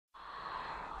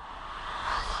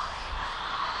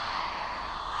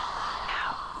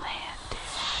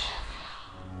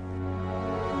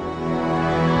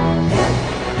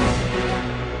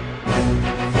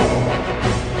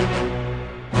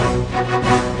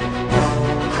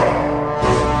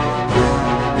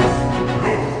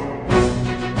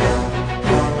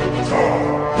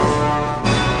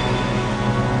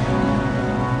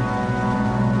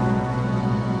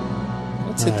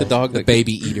dog The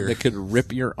baby eater. that could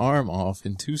rip your arm off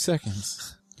in 2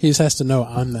 seconds. He just has to know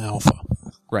I'm the alpha.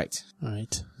 Right. All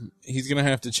right. He's going to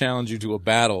have to challenge you to a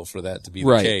battle for that to be the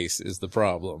Right. case, is the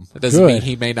problem. That doesn't Good. mean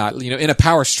he may not, in a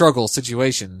power struggle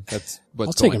situation, that's I'll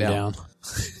what's take going him down. down.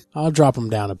 I'll drop him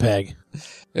down a peg.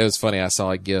 It was funny. I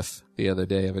saw a GIF the other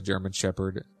day of a German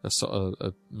Shepherd,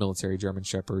 a military German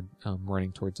Shepherd,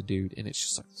 running towards a dude, and it's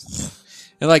just like,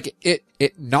 and like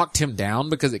it knocked him down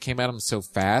because it came at him so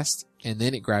fast, and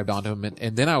then it grabbed onto him,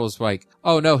 and then I was like,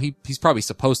 oh no, he's probably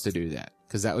supposed to do that.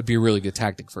 Because that would be a really good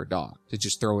tactic for a dog, to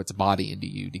just throw its body into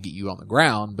you to get you on the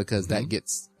ground, because that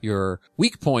gets your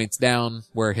weak points down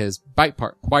where his bite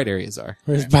areas are.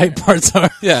 Where his bite parts are.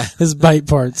 Yeah. His bite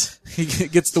parts. He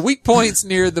gets the weak points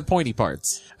near the pointy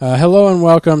parts. Hello and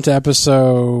welcome to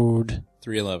episode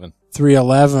 311.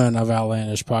 311 of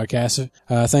Outlandish Podcast.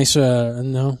 Thanks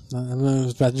no, I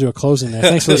was about to do a closing there.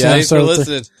 Thanks for listening. Thanks for to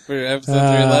listening for episode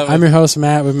 311. I'm your host,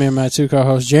 Matt, with me and my two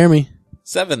co-hosts, Jeremy,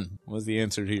 7 was the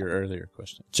answer to your earlier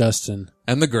question. Justin.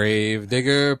 And the grave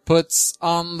digger puts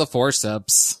on the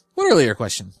forceps. What earlier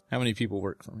question? How many people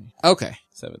work for me? Okay.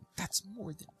 7. That's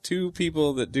more than 2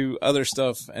 people that do other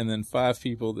stuff, and then 5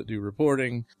 people that do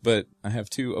reporting. But I have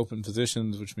 2 open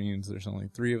positions, which means there's only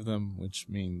 3 of them, which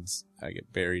means I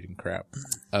get buried in crap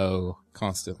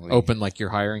constantly. open like you're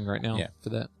hiring right now Yeah. for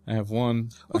that. I have 1.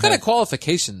 What kind of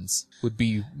qualifications would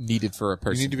be needed for a You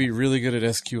person? need to be really good at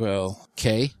SQL.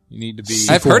 Okay. You need to be...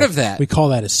 I've heard of that. We call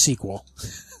that a sequel.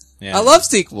 Yeah. I love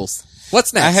sequels.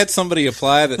 What's next? I had somebody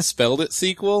apply that spelled it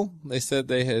sequel. They said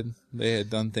they had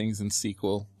done things in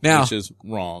sequel, Now, which is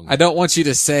wrong. I don't want you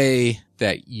to say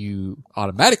that you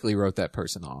automatically wrote that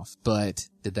person off, but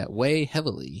did that weigh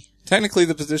heavily? Technically,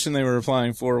 the position they were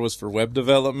applying for was for web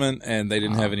development, and they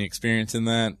didn't have any experience in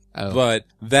that. Oh. But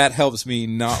that helps me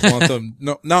not want them,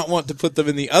 not want to put them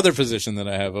in the other position that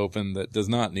I have open that does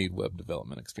not need web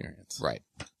development experience. Right.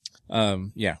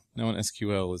 Yeah, knowing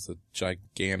SQL is a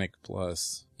gigantic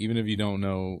plus. Even if you don't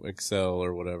know Excel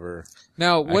or whatever,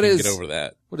 Now, I what can is get over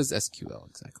that. what is SQL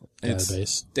exactly? It's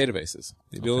Database. databases.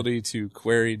 The ability to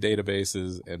query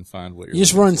databases and find what you're You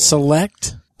just looking run for.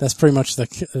 select. That's pretty much the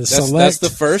select. That's the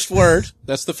first word.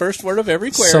 That's the first word of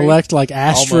every query. Select like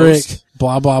asterisk, Almost.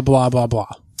 blah, blah, blah, blah, blah.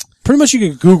 Pretty much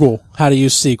you could Google how to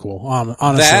use SQL,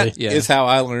 honestly. That Yeah. is how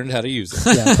I learned how to use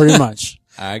it. Yeah, pretty much.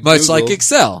 I Much like Googled-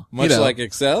 Excel. Much like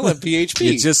Excel and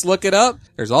PHP. You just look it up.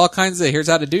 There's all kinds of, here's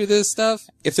how to do this stuff.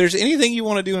 If there's anything you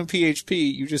want to do in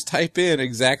PHP, you just type in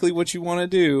exactly what you want to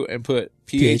do and put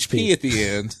PHP at the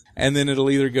end, and then it'll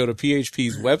either go to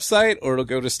PHP's website or it'll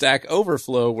go to Stack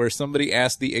Overflow where somebody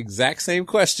asked the exact same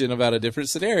question about a different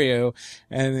scenario,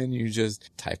 and then you just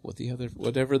type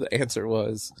whatever the answer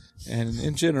was, and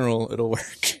in general, it'll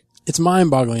work. It's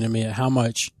mind-boggling to me at how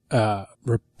much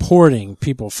reporting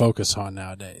people focus on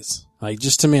nowadays. Like,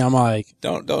 just to me, I'm like,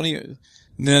 Don't even.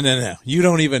 No. You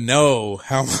don't even know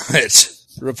how much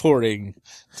reporting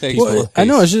takes place. I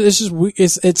know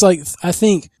it's like, I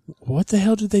think, what the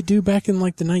hell did they do back in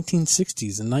like the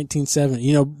 1960s and 1970s?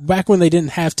 You know, back when they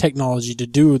didn't have technology to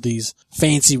do these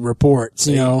fancy reports,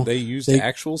 They used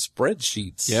actual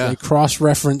spreadsheets. Yeah. they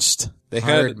cross-referenced. They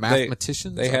Hired had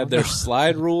mathematicians. They had their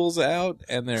slide rules out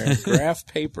and their graph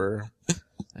paper,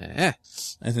 Eh,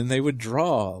 and then they would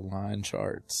draw line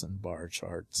charts and bar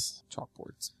charts.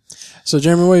 chalkboards. So,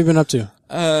 Jeremy, what have you been up to?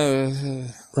 Uh,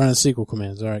 Running SQL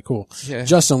commands. All right, cool. yeah.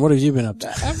 Justin, what have you been up to?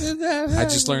 I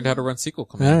just learned how to run SQL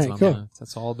commands. All right, cool.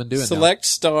 That's all I've been doing. Select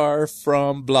star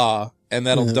from blah, and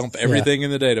that'll Yeah. dump everything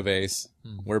in the database,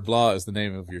 where blah is the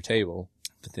name of your table.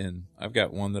 But then I've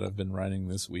got one that I've been writing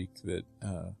this week that,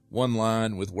 one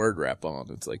line with word wrap on.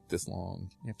 It's like this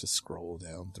long. You have to scroll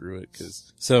down through it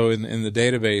so in the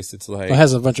database, it's like, It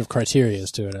has a bunch of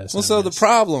criterias to it. I assume. well, so the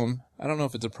problem, I don't know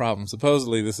if it's a problem.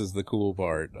 Supposedly this is the cool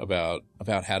part about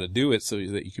how to do it so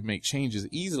that you can make changes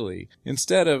easily.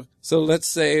 So let's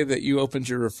say that you opened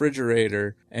your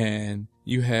refrigerator and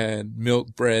you had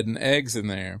milk, bread, and eggs in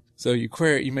there. So you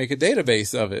make a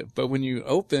database of it. But when you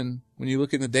look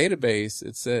in the database,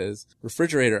 it says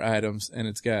refrigerator items and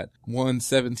it's got 1,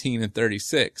 17, and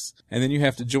 36. And then you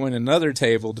have to join another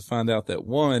table to find out that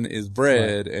 1 is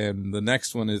bread and the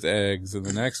next one is eggs and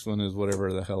the next one is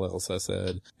whatever the hell else I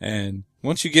said. And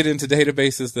once you get into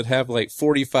databases that have like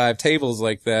 45 tables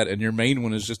like that and your main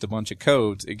one is just a bunch of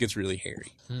codes, it gets really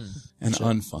hairy and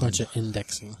unfun. bunch of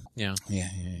indexing. Yeah.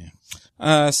 Yeah.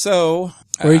 Or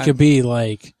Or you could be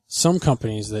like some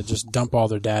companies that just dump all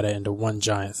their data into one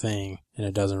giant thing, and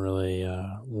it doesn't really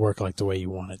work like the way you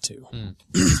want it to.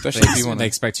 Especially if you want They to,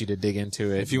 expect you to dig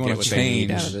into it. if you get want what to they need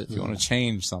change, out of it. if you want to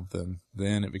change something,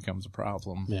 then it becomes a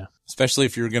problem. Yeah. Especially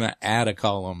if you're going to add a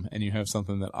column and you have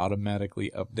something that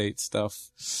automatically updates stuff.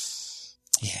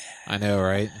 I know,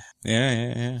 right?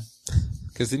 Yeah.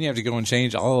 Because then you have to go and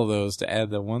change all of those to add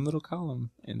the one little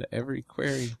column into every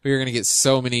query. We are going to get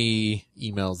so many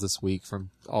emails this week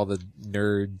from all the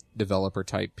nerd developer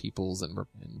type peoples and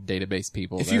database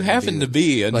people. If that you are gonna happen to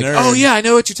be a like, nerd, oh yeah, I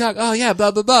know what you're talking. Oh yeah,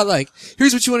 blah blah blah. Like,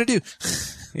 here's what you want to do.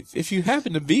 if you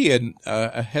happen to be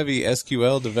a heavy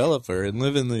SQL developer and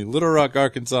live in the Little Rock,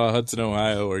 Arkansas, Hudson,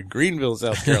 Ohio, or Greenville,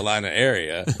 South Carolina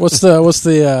area, What's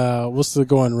the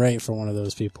going rate for one of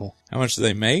those people? how much do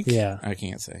they make? Yeah. I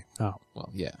can't say. Oh, Well,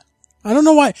 yeah. I don't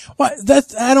know why.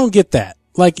 I don't get that.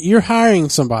 Like, you're hiring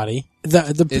somebody. Is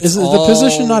the all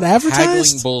position not haggling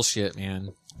advertised? bullshit,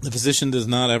 man. The position does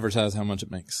not advertise how much it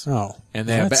makes. Oh, And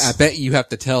then I bet you have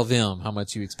to tell them how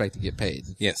much you expect to get paid.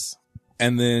 Yes.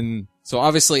 And then So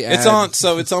obviously, it's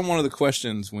on one of the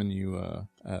questions when you,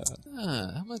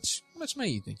 how much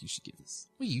money you think you should give us?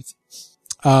 What do you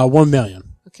think? 1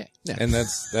 million. Okay. Yeah. and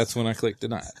that's when I click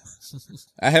deny.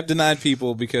 I have denied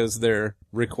people because their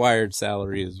required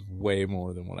salary is way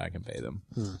more than what I can pay them.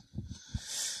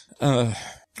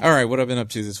 All right, what I've been up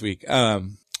to this week.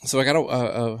 So I got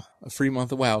a free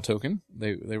month of WoW token.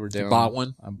 They were down. You bought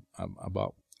one?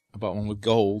 I bought one with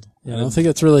gold. Yeah, I don't think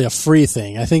it's really a free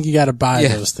thing. I think you got to buy Yeah.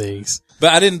 those things.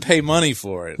 But I didn't pay money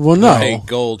for it. Well, no. I paid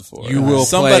gold for it. You will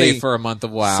somebody play for a month of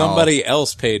WoW. Somebody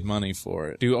else paid money for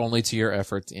it. due only to your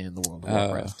efforts in the World of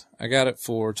Warcraft. I got it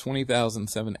for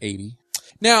 $20,780.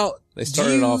 Now They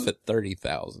started off at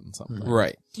 30,000 something.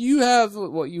 right. Do you have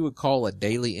what you would call a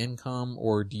daily income,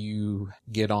 or do you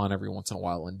get on every once in a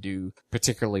while and do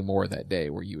particularly more that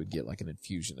day, where you would get like an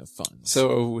infusion of funds?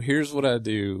 So here's what I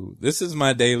do. This is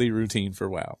my daily routine for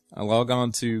WoW. I log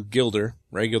on to Gilder,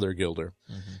 regular Gilder.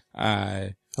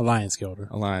 Alliance Guilder.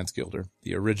 Alliance Gilder,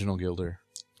 the original Gilder.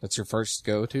 That's your first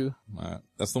go-to.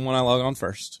 That's the one I log on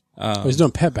first. Oh, he's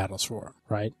doing pet battles for him,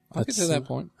 right? I'll get to that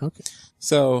point. Okay.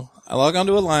 So I log on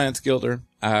to Alliance Gilder.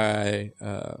 I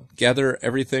gather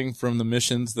everything from the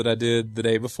missions that I did the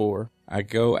day before. I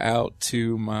go out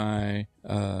to my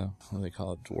what do they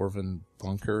call it, Dwarven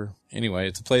bunker. Anyway,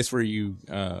 it's a place where you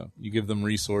give them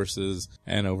resources,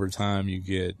 and over time you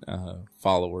get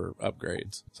follower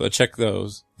upgrades. So I check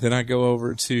those. Then I go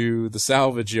over to the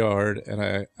salvage yard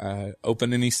and I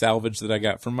open any salvage that I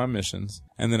got from my missions,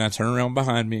 and then I turn around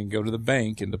behind me and go to the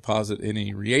bank and deposit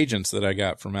any reagents that I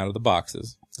got from out of the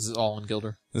boxes. This is all in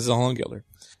Gilder. This is all on Gilder.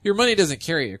 Your money doesn't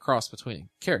carry across between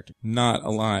characters. Not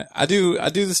a line. I do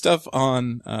the stuff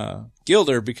on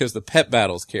Gilder because the pet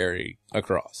battles carry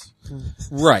across.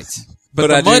 Right. But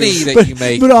the I do- money that you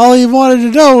make. But all he wanted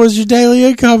to know was your daily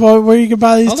income on where you could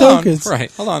buy these Hold on. tokens.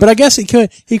 Right. Hold on. But I guess he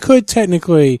could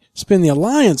technically spend the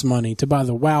Alliance money to buy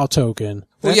the WoW token.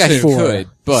 Well, yeah, he for- could.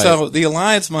 But So the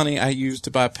Alliance money I use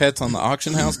to buy pets on the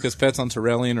auction house because pets on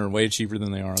Terrellian are way cheaper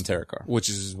than they are on Terracar. which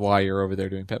is why you're over there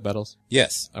doing pet battles.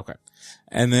 Yes. Okay.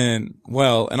 And then,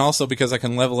 and also because I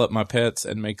can level up my pets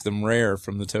and make them rare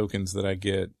from the tokens that I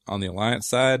get on the Alliance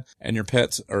side, and your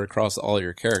pets are across all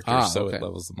your characters, so okay. it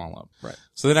levels them all up. Right.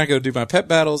 So then I go do my pet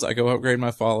battles, I go upgrade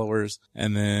my followers,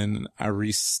 and then I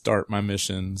restart my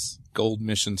missions. Gold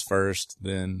missions first,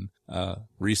 then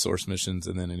resource missions,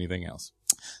 and then anything else.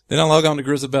 Then I log on to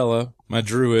Grisabella, my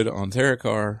druid on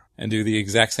Terracar, and do the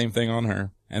exact same thing on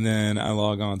her. And then I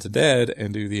log on to Dead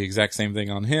and do the exact same thing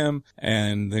on him,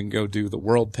 and then go do the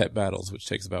world pet battles, which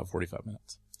takes about 45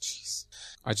 minutes. Jeez.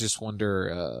 I just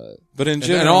wonder, But in and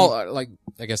general, all,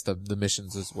 I guess the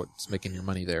missions is what's making your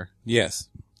money there. yes.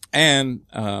 And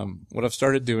what I've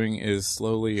started doing is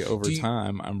slowly over Do you-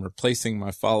 time, I'm replacing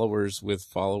my followers with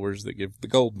followers that give the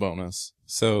gold bonus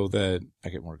so that I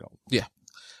get more gold.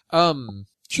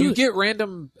 Do you get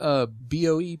random,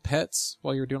 BOE pets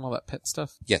while you're doing all that pet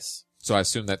stuff? Yes. So I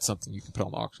assume that's something you can put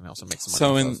on the auction house and make some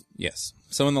So money.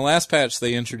 So in the last patch,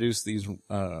 they introduced these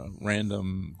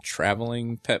random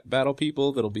traveling pet battle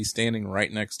people that'll be standing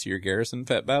right next to your garrison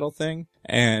pet battle thing,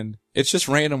 and it's just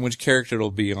random which character it'll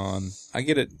be on. I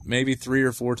get it maybe 3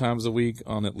 or 4 times a week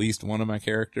on at least one of my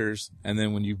characters, and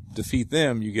then when you defeat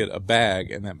them, you get a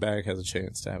bag, and that bag has a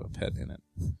chance to have a pet in it.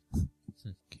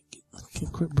 I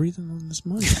can't quit breathing on this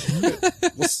money.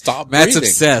 Well, stop Matt's breathing.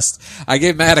 obsessed. I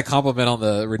gave Matt a compliment on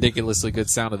the ridiculously good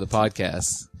sound of the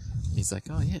podcast. He's like,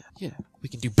 oh yeah, we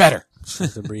can do better.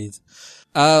 to breathe.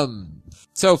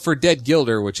 So for Dead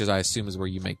Gilder, which is I assume is where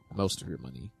you make most of your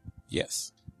money,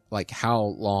 Yes. like how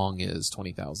long is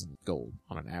 20,000 gold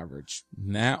on an average?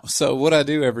 Now, so what I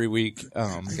do every week,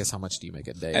 I guess how much do you make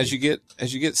a day? as you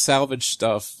get salvage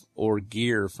stuff or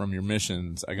gear from your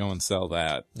missions, I go and sell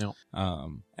that. Yep.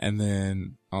 And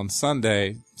then on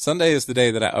Sunday is the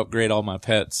day that I upgrade all my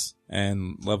pets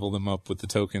and level them up with the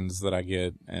tokens that I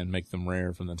get and make them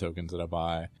rare from the tokens that I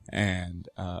buy. And,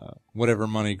 whatever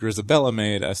money Grisabella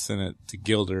made, I sent it to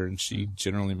Gilder, and she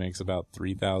generally makes about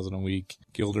 3,000 a week.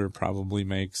 Gilder probably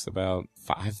makes about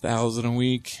 5,000 a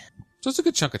week. So it's a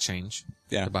good chunk of change.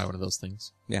 Yeah. To buy one of those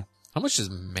things. Yeah. How much does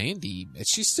Mandy? Is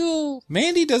she still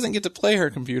Mandy doesn't get to play her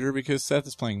computer because Seth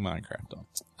is playing Minecraft on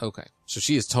it. okay? So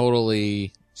she is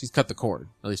totally. She's cut the cord,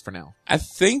 at least for now. I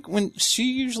think when she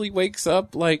usually wakes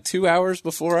up like 2 hours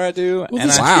before I do, Well, and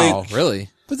this- I Wow, think, really?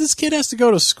 But this kid has to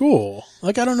go to school.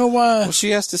 Like, I don't know why. well,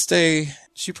 she has to stay.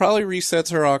 She probably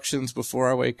resets her auctions before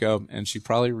I wake up, and she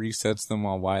probably resets them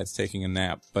while Wyatt's taking a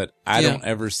nap. But I Yeah. don't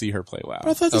ever see her play WoW.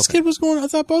 I thought this Okay. kid was going. I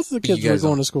thought both of the You kids were guys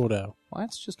going don't- to school now.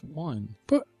 Wyatt's just one.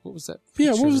 But What was that?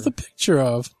 yeah, what was picture? the picture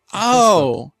of?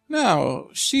 Oh no,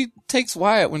 she takes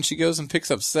Wyatt when she goes and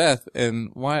picks up Seth,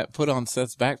 and Wyatt put on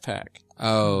Seth's backpack.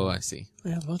 Oh, I see.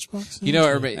 Yeah, lunchbox. You know,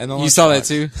 everybody, And the you saw that lunchbox.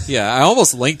 too? Yeah, I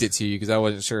almost linked it to you because I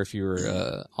wasn't sure if you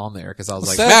were on there because I was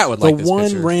like, Seth, Matt would the like this one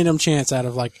picture. random chance out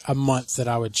of like a month that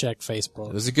I would check It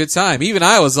Facebook. was a good time. Even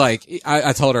I was like,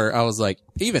 I told her, I was like,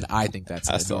 even I think that's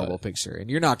I an saw adorable it. picture. And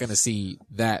you're not going to see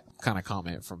that kind of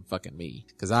comment from fucking me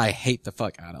because I hate the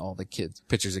fuck out of all the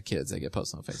pictures of kids that get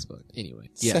posted on Facebook. Anyway.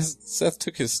 Yes. Seth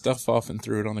took his stuff off and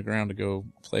threw it on the ground to go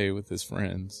play with his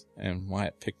friends, and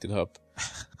Wyatt picked it up,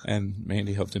 and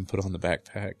Mandy helped him put on the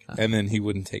backpack, and then he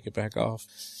wouldn't take it back off.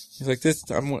 He's like,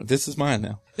 this is mine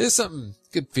now. It's something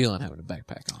good feeling having a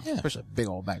backpack on, Yeah. especially a big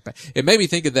old backpack. It made me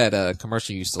think of that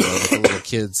commercial you used to love with the little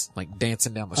kids like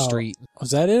dancing down the Oh. street.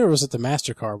 Was that it, or was it the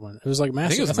Mastercard one? It was like Master.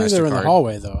 think it was I think they were in the MasterCard.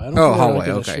 hallway though. I don't Oh, think they were, hallway, like,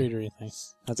 in the okay. street or anything.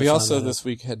 Have to We find also that this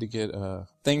week had to get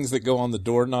things that go on the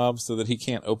doorknobs so that he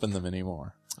can't open them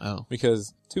anymore. Oh,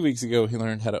 Because 2 weeks ago he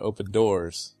learned how to open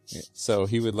doors. So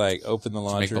he would like open the to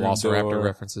make laundry the room Velociraptor door,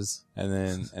 references. and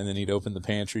then he'd open the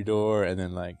pantry door, and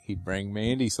then like he'd bring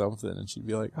Mandy something, and she'd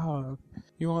be like, "Oh,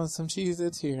 you want some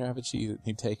Cheez-Its? Here, have a Cheez-It."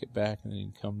 He'd take it back, and then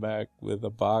he'd come back with a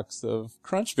box of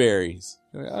Crunch Berries.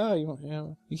 Like, oh,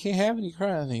 you can't have any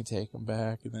Crunch. And he'd take them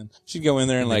back, and then she'd go in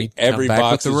there, and And then like he'd come every back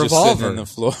box with was the just sitting revolver. on the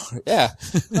floor. Yeah.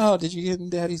 Oh, did you get in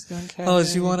Daddy's gun cabinet? Oh,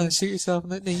 did you want to shoot yourself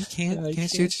in the? No, you can't. Yeah, you can't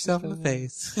shoot can't yourself in the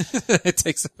face. it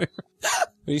takes. But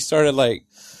he started like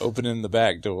opening the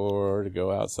back door to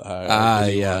go outside. Ah, 'cause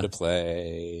he yeah. wanted to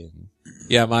play.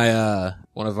 Yeah, my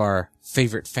one of our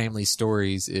favorite family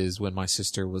stories is when my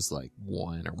sister was like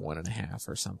 1 or 1.5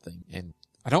 or something, and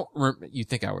I don't remember. You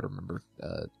think I would remember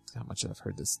how much I've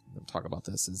heard this talk about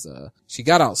this? Is she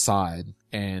got outside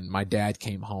and my dad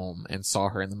came home and saw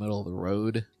her in the middle of the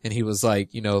road, and he was like,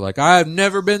 like I've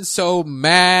never been so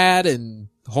mad and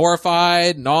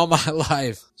horrified in all my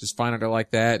life. Just finding her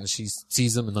like that, and she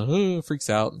sees him and freaks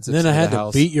out. And And then I had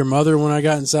to beat your mother when I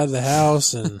got inside the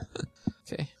house, and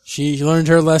Okay. she learned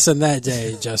her lesson that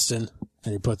day, Justin.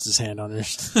 And he puts his hand on her.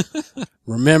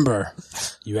 Remember,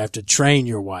 you have to train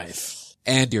your wife.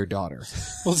 And your daughter.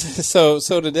 Well, so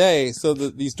today,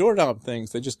 these doorknob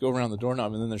things, they just go around the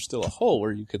doorknob, and then there's still a hole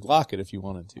where you could lock it if you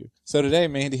wanted to. So today,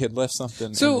 Mandy had left something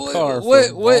in the car from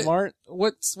Walmart.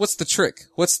 What's the trick?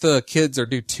 What's the kids are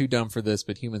too dumb for this,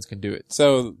 but humans can do it?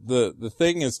 So the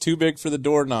thing is too big for the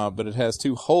doorknob, but it has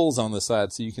 2 holes on the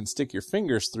side, so you can stick your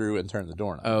fingers through and turn the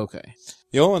doorknob. Okay.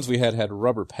 The old ones we had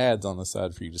rubber pads on the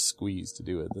side for you to squeeze to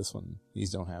do it.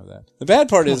 These don't have that. The bad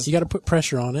part is, You got to put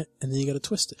pressure on it, and then you got to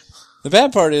twist it. the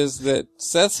bad part is that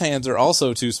Seth's hands are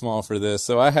also too small for this,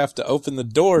 so I have to open the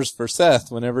doors for Seth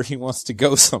whenever he wants to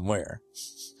go somewhere.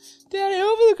 Daddy,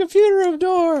 open the computer room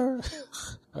door.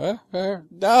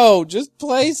 No, just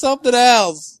play something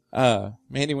else.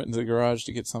 Mandy went into the garage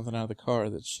to get something out of the car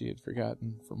that she had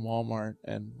forgotten from Walmart,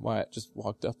 and Wyatt just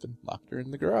walked up and locked her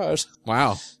in the garage.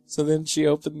 Wow. So then she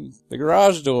opened the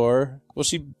garage door. Well,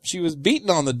 she was beating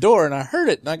on the door, and I heard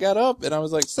it, and I got up, and I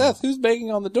was like, Seth, who's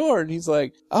banging on the door? And he's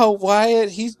like, oh,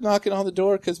 Wyatt, he's knocking on the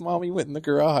door because Mommy went in the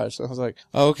garage. So I was like,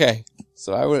 oh, okay.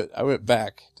 So I went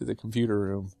back to the computer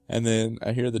room, and then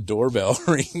I hear the doorbell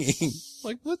ringing.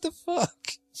 Like, what the fuck?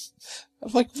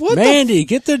 I'm like, what Mandy,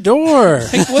 get the door.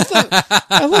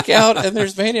 I look out, and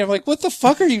there's Mandy. I'm like, what the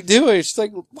fuck are you doing? She's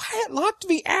like, Wyatt locked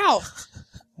me out.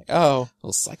 Oh.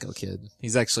 Little psycho kid.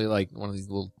 He's actually like one of these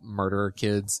little murderer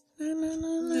kids.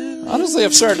 Honestly,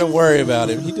 I'm starting to worry about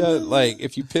him. He does, like,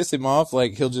 if you piss him off,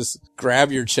 like, he'll just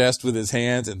grab your chest with his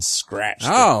hands and scratch the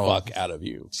fuck out of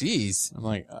you. Jeez. I'm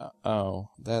like, oh,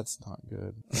 that's not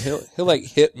good. He'll like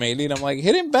hit Mandy, and I'm like,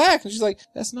 hit him back. And she's like,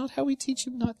 that's not how we teach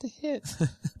him not to hit.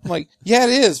 I'm like, yeah,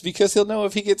 it is, because he'll know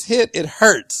if he gets hit, it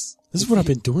hurts. This is what I've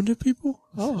been doing to people?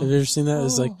 Oh. Have you ever seen that?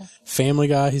 It's like Family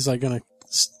Guy. He's like going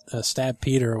to stab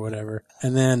Peter or whatever.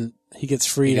 And then he gets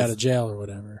freed out of jail or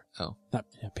whatever. Oh.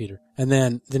 Peter. And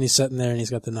then he's sitting there and he's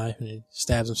got the knife and he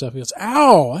stabs himself. He goes,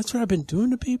 ow, that's what I've been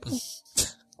doing to people.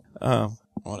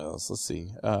 What else? Let's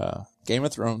see. Game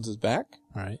of Thrones is back.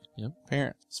 All right.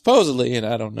 Yep. Supposedly, and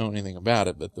I don't know anything about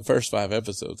it, but the first 5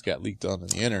 episodes got leaked onto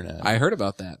the internet. I heard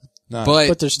about that.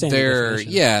 But they're standard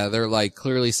definition. They're like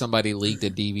clearly somebody leaked a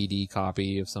DVD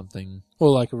copy of something.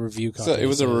 Well, like a review copy. So it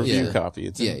was a review copy.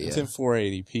 It's in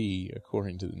 480p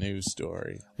according to the news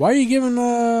story. Why are you giving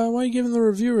the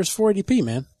reviewers 480p,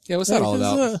 man? Yeah, what's that all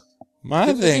about?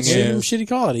 My thing is shitty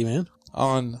quality, man.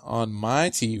 On my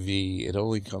TV, it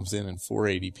only comes in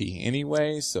 480p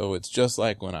anyway, so it's just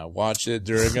like when I watch it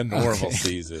during a normal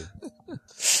season.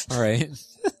 All right.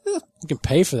 You can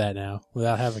pay for that now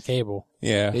without having cable.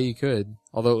 Yeah. Yeah, you could.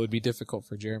 Although it would be difficult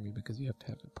for Jeremy because you have to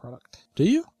have a product. Do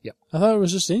you? Yep. I thought it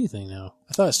was just anything now.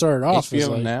 I thought it started off as HBO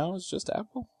like... now is just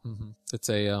Apple? Mm-hmm. It's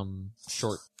a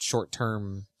short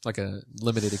term, like a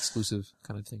limited exclusive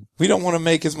kind of thing. We don't want to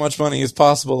make as much money as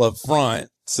possible up front,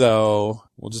 so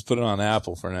we'll just put it on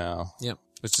Apple for now. Yep.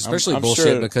 Which is especially I'm bullshit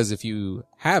sure because if you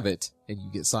have it and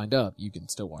you get signed up, you can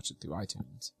still watch it through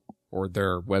iTunes or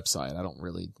their website. I don't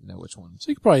really know which one. So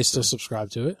you could probably still subscribe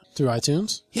to it through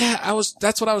iTunes. Yeah,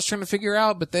 that's what I was trying to figure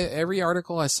out, but every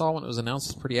article I saw when it was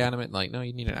announced was pretty adamant, like, no,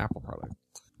 you need an Apple product.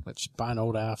 Which, buy an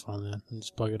old iPhone then and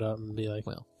just plug it up and be like,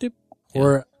 well, doop. Yeah.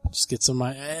 Or just get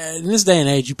somebody, in this day and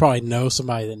age, you probably know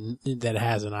somebody that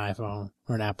has an iPhone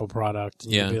or an Apple product.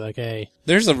 And you'll be like, hey.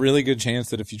 There's a really good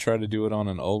chance that if you try to do it on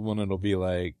an old one, it'll be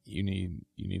like, you need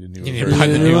a new version of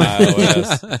the new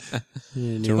iOS.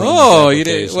 Oh, you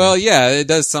did. Well, yeah, it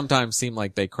does sometimes seem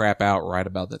like they crap out right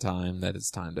about the time that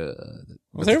it's time to,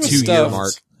 there was 2-year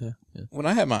mark. Yeah. When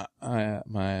I had my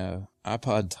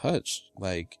iPod Touch,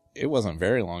 like, it wasn't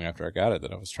very long after I got it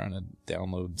that I was trying to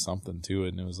download something to it,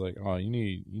 and it was like, oh, you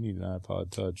need an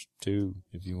iPod Touch too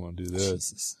if you want to do this.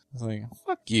 Jesus. I was like,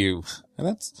 fuck you. And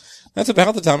that's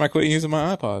about the time I quit using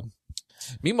my iPod.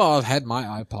 Meanwhile, I've had my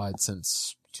iPod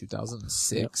since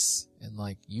 2006 and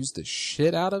like used the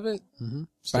shit out of it. Mm-hmm.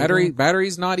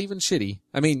 Battery's not even shitty.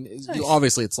 I mean,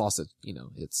 obviously it's lost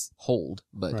its hold,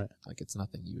 but like it's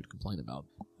nothing you would complain about.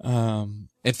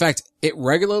 In fact, I don't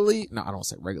want to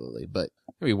say regularly, but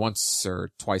maybe once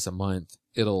or twice a month,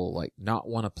 it'll like not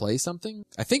want to play something.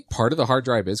 I think part of the hard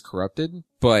drive is corrupted,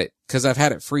 but cause I've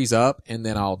had it freeze up and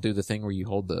then I'll do the thing where you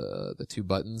hold the 2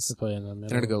 buttons and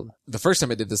it'll go, the first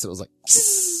time I did this, it was like,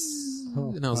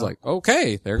 and I was like,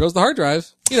 okay, there goes the hard drive.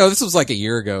 This was like a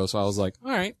year ago. So I was like, all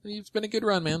right, it's been a good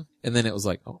run, man. And then it was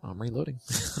like, oh, I'm reloading.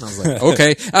 And I was like,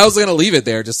 okay, I was going to leave it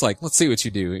there. Just like, let's see what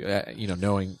you do,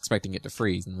 expecting it to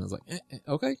freeze. And I was like,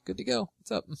 okay, good to go.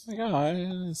 What's up?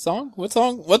 Song? What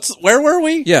song? Where were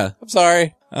we? Yeah. I'm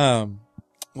sorry.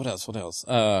 What else?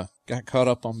 Got caught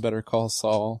up on Better Call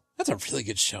Saul. That's a really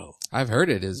good show. I've heard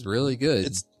it is really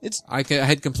good. I I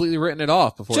had completely written it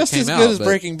off before it came out. Just as good as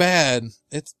Breaking Bad.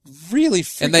 It's really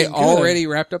freaking and they good. already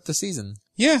wrapped up the season.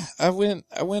 Yeah, I went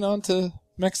on to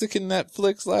Mexican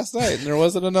Netflix last night and there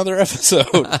wasn't another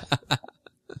episode.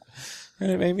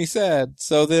 And it made me sad.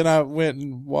 So then I went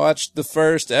and watched the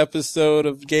first episode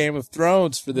of Game of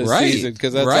Thrones for this season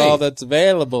because that's all that's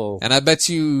available. And I bet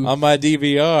you on my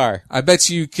DVR. I bet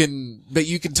you can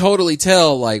totally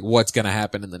tell like what's going to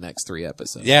happen in the next 3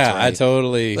 episodes. Yeah, right? I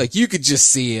totally like you could just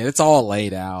see it. It's all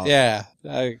laid out. Yeah.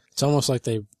 It's almost like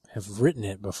they have written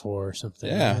it before or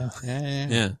something. Yeah.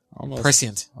 Almost,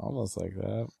 prescient. Almost like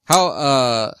that.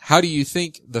 How do you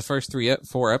think the first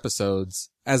 4 episodes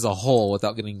as a whole,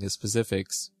 without getting into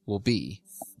specifics, will be?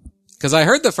 Because I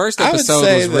heard the first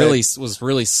episode was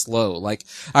really slow. Like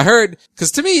I heard,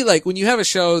 because to me, like when you have a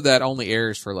show that only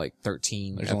airs for like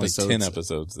 13 episodes, only 10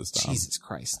 episodes this time. Jesus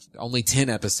Christ, only 10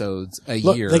 episodes a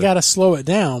Look, year. They got to slow it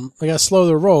down. They got to slow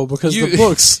their roll because the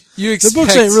books, the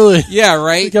books ain't really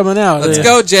coming out. Let's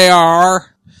go,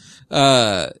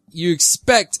 JRR. You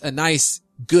expect a nice,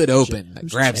 good open that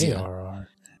grabs you.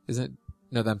 Is it?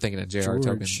 No, I'm thinking of J.R.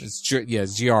 Tolkien. It's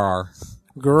GRR.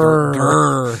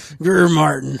 Grr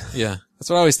Martin. Yeah. That's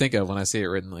what I always think of when I see it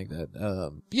written like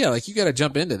that. Yeah, like you gotta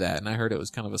jump into that, and I heard it was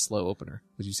kind of a slow opener.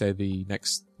 Would you say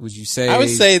I would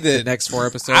say that the next 4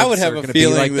 episodes I would have a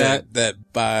feeling like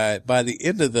that by the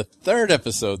end of the 3rd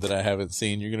episode that I haven't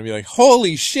seen, you're gonna be like,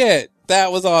 holy shit,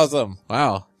 that was awesome.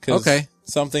 Wow. Okay.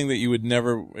 Something that you would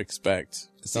never expect.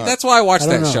 It's not, That's why I watch I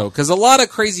don't that know. show, because a lot of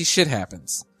crazy shit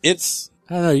happens. it's,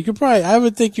 I don't know. You could probably. I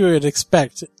would think you would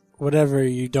expect whatever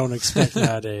you don't expect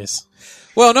nowadays.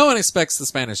 Well, no one expects the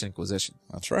Spanish Inquisition.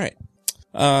 that's right.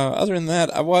 Other than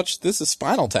that, I watched This Is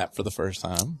Spinal Tap for the first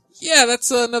time. Yeah,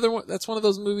 that's another one. That's one of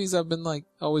those movies I've been like,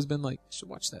 always been like, should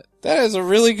watch that. That is a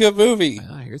really good movie.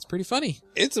 I hear it's pretty funny.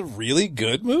 It's a really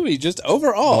good movie, just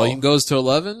overall. Volume goes to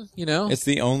 11, you know? It's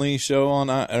the only show on,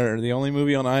 or the only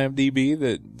movie on IMDb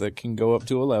that can go up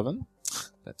to 11.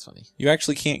 That's funny. You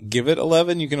actually can't give it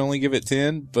 11. You can only give it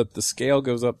 10, but the scale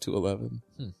goes up to 11.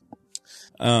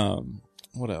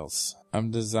 What else?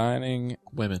 I'm designing.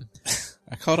 Women.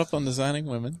 I caught up on designing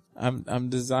women. I'm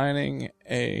designing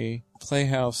a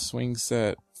Playhouse swing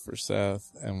set for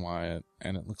Seth and Wyatt,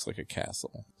 and it looks like a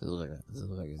castle. Does it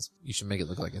look like you should make it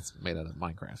look like it's made out of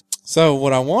Minecraft. So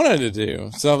what I wanted to do,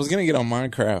 I was going to get on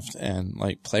Minecraft and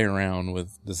like play around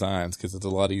with designs because it's a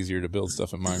lot easier to build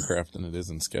stuff in Minecraft than it is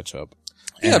in SketchUp.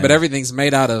 Yeah, And but everything's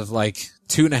made out of like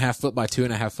 2.5 foot by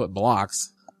 2.5 foot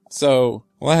blocks. so,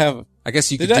 well, I have. I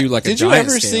guess you could do like a Did you giant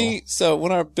ever scale. see? So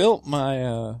when I built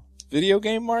my video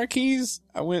game marquees,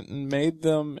 I went and made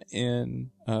them in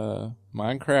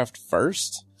Minecraft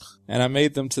first, and I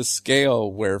made them to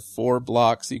scale where 4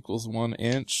 blocks equals 1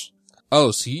 inch.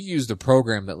 Oh, so you used a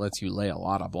program that lets you lay a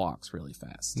lot of blocks really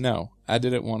fast. No, I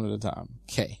did it one at a time.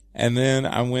 Okay. And then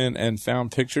I went and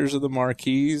found pictures of the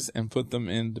marquees and put them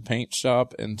into Paint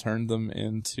Shop and turned them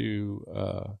into,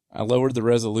 I lowered the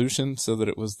resolution so that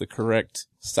it was the correct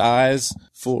size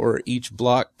for each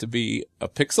block to be a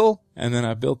pixel. And then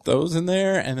I built those in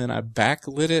there, and then I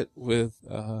backlit it with,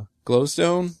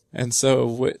 glowstone. And so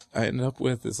what I ended up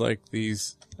with is like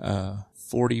these,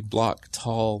 40 block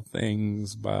tall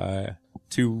things by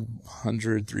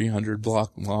 200, 300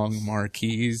 block long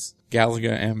marquees.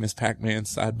 Galaga and Miss Pac-Man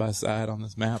side by side on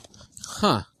this map.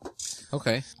 Huh.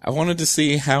 Okay. I wanted to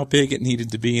see how big it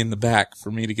needed to be in the back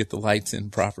for me to get the lights in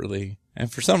properly.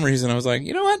 And for some reason I was like,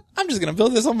 you know what? I'm just going to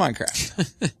build this on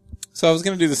Minecraft. So I was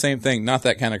going to do the same thing, not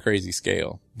that kind of crazy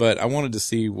scale, but I wanted to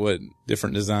see what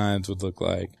different designs would look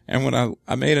like. And when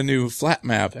I made a new flat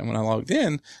map, and when I logged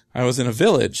in, I was in a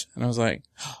village, and I was like,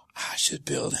 oh, I should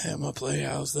build him a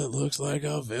playhouse that looks like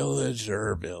a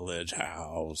villager village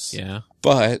house. Yeah.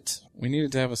 But we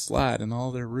needed to have a slide, and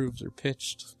all their roofs are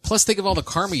pitched. Plus, think of all the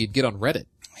karma you'd get on Reddit.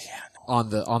 Yeah.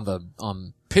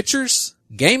 On pictures,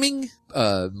 gaming,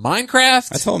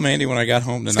 Minecraft. I told Mandy when I got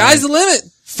home tonight. Sky's the limit.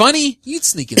 Funny. You'd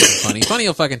sneak in some funny. Funny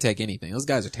will fucking take anything. Those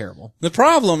guys are terrible. The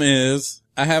problem is,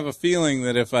 I have a feeling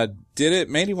that if I did it,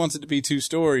 Mandy wants it to be 2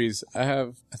 stories. I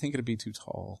think it'd be too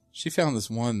tall. She found this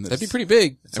one That'd be pretty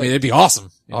big. I mean, it'd be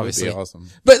awesome. Obviously. It'd be awesome.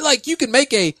 But like, you can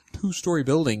make a 2-story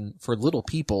building for little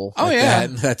people. Oh, like yeah.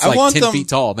 That's I like want 10 them- feet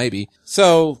tall, maybe.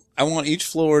 So I want each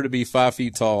floor to be 5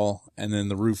 feet tall, and then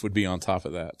the roof would be on top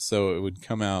of that. So it would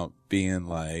come out being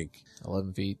like,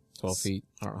 11 feet, 12 feet.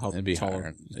 Or how It'd be taller.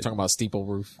 higher. You're talking about steeple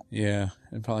roof. yeah,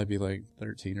 it'd probably be like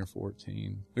 13 or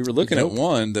 14. We were looking at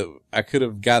one that I could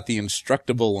have got the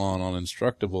Instructable on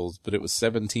Instructables, but it was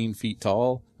 17 feet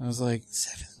tall. I was like,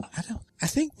 I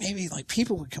think maybe like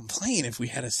people would complain if we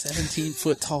had a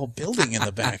 17-foot tall building in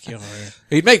the backyard.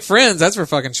 He'd make friends, that's for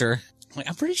fucking sure. Like,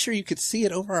 I'm pretty sure you could see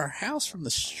it over our house from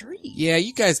the street. Yeah,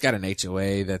 you guys got an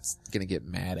HOA that's gonna get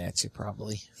mad at you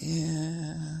probably.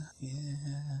 Yeah.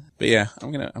 But yeah,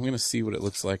 I'm gonna see what it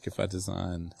looks like if I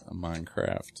design a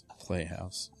Minecraft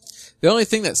playhouse. The only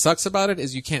thing that sucks about it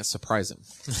is you can't surprise him.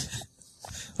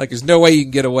 Like, there's no way you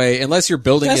can get away unless you're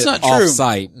building That's it not off true.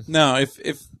 site. No,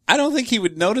 if I don't think he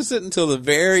would notice it until the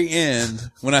very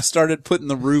end when I started putting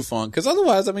the roof on, because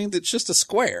otherwise, I mean, it's just a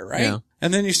square, right? Yeah.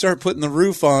 And then you start putting the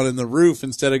roof on, and the roof,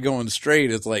 instead of going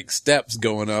straight, it's like steps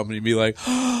going up, and you'd be like,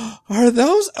 oh, "Are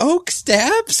those oak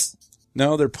steps?"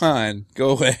 No, they're pine. Go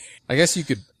away. I guess you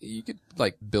could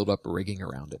like build up rigging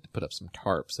around it to put up some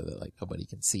tarp so that like nobody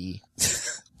can see.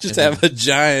 Just have a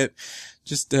giant,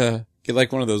 get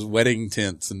like one of those wedding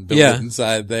tents and build Yeah. it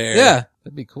inside there. Yeah.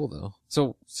 That'd be cool though.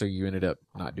 So you ended up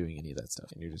not doing any of that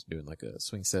stuff and you're just doing like a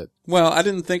swing set. Well, I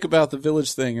didn't think about the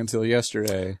village thing until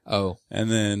yesterday. Oh, And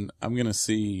then I'm going to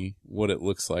see what it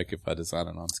looks like if I design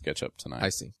it on SketchUp tonight. I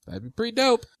see. That'd be pretty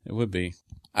dope. It would be.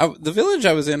 The village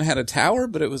I was in had a tower,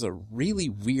 but it was a really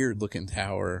weird looking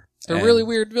tower. They're And- really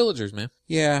weird villagers, man.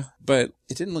 Yeah, but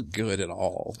it didn't look good at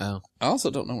all. Oh. I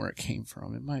also don't know where it came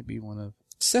from. It might be one of...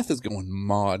 Seth is going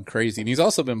mod crazy, and he's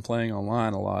also been playing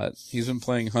online a lot. He's been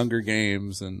playing Hunger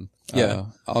Games and Yeah.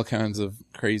 all kinds of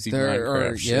crazy There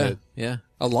Minecraft are, shit. yeah.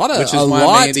 A lot of, Which is a why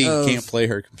lot Mandy of, can't play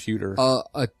her computer.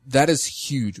 that is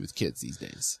huge with kids these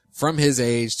days. From his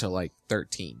age to like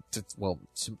 13,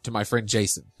 to my friend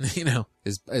Jason,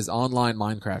 his online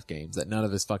Minecraft games that none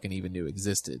of us fucking even knew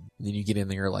existed. And then you get in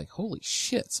there like, holy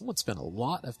shit, someone spent a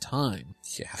lot of time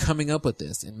coming up with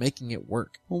this and making it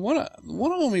work. Well,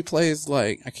 one of them he plays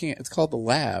it's called The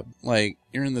Lab. Like,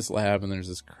 you're in this lab and there's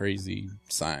this crazy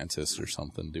scientist or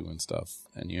something doing stuff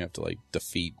and you have to like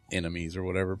defeat enemies or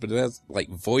whatever, but it has like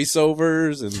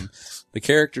voiceovers and the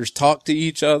characters talk to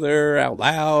each other out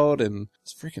loud and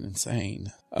it's freaking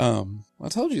insane. I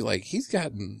told you, like, he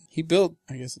built,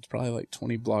 I guess it's probably like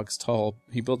 20 blocks tall.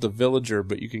 He built a villager,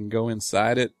 but you can go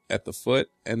inside it at the foot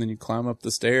and then you climb up the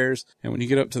stairs. And when you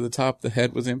get up to the top, the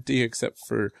head was empty except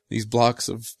for these blocks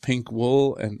of pink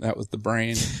wool. And that was the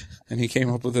brain. And he came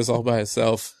up with this all by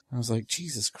himself. I was like,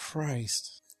 Jesus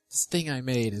Christ. This thing I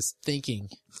made is thinking.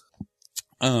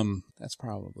 That's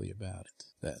probably about it.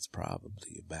 I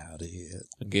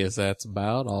guess that's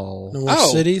about all. No more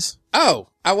cities? Oh,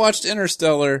 I watched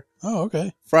Interstellar Oh,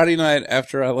 okay. Friday night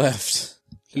after I left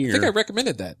here. I think I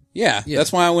recommended that. Yeah,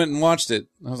 that's why I went and watched it.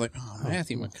 I was like, oh,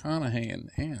 Matthew McConaughey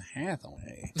and Anne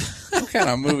Hathaway. What kind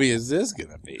of movie is this going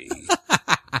to be?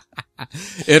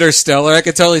 Interstellar. I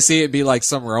could totally see it be like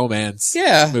some romance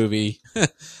movie.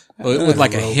 With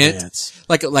like a hint,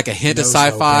 like a hint of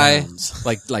sci-fi,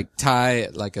 like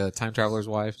a time traveler's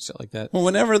wife, shit like that. Well,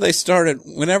 whenever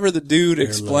the dude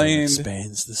explained,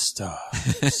 expands the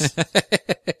stars.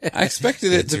 I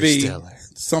expected it to be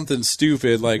something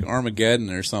stupid like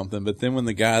Armageddon or something, but then when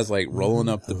the guy's like rolling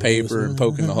up the paper and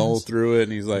poking the hole through it,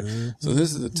 and he's like, so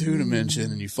this is a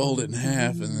 2-dimension, and you fold it in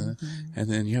half, and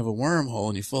then you have a wormhole,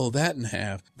 and you fold that in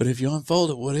half. But if you unfold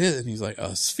it, what is it? And he's like,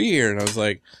 a sphere. And I was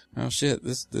like, oh shit,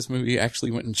 this movie actually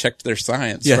went and checked their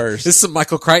science first. This is some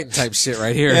Michael Crichton type shit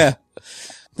right here. Yeah.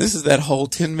 This is that whole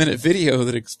 10-minute video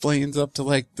that explains up to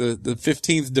like the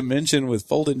 15th dimension with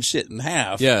folding shit in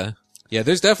half. Yeah. Yeah,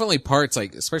 there's definitely parts,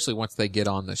 like, especially once they get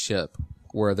on the ship,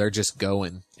 where they're just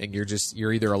going, and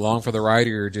you're either along for the ride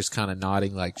or you're just kind of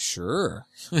nodding like, sure.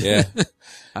 Yeah.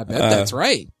 I bet that's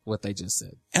right, what they just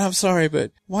said. And I'm sorry,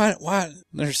 but why,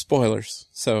 there's spoilers,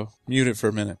 so mute it for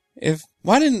a minute.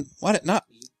 Why did not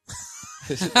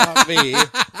me?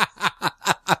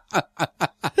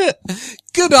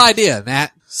 Good idea,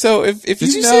 Matt. So if Did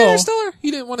you know, see Interstellar?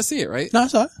 You didn't want to see it, right? No, I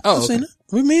saw it. Oh, I've okay. seen it.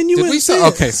 Me and you Did went we and see see?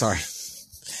 it. Okay, sorry.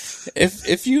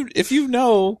 if you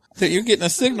know that you're getting a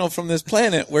signal from this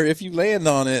planet where if you land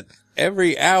on it,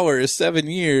 every hour is 7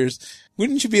 years,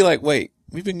 wouldn't you be like, wait,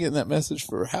 we've been getting that message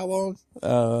for how long?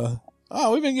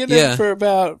 We've been getting it for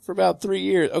about 3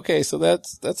 years. Okay, so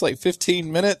that's like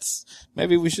 15 minutes.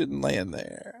 Maybe we shouldn't land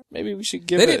there. Maybe we should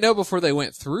give They didn't know before they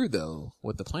went through, though,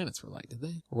 what the planets were like, did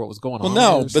they? Or what was going on? Well, no,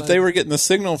 on the other but they side? were getting the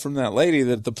signal from that lady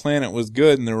that the planet was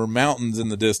good and there were mountains in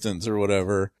the distance or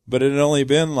whatever. But it had only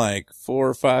been like 4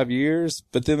 or 5 years.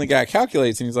 But then the guy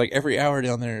calculates and he's like, every hour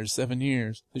down there is 7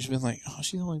 years. So she's been like, oh,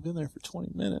 she's only been there for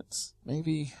 20 minutes.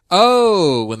 Maybe.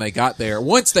 Oh, when they got there,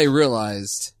 once they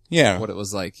realized Yeah. what it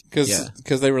was like.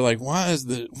 Cause they were like, why was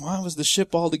the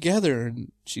ship all together? And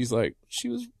she's like, she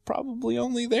was probably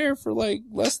only there for like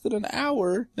less than an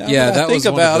hour. Now Yeah, that I think was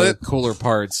one about of it. the cooler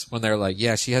parts when they're like,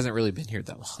 yeah, she hasn't really been here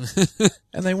that long.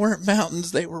 And they weren't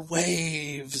mountains, they were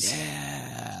waves.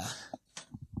 Yeah.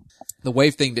 The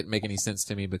wave thing didn't make any sense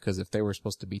to me because if they were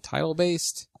supposed to be tidal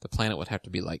based, the planet would have to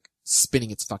be like spinning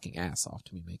its fucking ass off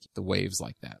to be making the waves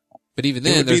like that. But even It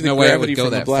then, would be there's the no way it gravity would go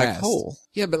from the that black fast. hole.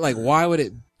 Yeah, but like, why would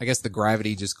it? I guess the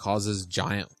gravity just causes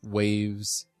giant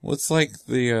waves. Well, it's like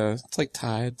it's like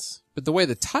tides. But the way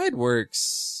the tide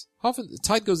works, how often the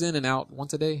tide goes in and out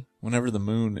once a day. Whenever the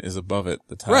moon is above it,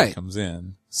 the tide Right. comes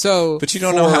in. So, But you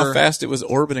don't know how fast it was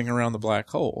orbiting around the black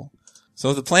hole. So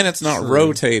if the planet's not True.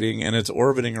 rotating and it's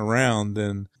orbiting around,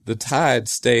 then the tide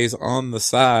stays on the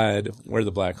side where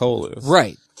the black hole is.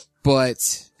 Right. But,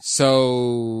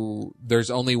 so, there's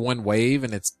only one wave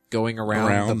and it's going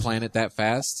around the planet that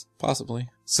fast? Possibly.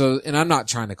 So, and I'm not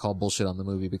trying to call bullshit on the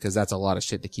movie because that's a lot of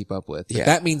shit to keep up with. But Yeah.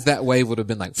 that means that wave would have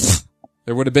been like,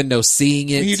 there would have been no seeing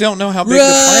it. You don't know how big the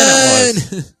planet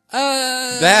was.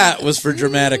 That That was for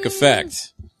dramatic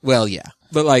effect. Well, yeah.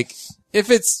 But like, if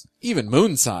it's even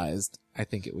moon-sized, I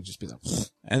think it would just be like,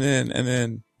 And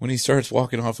then when he starts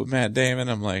walking off with Matt Damon,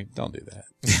 I'm like, don't do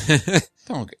that.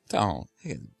 Don't go.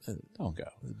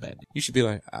 You should be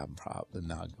like, I'm probably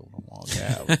not going to walk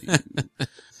out with you.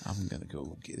 I'm going to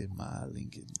go get in my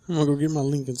Lincoln. I'm gonna go get my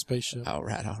Lincoln spaceship. All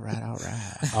right. All right.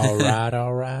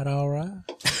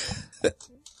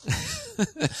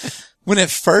 When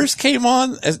it first came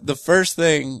on, the first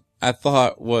thing I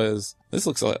thought was This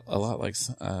looks a lot like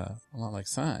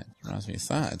Sign. Reminds me of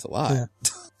Sign. It's a lot. Yeah.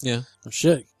 Yeah. Oh,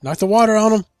 shit. Knock the water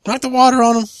on him. Knock the water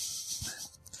on him.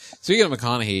 Speaking of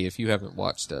McConaughey, if you haven't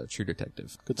watched True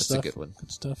Detective, Good that's stuff. a good one.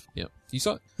 Good stuff. Yeah. You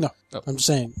saw it? No, Oh. I'm just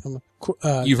saying. You've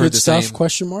good heard the stuff? same-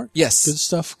 Question mark. Yes. Good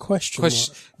stuff? Question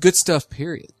Question. Good stuff,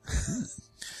 period.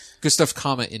 Good stuff,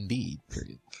 comma, indeed,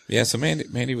 period. Yeah, so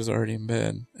Mandy was already in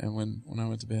bed, and when I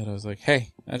went to bed, I was like, hey,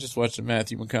 I just watched a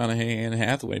Matthew McConaughey and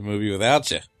Hathaway movie without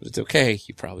you, but it's okay.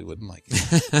 You probably wouldn't like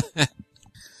it.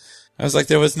 I was like,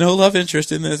 there was no love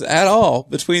interest in this at all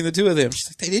between the two of them. She's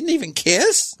like, they didn't even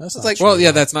kiss? That's I was not like, true. Well,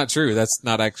 yeah, that's not true. That's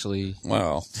not actually.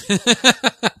 well,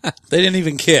 they didn't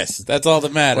even kiss. That's all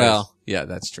that matters. Well, yeah,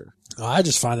 that's true. mark. I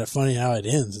just find it funny how it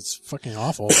ends. It's fucking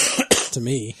awful to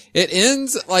me. It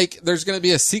ends like there's going to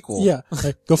be a sequel. Yeah,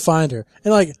 like, go find her.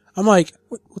 And like, I'm like,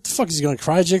 what the fuck is he going to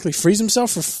cryogenically freeze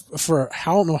himself for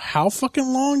how, I don't know how fucking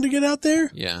long to get out there?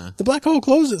 Yeah. The black hole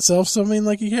closed itself, so I mean,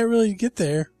 like, you can't really get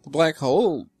there. the black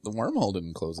hole, the wormhole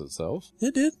didn't close itself.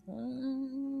 It did.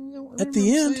 At At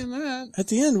the end. At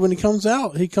the end, when he comes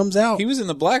out. He was in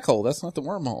the black hole. That's not the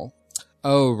wormhole.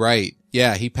 Oh, right.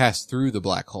 Yeah, he passed through the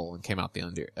black hole and came out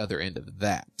the other end of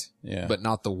that. Yeah. But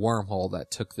not the wormhole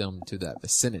that took them to that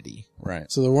vicinity.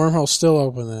 Right. So the wormhole's still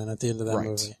open then at the end of that Right.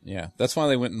 movie. Yeah. That's why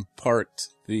they went and parked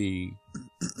the,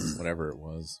 whatever it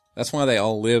was. That's why they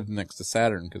all lived next to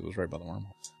Saturn, because it was right by the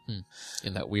wormhole.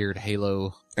 In that weird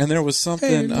halo. And there was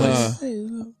something, Hey,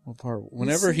 what part?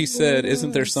 Whenever he said,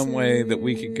 isn't there some way that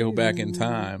we could go back in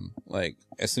time? Like,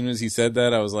 as soon as he said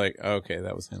that, I was like, okay,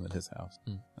 that was him at his house.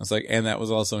 I was like, and that was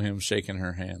also him shaking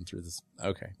her hand through this.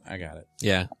 Okay, I got it.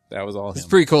 Yeah. That was all him. It's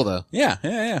pretty cool, though.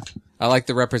 Yeah. I like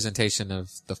the representation of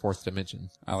the fourth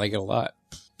dimension. I like it a lot.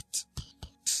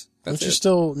 Don't That's you it.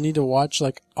 still need to watch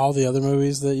like all the other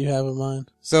movies that you have in mind?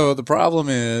 So the problem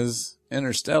is,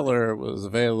 Interstellar was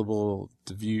available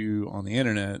to view on the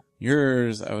internet.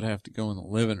 Yours, I would have to go in the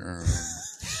living room.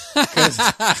 Because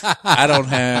I don't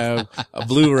have a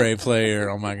Blu-ray player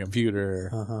on my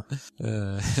computer.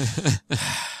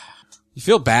 You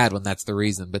feel bad when that's the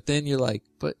reason, but then you're like,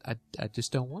 but I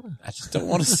just don't want to. I just don't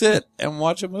want to sit and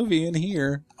watch a movie in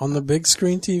here. On the big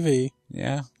screen TV.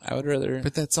 Yeah, I would rather.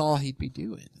 But that's all he'd be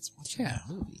doing. Is watching Yeah.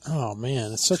 a movie. Oh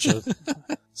man, it's such a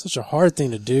such a hard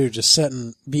thing to do. Just sit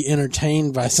and be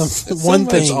entertained by something. it's One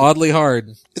so thing. It's oddly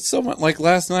hard. It's so much like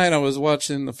last night. I was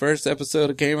watching the first episode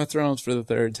of Game of Thrones for the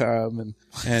third time,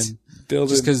 and building.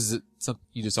 Just because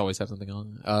you just always have something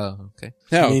on. Oh, okay.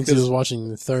 No, It means he 'cause- was watching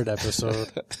the third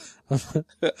episode. What?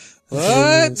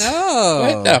 Wait,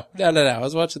 No. no. I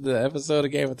was watching the episode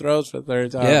of Game of Thrones for the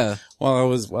third time. Yeah. While I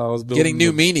was building Getting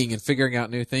new the- meaning and figuring out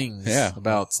new things. Yeah.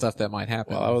 About stuff that might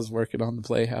happen. while I was working on the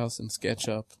Playhouse and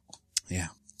SketchUp. Yeah.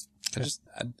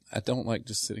 I don't like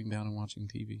just sitting down and watching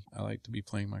TV. I like to be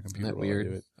playing my Isn't computer that while I do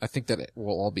weird? it. I think that it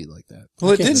will all be like that.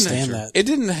 Well, I it can't didn't stand that. It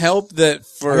didn't help that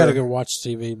for I gotta go watch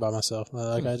TV by myself.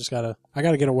 Like I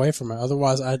gotta get away from it.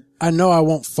 Otherwise, I know I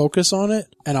won't focus on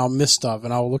it and I'll miss stuff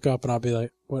and I'll look up and I'll be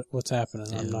like, what's happening?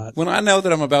 I'm not. when I know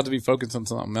that I'm about to be focused on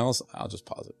something else, I'll just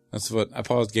pause it. That's what I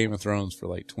paused Game of Thrones for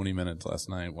like 20 minutes last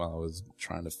night while I was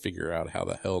trying to figure out how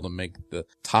the hell to make the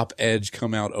top edge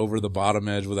come out over the bottom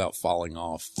edge without falling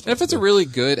off. If it's a really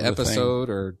good the thing. episode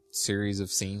or series of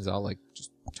scenes, I'll like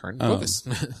just turn and focus.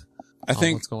 I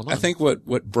think what's going on. I think what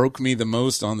broke me the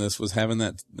most on this was having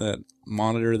that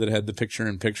monitor that had the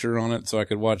picture-in-picture on it, so I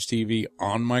could watch TV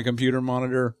on my computer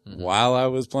monitor while I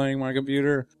was playing my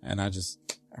computer. And I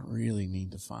really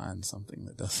need to find something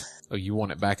that does. Oh, you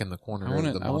want it back in the corner I want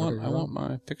of it. the I monitor? want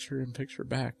my picture-in-picture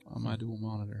back on my dual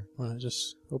monitor. Why not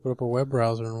just open up a web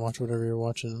browser and watch whatever you're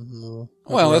watching. in the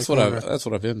Well, upper that's right what corner. that's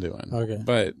what I've been doing. Okay.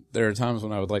 But there are times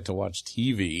when I would like to watch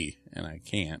TV and I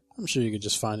can't. I'm sure you could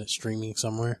just find it streaming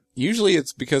somewhere. Usually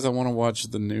it's because I want to watch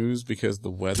the news because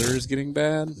the weather is getting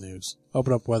bad. News.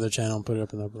 Open up Weather Channel and put it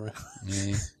up in the upper right.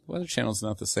 Yeah. Weather Channel's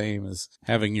not the same as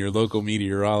having your local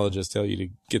meteorologist tell you to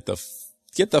get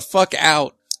the fuck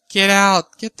out. Get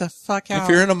out! Get the fuck If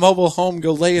you're in a mobile home,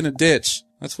 go lay in a ditch.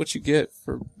 That's what you get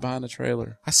for buying a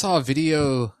trailer. I saw a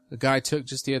video a guy took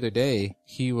just the other day.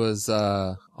 He was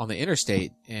on the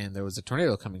interstate and there was a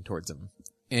tornado coming towards him.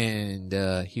 And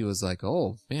he was like,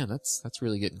 "Oh man, that's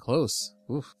really getting close.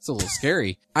 Oof, it's a little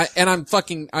scary." I'm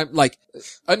like,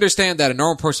 understand that a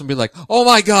normal person would be like, "Oh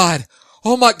my god,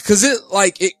 oh my," because it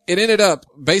ended up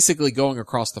basically going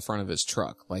across the front of his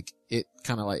truck. Like it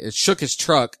kind of like it shook his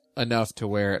truck enough to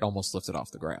where it almost lifted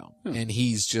off the ground. And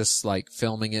he's just like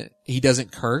filming it. He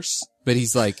doesn't curse, but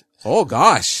he's like oh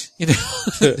gosh, you know,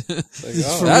 Like, oh,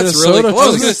 that's Minnesota. really I was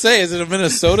close. gonna say, is it a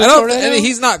Minnesota I don't. tornado? I mean,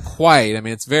 he's not quite. I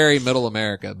mean, it's very middle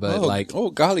America, but oh, like oh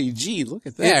golly gee, look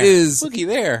at that. it is Looky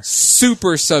there.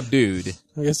 super subdued.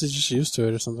 I guess he's just used to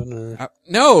it or something. Or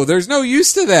No, there's no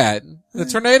use to that. The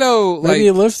tornado, maybe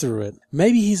he like, lived through it.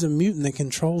 Maybe he's a mutant that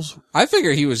controls. I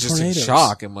figure he was just Tornadoes. in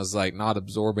shock and was like not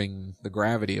absorbing the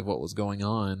gravity of what was going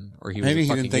on, or he was Maybe a he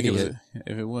fucking didn't think idiot.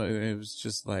 it was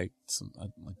just like some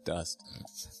like dust.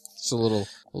 Just a little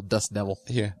dust devil.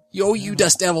 Yeah. Yo, you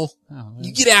dust devil. Oh,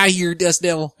 You get out of here, dust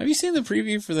devil. have you seen the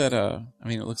preview for that? I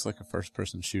mean, it looks like a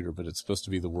first-person shooter, but it's supposed to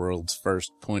be the world's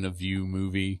first point-of-view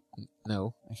movie.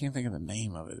 No, I can't think of the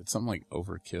name of it. It's something like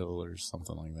Overkill or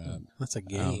something like that. That's a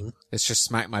game. it's just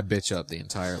smack my bitch up the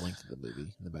entire length of the movie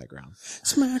in the background.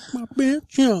 Smack my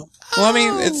bitch up. Well, I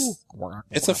mean,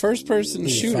 it's a first-person You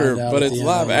shooter, find out but at it's the end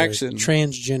live that you're a action.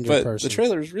 transgender But person. the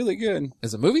trailer is really good.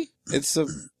 Is it a movie? It's a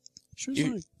Sure, you,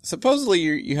 sorry.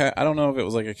 supposedly I don't know if it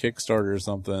was like a Kickstarter or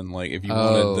something, like if you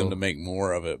wanted them to make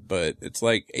more of it, but it's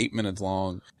like 8 minutes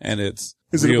long and it's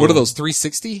Is it real- one of those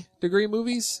 360-degree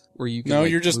movies where you can No,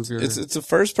 like, you're just move your... it's a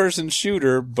first person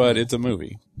shooter, but it's a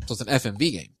movie. So it's an FMV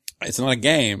game. It's not a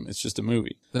game, it's just a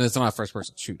movie. Then it's not a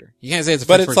first-person shooter. You can't say it's a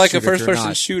But first-person it's like a shooter if first you're person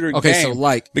not- shooter Okay, game. so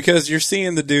like... Because you're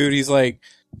seeing the dude, he's like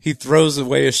he throws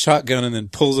away his shotgun and then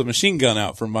pulls a machine gun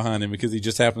out from behind him because he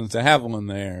just happens to have one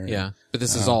there. Yeah, but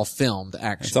this is all filmed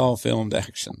action. It's all filmed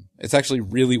action. It's actually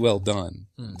really well done.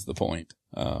 That's the point.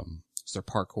 Is there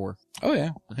parkour? Oh yeah.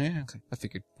 Yeah. Okay, I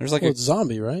figured. There's like Well, it's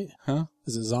zombie, right? huh?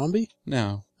 Is it zombie?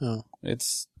 No. Oh.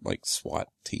 It's like SWAT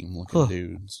team looking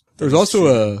dudes. There's also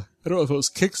a, I don't know if it was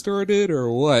Kickstarted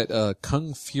or what,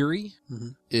 Kung Fury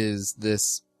Mhm. is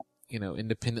this,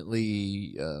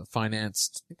 independently,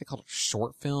 financed, I think they call it a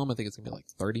short film. I think it's gonna be like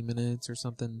 30 minutes or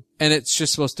something. And it's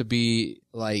just supposed to be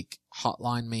like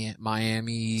Hotline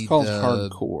Miami. It's called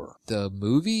Hardcore. The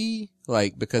movie,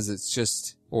 like, because it's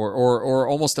just, or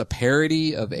almost a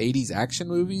parody of 80s action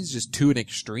movies, just to an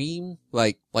extreme.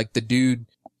 Like the dude,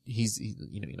 he's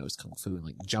kung fu and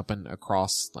like jumping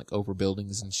across like over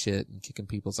buildings and shit and kicking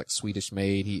people. It's like Swedish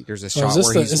made. There's a shot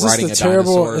where he's riding a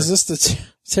dinosaur. Is this the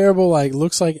terrible, like,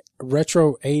 looks like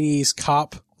retro 80s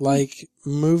cop, like,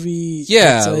 movie?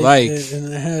 Yeah, and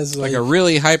it has like a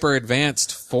really hyper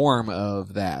advanced form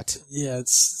of that. yeah,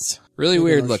 it's Really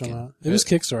weird looking. It was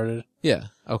Kickstarted. Yeah.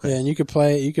 Okay. Yeah, and you could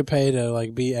pay to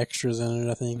like be extras in it,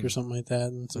 I think, or something like that,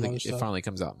 and I some think other it stuff. finally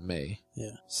comes out in May.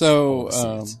 Yeah. So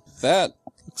Oh, that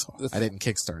I didn't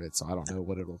kickstart it, so I don't know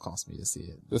what it'll cost me to see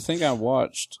it. the thing I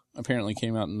watched apparently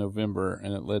came out in November,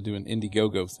 and it led to an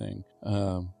Indiegogo thing.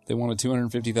 They wanted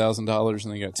 $250,000,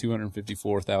 and they got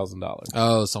 $254,000.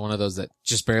 Oh, so one of those that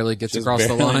just barely gets Just across the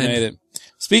barely line. made it.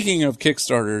 Speaking of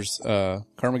Kickstarters,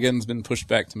 Carmageddon's been pushed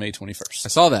back to May 21st I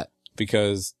saw that.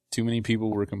 because too many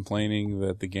people were complaining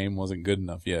that the game wasn't good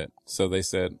enough yet. So they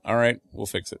said, all right, we'll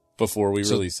fix it before we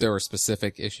So release it. there were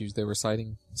specific issues they were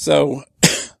citing. So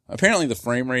apparently the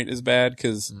frame rate is bad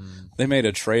because they made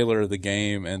a trailer of the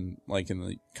game, and like in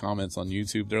the comments on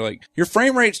YouTube, they're like, your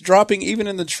frame rate's dropping even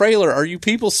in the trailer. Are you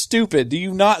people stupid? Do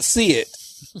you not see it?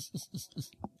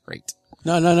 Great.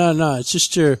 No. It's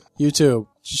just your YouTube.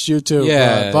 Just YouTube.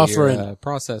 Yeah, buffering. your,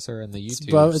 processor and the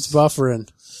YouTube. It's buffering.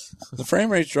 The frame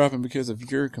rate's dropping because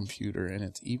of your computer, and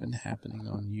it's even happening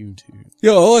on YouTube.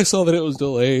 Yeah, all I saw that it was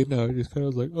delayed. No, I just kind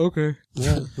of was like, okay.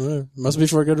 Yeah, well, must be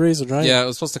for a good reason, right? Yeah, it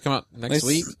was supposed to come out next They-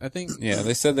 week, I think. Yeah,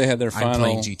 they said they had their I'm final.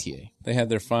 playing GTA. They had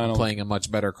their final. Playing a much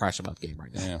better Crash 'em Up game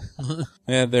right now. Yeah,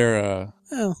 they had their.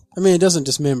 Well, I mean, it doesn't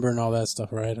dismember and all that stuff,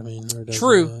 right? I mean, or does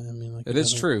True. I mean, like It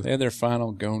is true. They had their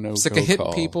final go no Sick go of hitting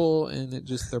call. people and it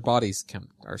just their bodies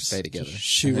stay together.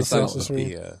 Shoot And they with said us,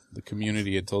 the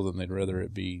community had told them they'd rather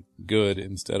it be good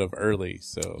instead of early.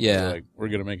 So Yeah. they're like, we're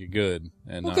gonna make it good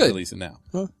and not good. release it now.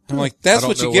 Well, I'm like, that's I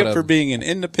what don't you know get what for a- being an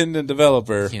independent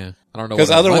developer. Yeah, I don't know Because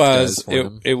what a month otherwise, does for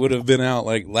them. it would have been out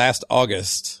like last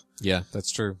August. Yeah, that's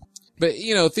true. But,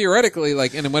 theoretically,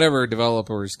 like, and whenever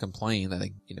developers complain that,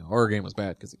 our game was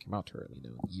bad because it came out too early,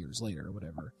 years later or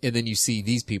whatever. And then you see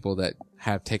these people that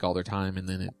take all their time and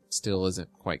then it still isn't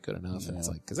quite good enough. And it's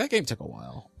like, cause that game took a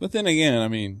while. But then again, I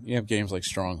mean, you have games like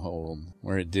Stronghold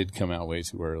where it did come out way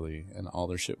too early and all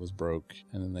their shit was broke,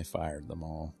 and then they fired them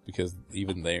all because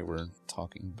even they were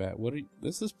talking bad.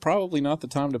 This is probably not the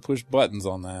time to push buttons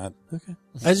on that. Okay.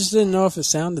 I just didn't know if it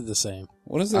sounded the same.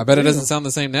 What is it? I bet it do? doesn't sound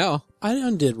the same now. I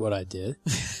undid what I did.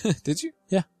 Did you?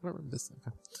 Yeah. I don't remember this.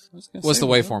 Okay. I was gonna What's say,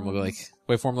 the waveform look like?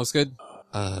 Waveform looks good?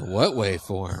 What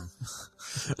waveform?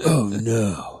 Oh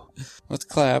no. Let's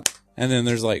clap. And then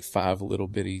there's like 5 little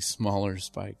bitty smaller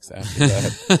spikes after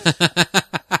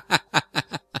that.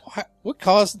 What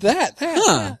caused that?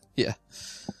 Huh. Yeah.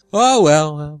 Oh,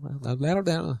 well, that'll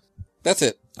down. That's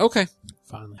it. Okay.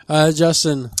 Finally.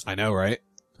 Justin, I know, right?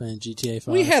 playing GTA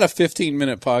 5. We had a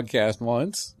 15-minute podcast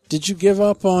once. Did you give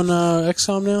up on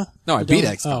XCOM now? No, I You beat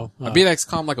don't? XCOM. Oh, I beat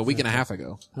XCOM like a week and a half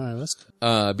ago. All right, let's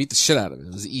go. Beat the shit out of it.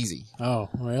 It was easy. Oh,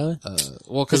 really?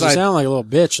 Well, Because cause you I, sound like a little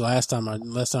bitch last time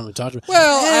we talked about.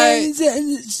 well, Hey,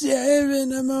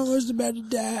 7, I'm almost about to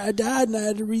die. I died and I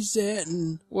had to reset.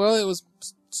 And well, it was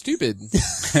stupid.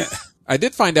 I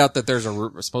did find out that there's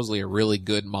supposedly a really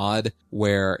good mod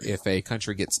where if a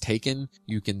country gets taken,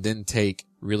 you can then take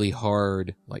really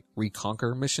hard, like,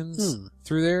 reconquer missions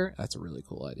through there. That's a really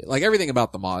cool idea. Like, everything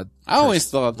about the mod. I always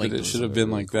thought that Link it was should have really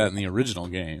been like that in the original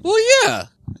game. Well, yeah.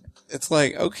 It's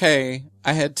like, okay,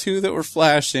 I had 2 that were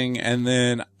flashing, and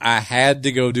then I had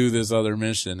to go do this other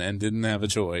mission and didn't have a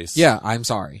choice. Yeah, I'm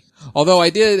sorry. Although I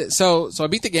did, so I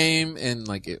beat the game and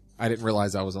like I didn't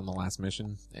realize I was on the last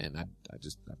mission and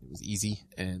it was easy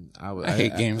and I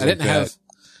hate games I didn't like have, that.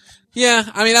 yeah,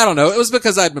 I mean, I don't know. It was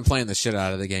because I'd been playing the shit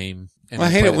out of the game. And Well,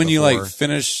 I hate played it when you before. like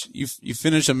finish, you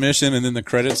finish a mission and then the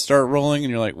credits start rolling and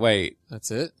you're like, wait,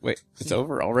 That's it. it's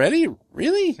over already?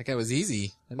 Really? Like, it was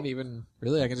easy. I didn't even,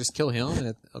 really, I could just kill him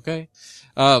and okay.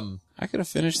 I could have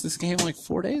finished this game like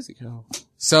 4 days ago.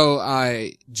 So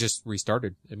I just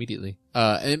restarted immediately.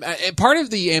 And part of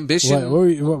the ambition,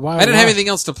 why? I didn't have anything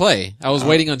else to play. I was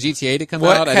waiting on GTA to come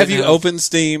out. What? I Have didn't you opened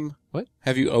Steam? What?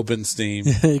 Have you opened Steam?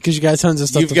 Because you got tons of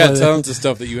stuff You've to got play. tons of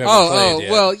stuff that you haven't played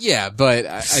yet. well, yeah, but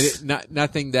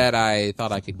nothing that I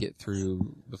thought I could get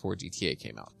through before GTA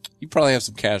came out. You probably have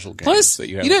some casual games Plus, that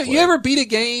you you haven't know, played. you ever beat a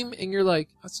game and you're like,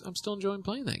 I'm still enjoying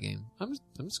playing that game. I'm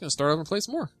just gonna start over and play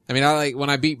some more. I mean,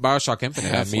 when I beat BioShock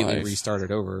Infinite, I immediately Half-Life.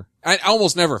 restarted over. I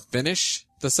almost never finish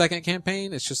the second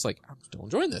campaign. It's just like, I'm still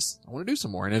enjoying this. I want to do some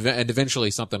more. And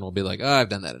eventually something will be like, oh, I've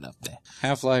done that enough. Bleh.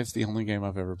 Half-Life, the only game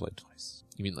I've ever played twice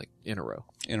You mean like in a row?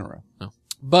 in a row.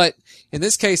 But in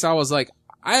this case, I was like,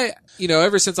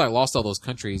 ever since I lost all those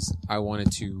countries, I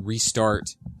wanted to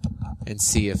restart and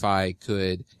see if I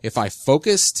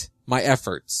focused my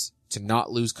efforts to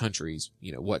not lose countries,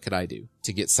 what could I do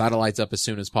to get satellites up as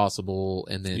soon as possible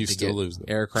and then You to still get lose them.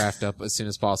 aircraft up as soon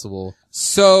as possible.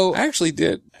 So I actually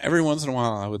did. Every once in a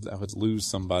while, I would lose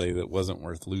somebody that wasn't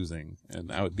worth losing,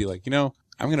 and I would be like,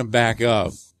 I'm gonna back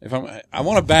up. I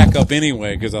want to back up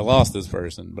anyway because I lost this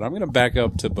person, but I'm gonna back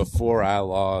up to before I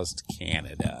lost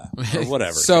Canada or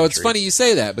whatever. So it's country. funny you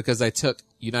say that because I took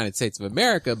United States of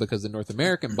America because the North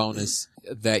American bonus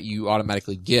that you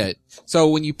automatically get. So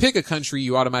when you pick a country,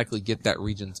 you automatically get that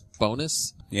region's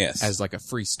bonus. Yes. As like a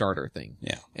free starter thing.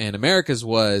 Yeah. And America's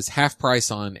was half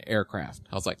price on aircraft.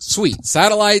 I was like, sweet.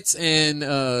 Satellites and,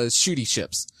 shooty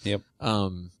ships. Yep.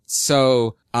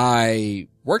 So I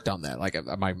worked on that.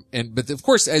 But of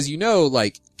course, as you know,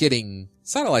 like getting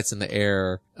satellites in the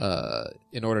air,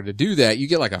 in order to do that, you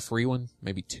get like a free one,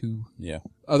 maybe 2. Yeah.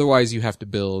 Otherwise, you have to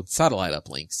build satellite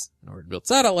uplinks. In order to build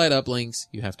satellite uplinks,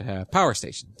 you have to have power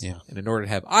stations. Yeah. And in order to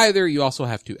have either, you also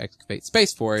have to excavate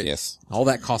space for it. Yes. All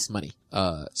that costs money.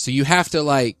 So you have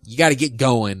to you gotta get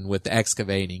going with the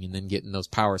excavating and then getting those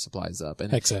power supplies up.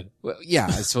 And Heck said. well, yeah,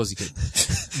 I suppose you could.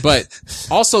 But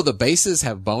also the bases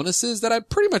have bonuses that I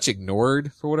pretty much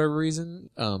ignored for whatever reason.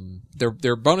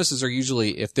 Their bonuses are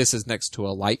usually if this is next to a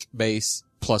like base,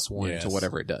 +1 Yes. to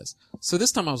whatever it does. So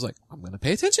this time I was like, I'm going to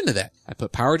pay attention to that. I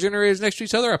put power generators next to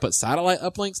each other. I put satellite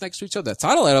uplinks next to each other. That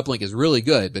satellite uplink is really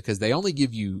good because they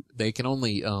can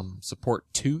only support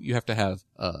 2. You have to have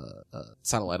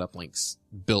satellite uplinks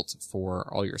built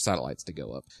for all your satellites to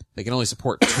go up. They can only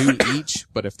support 2 each,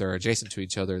 but if they're adjacent to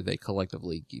each other, they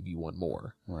collectively give you 1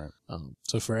 more. Right.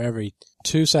 So for every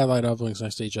 2 satellite uplinks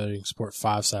next to each other, you can support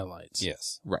 5 satellites.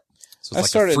 Yes. Right. So I it's like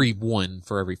started- a free 1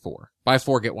 for every 4. Buy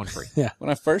 4, get 1 free. When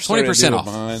I first started 20% doing off.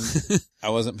 mine, I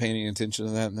wasn't paying any attention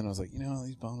to that, and then I was like,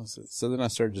 these bonuses. So then I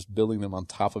started just building them on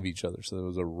top of each other. So there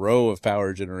was a row of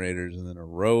power generators, and then a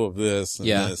row of this, and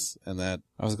Yeah. this, and that.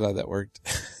 I was glad that worked.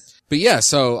 But yeah,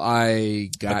 so I A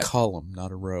got column,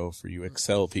 not a row, for you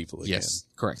Excel people again. yes,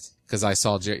 correct. Because I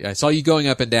saw you going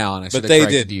up and down. I should But have they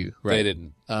corrected did. you. Right. They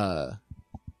didn't.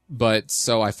 But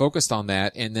so I focused on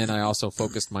that, and then I also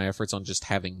focused my efforts on just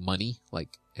having money.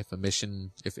 Like if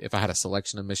I had a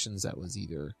selection of missions that was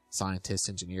either scientists,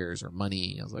 engineers, or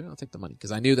money, I was like, I'll take the money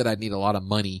because I knew that I'd need a lot of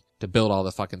money to build all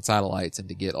the fucking satellites and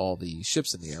to get all the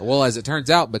ships in the air. Well, as it turns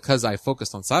out, because I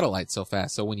focused on satellites so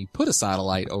fast, so when you put a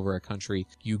satellite over a country,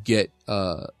 you get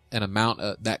an amount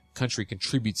that country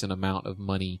contributes an amount of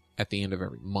money at the end of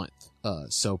every month.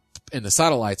 And the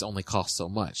satellites only cost so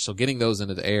much. So getting those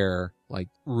into the air,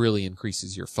 really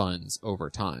increases your funds over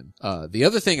time. The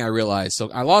other thing I realized,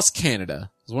 so I lost Canada.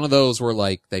 was one of those where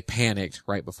like they panicked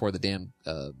right before the damn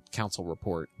council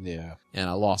report, Yeah. and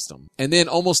I lost them. And then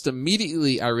almost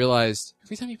immediately I realized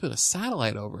every time you put a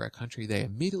satellite over a country, they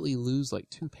immediately lose like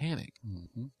 2 panic.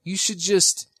 Mm-hmm. You should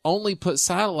just only put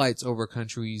satellites over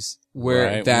countries where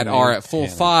Right, that when they are at full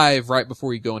panic. 5 right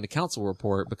before you go into council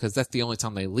report, because that's the only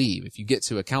time they leave. If you get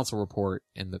to a council report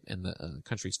and the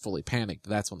country's fully panicked,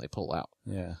 that's when they pull out.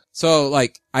 Yeah. So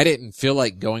like I didn't feel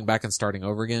like going back and starting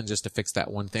over again just to fix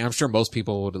that one thing. I'm sure most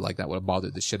people would like that would have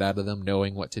bothered the shit out of them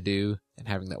knowing what to do and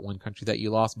having that one country that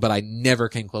you lost, but I never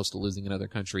came close to losing another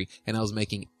country, and I was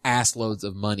making ass loads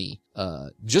of money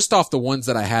just off the ones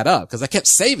that I had up, because I kept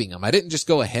saving them. I didn't just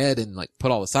go ahead and like put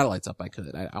all the satellites up I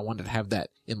could. I wanted to have that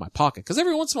in my pocket, because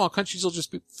every once in a while countries will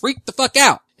just be freak the fuck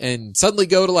out and suddenly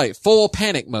go to like full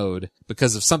panic mode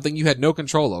because of something you had no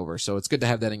control over. So it's good to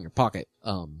have that in your pocket.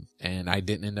 And I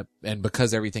didn't end up, and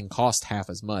because everything cost half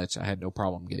as much, I had no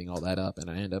problem getting all that up. And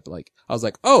I ended up like, I was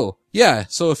like, oh yeah,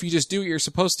 so if you just do what you're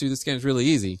supposed to, this game's really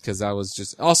easy. Cause I was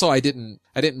just, also I didn't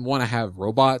want to have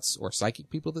robots or psychic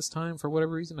people this time for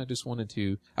whatever reason. I just wanted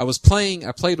to,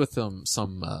 I played with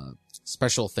some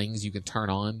special things you can turn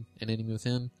on in Enemy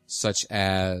Within, such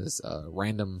as,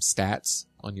 random stats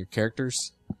on your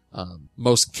characters.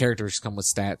 Most characters come with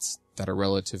stats that are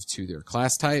relative to their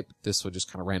class type. This would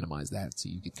just kind of randomize that. So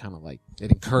you could kind of like,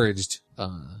 it encouraged,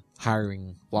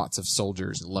 hiring lots of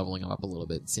soldiers and leveling them up a little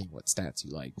bit and seeing what stats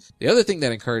you like. The other thing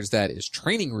that encouraged that is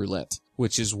training roulette,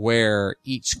 which is where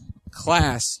each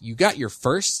class, you got your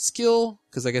first skill,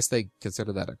 because I guess they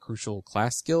consider that a crucial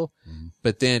class skill,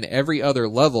 but then every other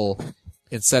level,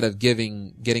 instead of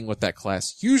getting what that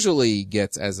class usually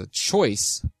gets as a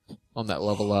choice on that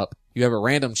level up, you have a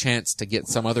random chance to get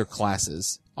some other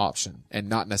class's option, and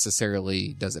not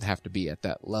necessarily does it have to be at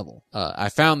that level. I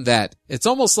found that it's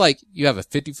almost like you have a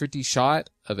 50-50 shot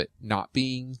of it not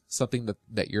being something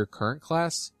that your current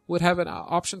class would have an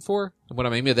option for. And what I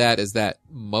mean by that is that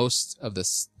most of the,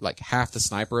 like half the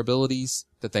sniper abilities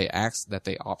that they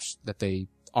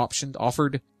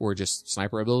offered were just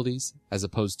sniper abilities, as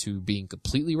opposed to being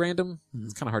completely random.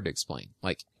 It's kind of hard to explain.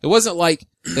 Like, it wasn't like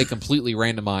they completely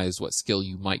randomized what skill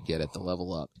you might get at the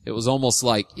level up. It was almost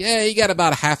like, yeah, you got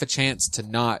about a half a chance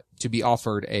to be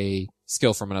offered a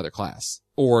skill from another class,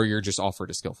 or you're just offered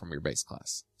a skill from your base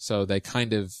class. So they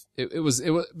kind of, it was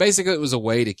basically it was a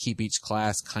way to keep each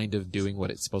class kind of doing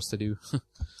what it's supposed to do.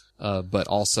 But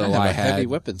also I had heavy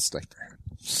weapon sniper.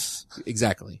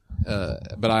 Exactly.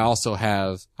 But I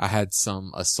had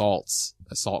some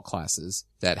assault classes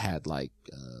that had like,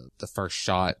 the first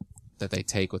shot that they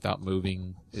take without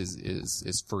moving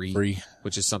is free,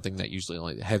 which is something that usually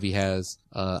only the heavy has.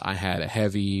 I had a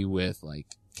heavy with like,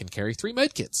 can carry 3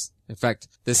 medkits. In fact,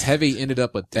 this heavy ended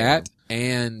up with that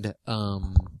and,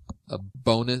 a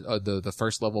bonus, the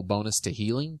first level bonus to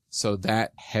healing. So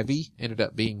that heavy ended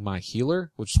up being my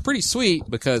healer, which is pretty sweet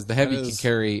because the heavy can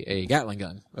carry a Gatling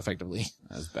gun effectively.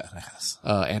 That's badass.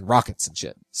 And rockets and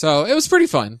shit. So it was pretty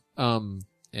fun.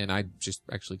 And I just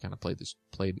actually kind of played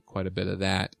quite a bit of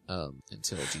that,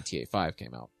 until GTA 5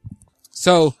 came out.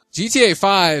 So GTA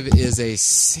 5 is a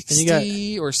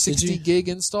 60 or 60 gig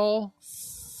install.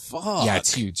 Fuck. Yeah,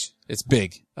 it's huge. It's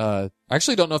big. I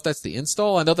actually don't know if that's the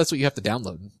install. I know that's what you have to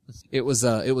download. It was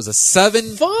a 7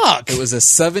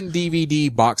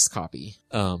 DVD box copy.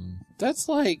 That's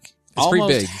like It's pretty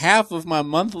almost big. half of my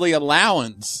monthly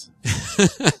allowance.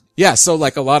 Yeah, so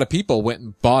like a lot of people went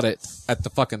and bought it at the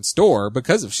fucking store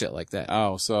because of shit like that.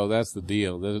 Oh, so that's the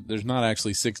deal. There's not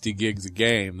actually 60 gigs a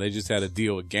game. They just had a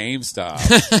deal with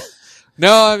GameStop.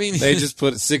 No, I mean They just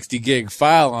put a 60 gig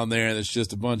file on there and it's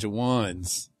just a bunch of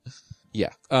ones.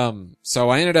 yeah. So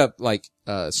I ended up like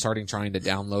starting trying to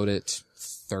download it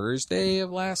Thursday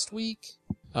of last week.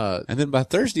 And then by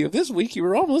Thursday of this week, you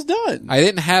were almost done. I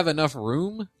didn't have enough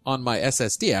room on my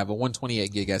SSD. I have a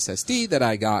 128 gig SSD that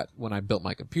I got when I built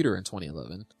my computer in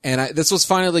 2011. And this was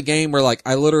finally the game where like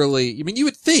I literally, I mean, you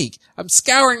would think I'm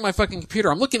scouring my fucking computer.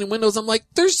 I'm looking in Windows. I'm like,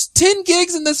 there's 10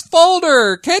 gigs in this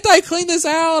folder. Can't I clean this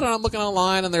out? And I'm looking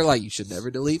online and they're like, you should never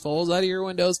delete folders out of your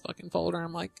Windows fucking folder.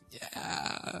 I'm like,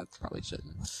 yeah, probably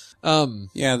shouldn't.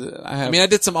 Yeah, I mean, I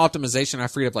did some optimization. I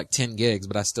freed up like 10 gigs,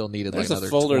 but I still needed there's like another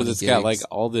a folder 20 that's gigs. got like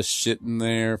all this shit in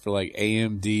there for like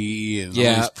AMD and all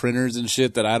Yeah. these printers and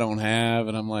shit that I don't have.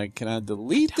 And I'm like, can I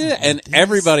delete it? want And this.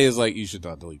 everybody is like, you should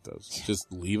not delete those.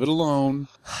 Just leave it alone.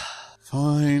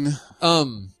 Fine.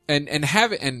 And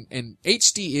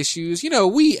HD issues, you know,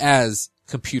 we as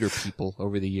computer people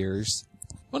over the years,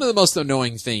 one of the most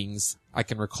annoying things I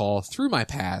can recall through my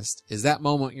past is that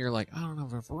moment you're like, I don't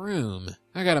have room.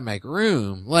 I gotta make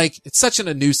room. Like, it's such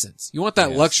a nuisance. You want that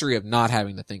Yes. luxury of not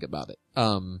having to think about it.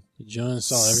 Did you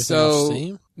uninstall everything off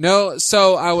Steam? No,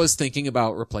 so I was thinking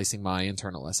about replacing my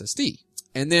internal SSD.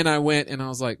 And then I went and I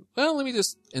was like, well,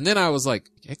 and then I was like,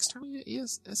 external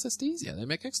SSDs? Yeah, they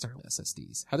make external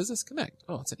SSDs. How does this connect?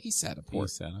 Oh, it's an eSATA port.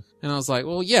 eSATA. And I was like,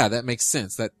 well, yeah, that makes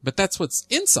sense. But that's what's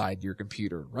inside your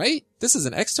computer, right? This is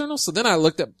an external. So then I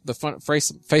looked at the front face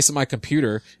of my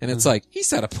computer and it's like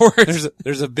eSATA port.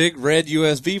 There's a big red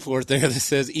USB port there that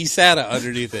says eSATA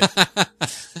underneath it.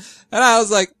 And I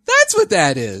was like, that's what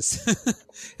that is.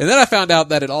 And then I found out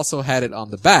that it also had it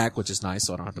on the back, which is nice,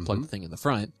 so I don't have to plug the thing in the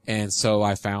front. And so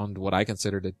I found what I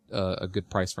considered a good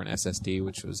price for an SSD,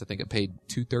 which was, I think it paid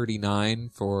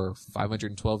 $239 for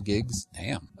 512 gigs.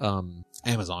 Damn.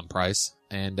 Amazon price.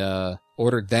 And,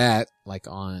 ordered that like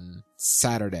on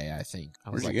Saturday, I think.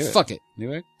 I was Where'd you like, get it? fuck it.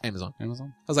 Newegg? Amazon.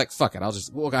 Amazon? I was like, fuck it.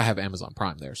 I have Amazon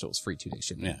Prime there, so it was free 2-day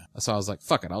shipping. Yeah. So I was like,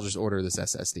 fuck it. I'll just order this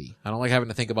SSD. I don't like having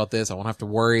to think about this. I won't have to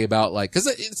worry about like, cause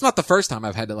it's not the first time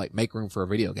I've had to like make room for a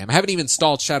video game. I haven't even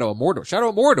installed Shadow of Mordor. Shadow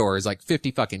of Mordor is like 50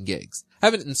 fucking gigs. I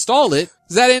haven't installed it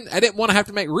cause I didn't want to have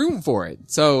to make room for it.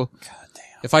 So.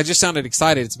 If I just sounded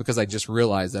excited, it's because I just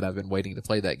realized that I've been waiting to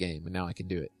play that game and now I can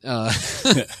do it.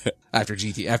 After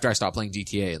I stopped playing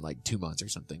GTA in like 2 months or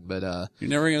something. But, You're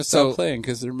never gonna stop playing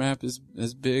because their map is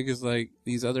as big as like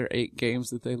these other 8 games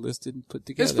that they listed and put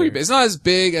together. it's pretty big. It's not as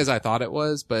big as I thought it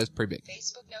was, but it's pretty big.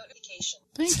 Facebook notification.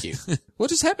 Thank you. What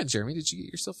just happened, Jeremy? Did you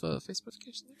get yourself a Facebook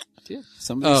notification? Yeah.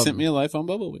 Somebody sent me a life on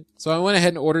Bubblebee. So I went ahead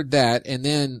and ordered that, and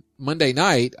then Monday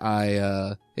night,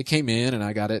 it came in and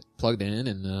I got it plugged in,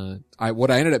 and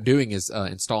what I ended up doing is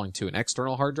installing to an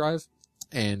external hard drive,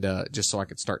 and just so I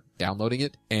could start downloading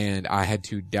it, and I had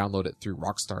to download it through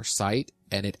Rockstar site,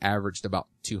 and it averaged about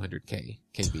 200 KB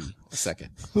a second.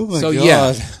 Oh my So God.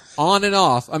 yeah, on and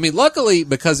off. I mean, luckily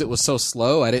because it was so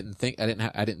slow, I didn't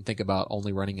think about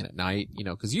only running it at night,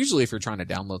 cause usually if you're trying to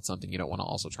download something, you don't want to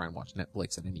also try and watch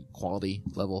Netflix at any quality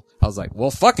level. I was like,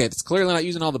 well, fuck it. It's clearly not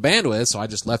using all the bandwidth. So I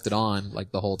just left it on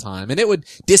like the whole time, and it would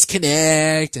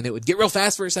disconnect and it would get real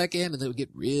fast for a second and then it would get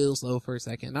real slow for a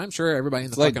second. And I'm sure everybody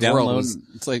in the fucking world was,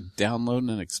 It's like downloading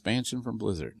an expansion from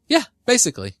Blizzard. yeah,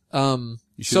 basically.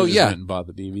 You should So have just yeah, went and bought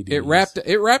the DVD.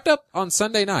 it wrapped up on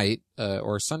Sunday night,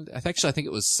 or Sunday. Actually, I think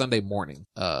it was Sunday morning.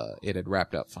 It had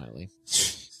wrapped up finally.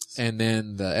 And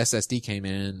then the SSD came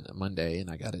in Monday and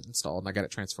I got it installed and I got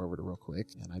it transferred over to real quick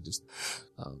and I just,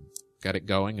 got it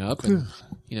going up and,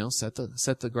 set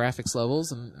the graphics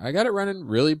levels and I got it running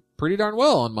really pretty darn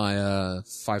well on my,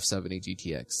 570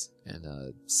 GTX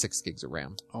and, 6 gigs of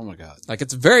RAM. Oh my God. Like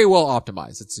it's very well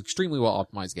optimized. It's an extremely well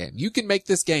optimized game. You can make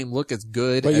this game look as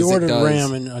good But as you it ordered does.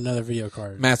 RAM and another video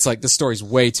card. Matt's like, this story's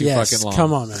way too yes, fucking long.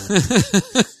 come on, man.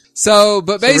 So,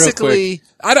 but So real basically,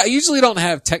 I usually don't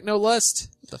have techno lust.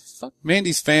 What the fuck?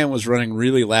 Mandy's fan was running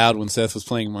really loud when Seth was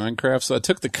playing Minecraft, so I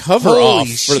took the cover Holy off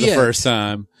for the shit. first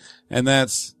time. And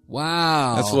that's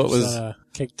Wow. what was,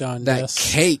 Kicked on that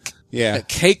desk. cake. yeah, That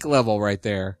cake level right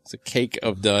there. it's a cake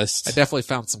of dust I definitely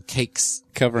found some cakes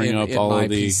covering up in all my of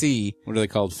the, PC. what are they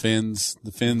called? Fins?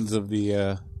 The fins of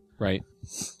the, Right.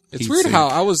 It's Heat weird sink.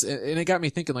 how and it got me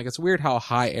thinking, like, it's weird how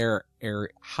high air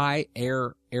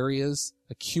areas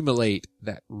accumulate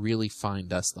that really fine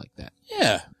dust like that.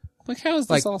 yeah. Like how is this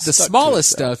Like all the stuck to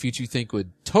smallest itself? stuff you think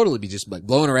would totally be just like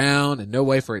blowing around and no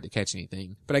way for it to catch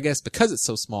anything. But I guess because it's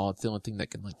so small, it's the only thing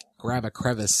that can like grab a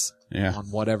crevice Yeah.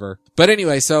 on whatever. But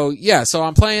anyway, so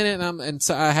I'm playing it and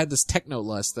so I had this techno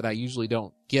lust that I usually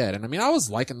don't get. And I mean, I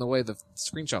was liking the way the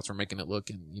screenshots were making it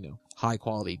look in, high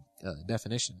quality,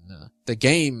 definition. The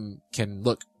game can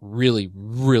look really,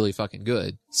 really fucking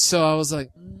good. So I was like,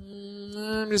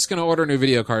 I'm just going to order a new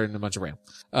video card and a bunch of RAM.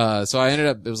 So I ended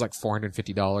up, it was like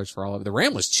 $450 for all of it. The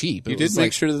RAM was cheap. You It did was make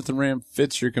like, sure that the RAM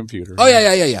fits your computer. Oh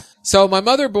yeah. So my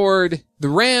motherboard, the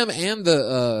RAM and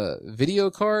the video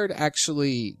card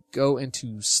actually go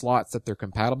into slots that they're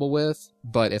compatible with.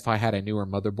 But if I had a newer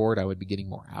motherboard, I would be getting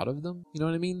more out of them. You know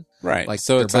what I mean? Right. Like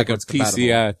So they're it's like a backwards compatible.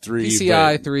 PCI 3.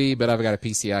 PCI 3, but I've got a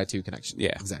PCI 2 connection.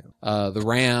 Yeah. Exactly. The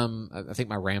RAM, I think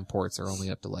my RAM ports are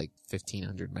only up to like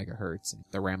 1500 megahertz. And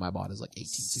the RAM I bought is like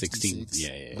 1866.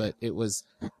 16. Yeah. But it was,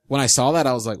 when I saw that,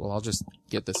 I was like, well, I'll just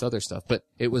get this other stuff. But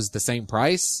it was the same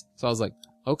price. So I was like,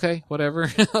 okay,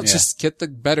 whatever. I'll Yeah. just get the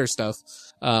better stuff.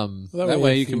 That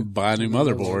way you can buy a new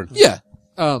motherboard. Yeah.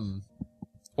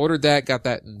 Ordered that, got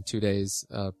that in 2 days.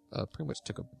 Pretty much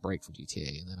took a break from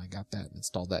GTA, and then I got that and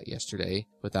installed that yesterday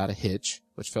without a hitch,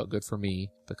 which felt good for me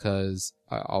because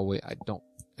I don't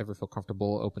ever feel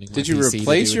comfortable opening my Did you PC to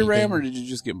replace do your RAM anything. or did you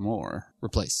just get more?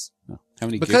 Replace? Oh, How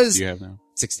many Because- gigs do you have now?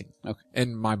 16. Okay.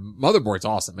 And my motherboard's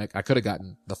awesome. I could have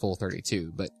gotten the full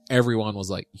 32, but everyone was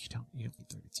like, you don't need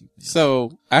 32. Man.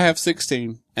 So I have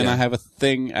 16 and Yeah. I have a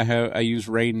thing. I use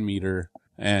rain meter,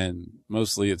 and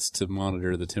mostly it's to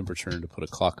monitor the temperature and to put a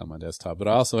clock on my desktop. But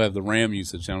I also have the RAM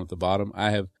usage down at the bottom.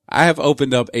 I have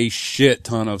opened up a shit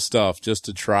ton of stuff just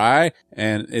to try,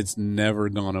 and it's never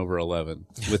gone over 11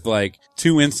 with like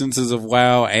 2 instances of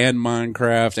WoW and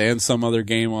Minecraft and some other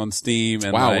game on Steam.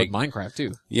 And Wow, like, with Minecraft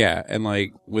too. yeah, and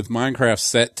like with Minecraft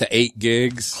set to 8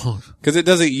 gigs because it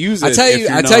doesn't use it. I tell if you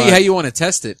you're how not- you want to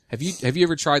test it. Have you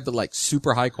ever tried the like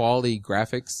super high quality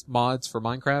graphics mods for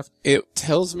Minecraft? It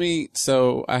tells me,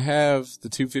 so I have the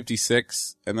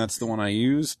 256 and that's the one I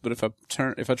use, but if I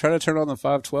try to turn on the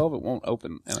 512, it won't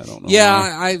open, and I don't know Yeah,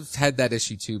 why. I've had that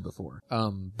issue too before.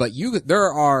 But you can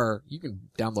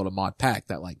download a mod pack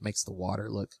that like makes the water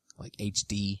look like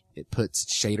HD. It puts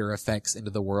shader effects into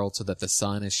the world so that the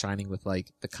sun is shining with like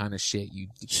the kind of shit you'd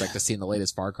expect to see in the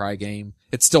latest Far Cry game.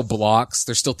 It still blocks.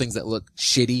 There's still things that look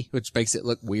shitty, which makes it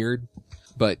look weird,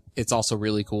 but it's also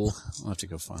really cool. I'll have to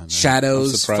go find that.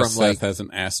 Shadows I'm surprised from, Seth like-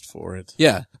 hasn't asked for it.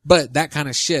 Yeah, but that kind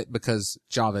of shit, because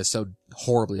Java is so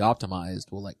horribly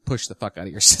optimized, will like push the fuck out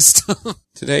of your system.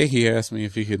 Today he asked me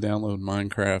if he could download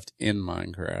Minecraft in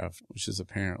Minecraft, which is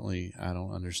apparently, I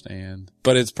don't understand.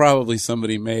 But it's probably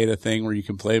somebody made a thing where you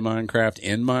can play Minecraft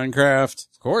in Minecraft.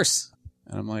 Of course.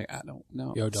 And I'm like, I don't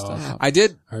know. Yo, dog. Stop. I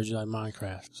did. I heard you like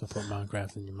Minecraft, so put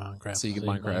Minecraft in your Minecraft. So you can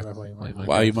Minecraft.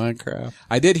 Why you Minecraft?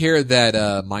 I did hear that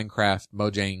Minecraft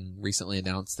Mojang recently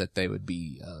announced that they would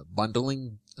be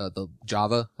bundling the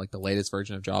Java, like the latest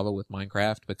version of Java, with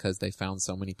Minecraft because they found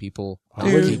so many people Why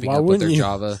wouldn't- keeping why up with wouldn't their you?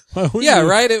 Java. Why wouldn't Yeah, you?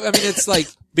 right. I mean, it's like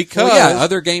Because well, yeah,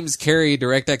 other games carry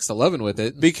DirectX 11 with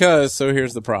it. Because, so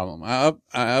here's the problem. I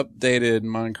updated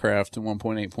Minecraft to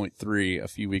 1.8.3 a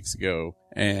few weeks ago,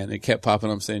 and it kept popping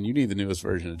up saying, you need the newest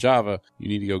version of Java. You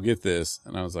need to go get this.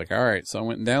 And I was like, all right. So I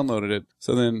went and downloaded it.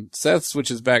 So then Seth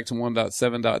switches back to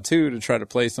 1.7.2 to try to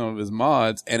play some of his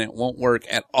mods, and it won't work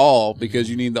at all because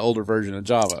you need the older version of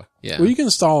Java. Yeah. Well, you can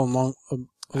install them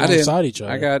alongside each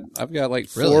other. I've got like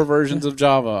 4 Really? versions of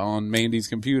Java on Mandy's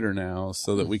computer now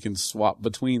so that we can swap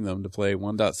between them to play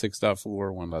 1.6.4,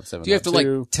 1.7.2. Do you have to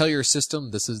like tell your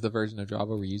system this is the version of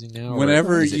Java we're using now? or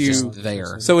Whenever is it you- just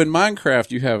there. So in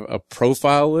Minecraft, you have a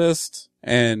profile list,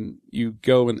 and you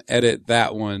go and edit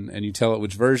that one, and you tell it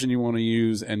which version you want to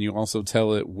use, and you also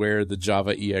tell it where the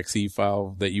Java exe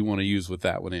file that you want to use with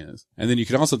that one is. And then you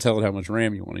can also tell it how much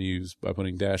RAM you want to use by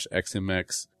putting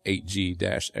 -xmx 8G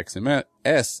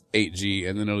 -xms 8G,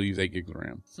 and then it'll use 8 gigs of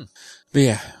RAM. But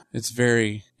yeah,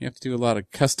 you have to do a lot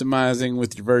of customizing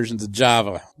with your versions of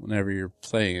Java whenever you're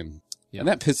playing. Yeah. And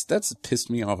that's pissed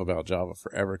me off about Java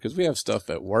forever, because we have stuff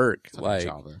at work, Fucking like,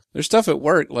 Java. there's stuff at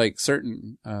work, like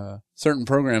certain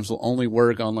programs will only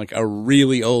work on like a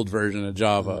really old version of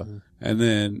Java. Mhm. And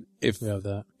then if We have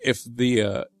that.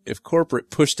 if corporate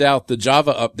pushed out the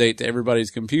Java update to everybody's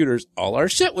computers, all our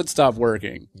shit would stop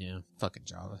working. Yeah, fucking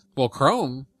Java. Well,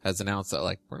 Chrome has announced that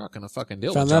like we're not going to fucking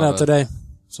deal Found with that Java. out today.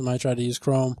 Somebody tried to use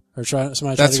Chrome, or somebody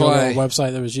tried That's to go to why- a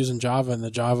website that was using Java, and the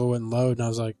Java wouldn't load. And I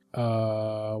was like,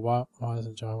 why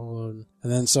isn't Java loading?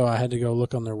 And then so I had to go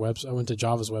look on their website. I went to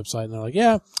Java's website, and they're like,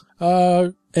 yeah,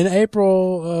 in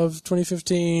April of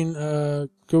 2015,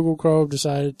 Google Chrome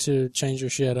decided to change your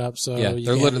shit up. So Yeah, you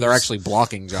they're can't they're use- actually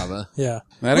blocking Java. yeah.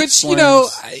 That Which, explains- you know,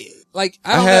 I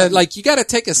don't had- know, like you got to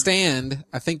take a stand.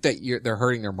 I think that they're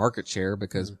hurting their market share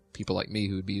because people like me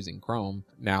who would be using Chrome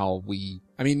now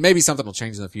maybe something will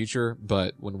change in the future,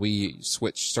 but when we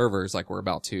switch servers like we're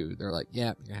about to, they're like, yeah,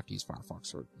 you're gonna have to use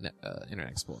Firefox or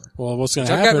Internet Explorer. Well, what's going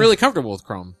So to I've happen gotten really comfortable with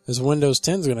Chrome. is Windows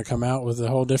 10 is going to come out with a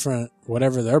whole different,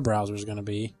 whatever their browser is going to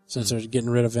be, since they're getting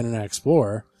rid of Internet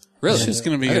Explorer. Really? It's just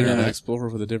going to be I didn't know Internet that. Explorer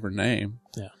with a different name.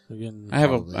 Yeah. They're getting, I have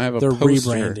Probably. a they're poster.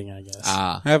 rebranding, I guess.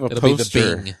 Ah, I have a it'll poster. be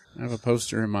the Bing. I have a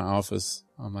poster in my office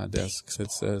on my desk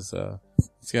that says,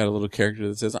 it's got a little character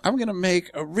that says, I'm going to make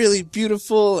a really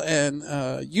beautiful and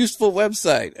useful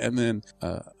website. And then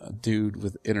a dude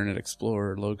with Internet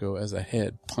Explorer logo as a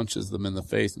head punches them in the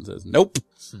face and says, nope.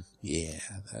 Yeah,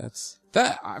 that's...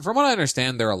 That, from what I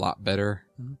understand, they're a lot better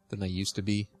than they used to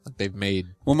be. Like they've made,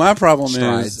 Well, my problem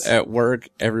Strides. is at work,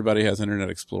 everybody has Internet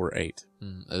Explorer 8.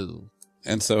 oh,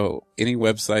 And so any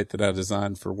website that I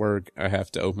design for work, I have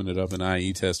to open it up in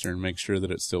IE Tester and make sure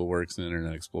that it still works in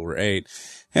Internet Explorer 8.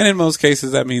 And in most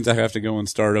cases, that means I have to go and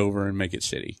start over and make it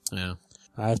shitty. yeah.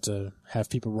 I have to have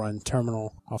people run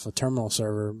terminal off a terminal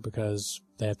server because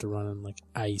they have to run in like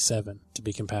IE7 to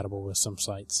be compatible with some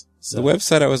sites. So The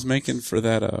website I was making for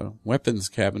that weapons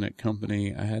cabinet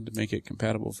company, I had to make it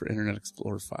compatible for Internet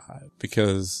Explorer 5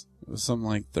 because was something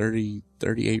like 38%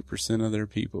 of their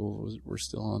people were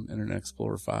still on Internet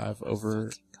Explorer 5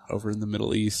 over in the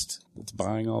Middle East that's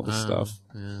buying all this stuff.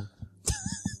 Yeah.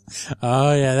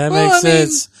 Oh yeah, that Well, makes I mean,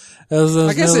 sense. Those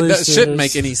I guess Middle it shouldn't Easterners.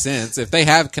 make any sense. If they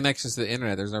have connections to the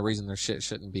internet, there's no reason their shit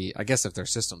shouldn't be. I guess if their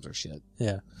systems are shit.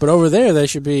 Yeah, but over there they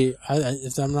should be.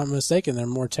 If I'm not mistaken, they're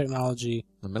more technology.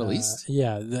 The Middle East?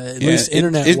 Yeah, at least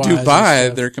internet. In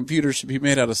Dubai, their computers should be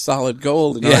made out of solid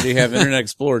gold and already have Internet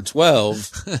Explorer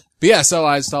 12. But yeah, so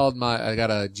I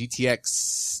got a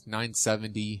GTX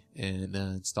 970 and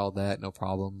installed that, no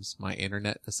problems. My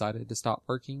internet decided to stop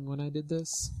working when I did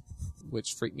this,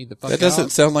 which freaked me the fuck out. That doesn't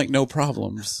sound like no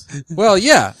problems. Well,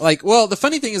 yeah. the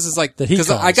funny thing is like, The heat because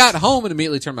I cost. got home and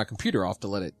immediately turned my computer off to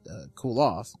let it cool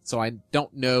off. So I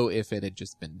don't know if it had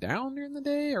just been down during the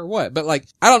day or what. But like,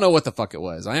 I don't know what the fuck it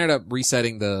was. I ended up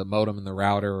resetting the modem and the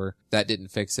router. That didn't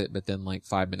fix it. But then like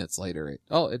 5 minutes later, it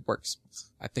works.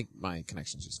 I think my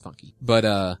connection's just funky. But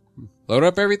load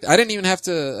up everything. I didn't even have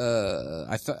to.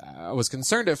 I was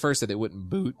concerned at first that it wouldn't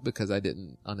boot because I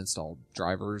didn't uninstall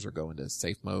drivers or go into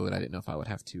safe mode. I didn't know if I would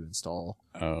have to install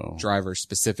drivers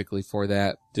specifically for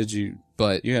that. Did you?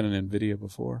 But You had an NVIDIA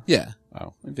before? yeah,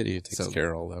 Oh, NVIDIA takes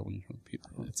care of all that when you're on the computer.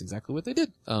 that's exactly what they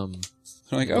did. They're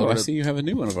like, I see you have a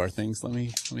new one of our things. Let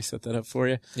me set that up for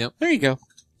you. Yep. There you go.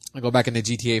 I go back into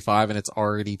GTA 5 and it's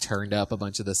already turned up a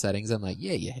bunch of the settings. I'm like,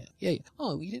 yeah.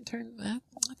 Oh, we didn't turn that.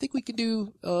 I think we could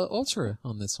do Ultra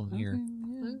on this one here.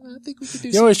 I think we could do.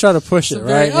 You always try to push it, some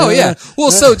right? Oh yeah.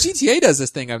 Well, so GTA does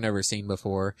this thing I've never seen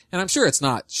before, and I'm sure it's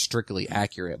not strictly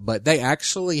accurate, but they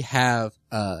actually have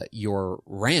your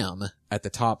RAM at the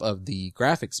top of the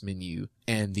graphics menu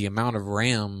and the amount of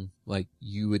RAM like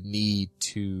you would need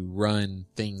to run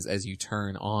things as you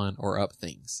turn on or up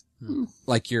things.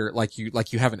 Like you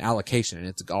have an allocation and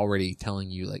it's already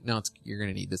telling you like, no, you're going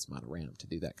to need this amount of RAM to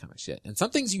do that kind of shit. And some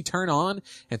things you turn on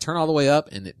and turn all the way up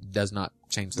and it does not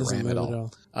change the RAM at all.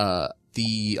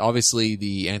 Obviously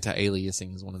the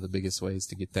anti-aliasing is one of the biggest ways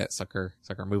to get that sucker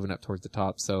moving up towards the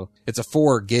top. So it's a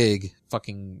 4 gig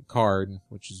fucking card,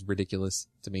 which is ridiculous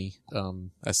to me,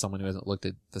 as someone who hasn't looked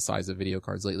at the size of video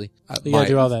cards lately. You gotta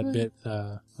do all that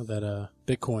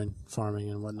Bitcoin farming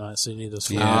and whatnot, so you need those.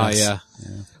 Yeah.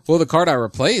 Well, the card I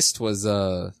replaced was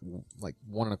like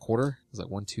 1 1/4. It was like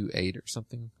 128 or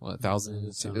something. 1,000.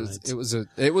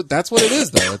 That's what it is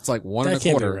though. It's like 1 That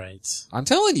can't be 1/4. right. I'm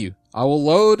telling you, I will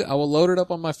load it up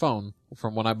on my phone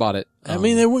from when I bought it. I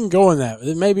mean, they wouldn't go in that.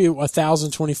 It may be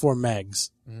 1,024 megs.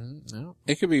 No.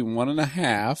 It could be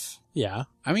 1.5. Yeah.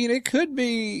 I mean, it could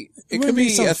be. It might could be be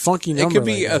some funky number It could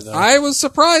be like that, though. I was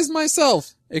surprised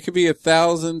myself. It could be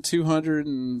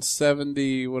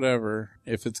 1,270 whatever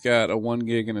if it's got a 1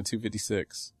 gig and a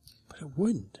 256. But it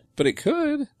wouldn't. But it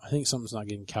could. I think something's not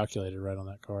getting calculated right on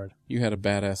that card. You had a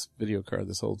badass video card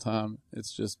this whole time.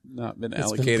 It's just not been It's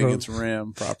been allocating broke. its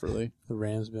RAM properly. The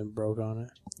RAM's been broke on it.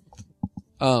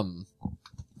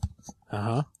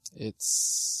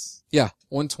 It's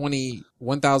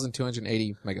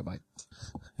 1,280 megabyte.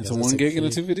 It's Yeah, a that's 1 a gig and a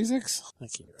key. 256? I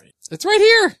can't right. It's right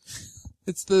here.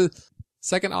 It's the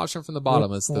second option from the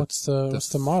bottom. It's What's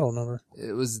the model number?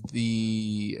 It was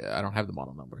I don't have the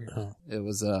model number here. Oh. It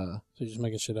was So you're just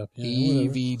making shit up. Yeah,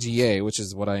 whatever. EVGA, which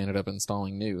is what I ended up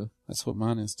installing new. That's what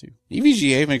mine is too.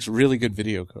 EVGA makes really good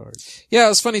video cards. Yeah, it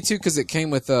was funny too because it came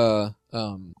with a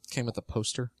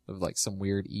poster of like some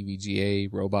weird EVGA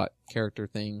robot character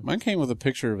thing. Mine came with a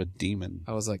picture of a demon.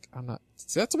 I was like,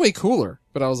 that's way cooler.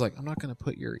 But I was like, I'm not gonna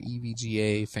put your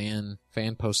EVGA fan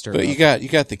poster. But up. you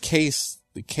got the case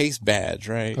badge,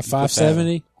 right? A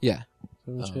 570? Yeah.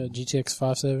 GTX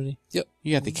 570? Yep.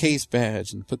 You got the case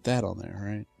badge and put that on there,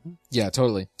 right? Yeah,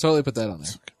 totally put that on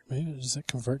there. Maybe does that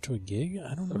convert to a gig?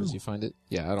 I don't know. Or does you find it?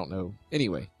 Yeah, I don't know.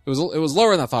 Anyway, it was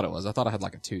lower than I thought it was. I thought I had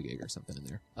like a 2 gig or something in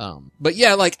there. But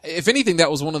yeah, like if anything, that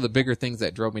was one of the bigger things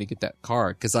that drove me to get that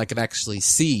card because I could actually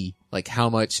see like how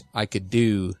much I could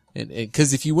do. And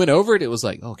because if you went over it, it was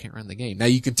like, oh, can't run the game. Now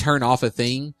you can turn off a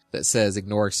thing that says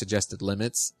ignore suggested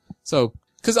limits. So,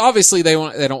 because obviously they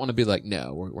don't want to be like,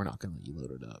 no, we're not going to let you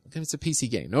load it up. Because it's a PC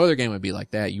game. No other game would be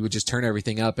like that. You would just turn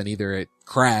everything up and either it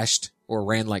crashed or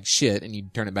ran like shit and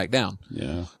you'd turn it back down.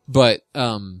 Yeah. But,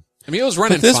 I mean, it was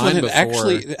running But this fine one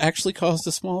before. it actually caused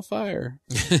a small fire.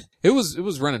 It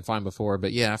was running fine before,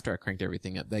 but yeah, after I cranked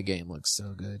everything up, that game looks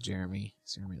so good, Jeremy.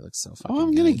 Jeremy looks so fucking Oh,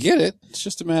 I'm good. going to get it. It's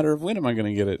just a matter of when am I going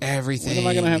to get it? Everything. When am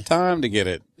I going to have time to get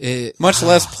it? It, Much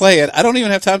less play it. I don't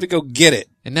even have time to go get it.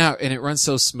 and it runs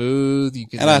so smooth. You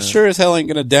can, And I sure as hell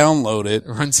ain't going to download it it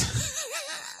runs,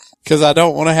 because I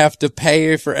don't want to have to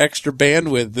pay for extra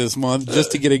bandwidth this month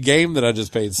just to get a game that I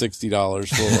just paid $60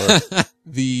 for.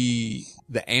 the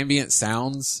ambient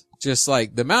sounds Just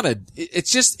like the amount of,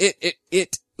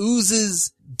 it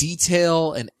oozes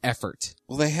detail and effort.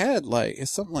 Well, they had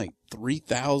it's something like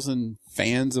 3,000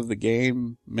 fans of the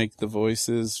game make the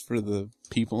voices for the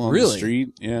people on the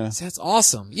street. Yeah. That's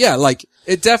awesome. Yeah, like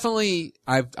it definitely,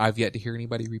 I've yet to hear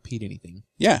anybody repeat anything.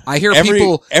 Yeah. I hear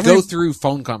people go through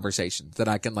phone conversations that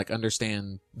I can like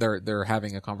understand they're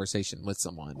having a conversation with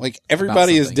someone. Like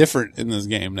everybody is different in this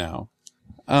game now.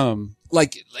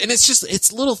 Like, and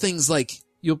it's little things like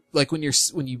you'll, like when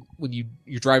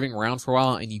you're driving around for a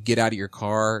while and you get out of your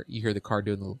car, you hear the car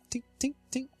doing the little tink, tink,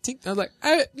 tink, tink. I was like,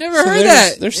 I never heard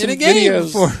that in a game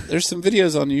before. There's some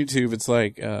videos on YouTube. It's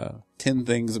like, 10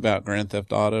 things about Grand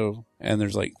Theft Auto, and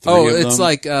there's like 3 of them. It's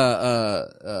like,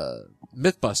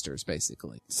 Mythbusters,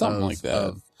 basically. Something like that.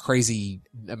 Of crazy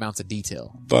amounts of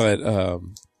detail. But,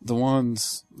 the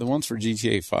ones for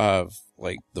GTA 5,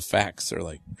 like the facts are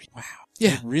like, wow.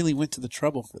 Yeah. They really went to the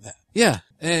trouble for that. Yeah.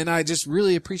 And I just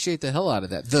really appreciate the hell out of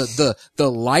that.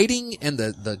 The lighting and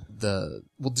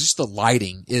just the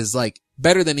lighting is like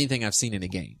better than anything I've seen in a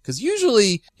game. Cause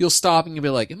usually you'll stop and you'll be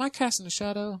like, am I casting a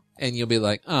shadow? And you'll be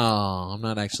like, oh, I'm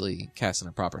not actually casting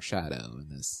a proper shadow in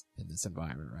this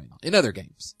environment right now. In other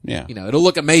games. Yeah. You know, it'll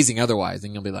look amazing otherwise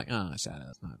and you'll be like, oh,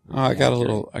 shadow's not really I got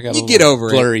accurate. a You get over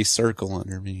blurry circle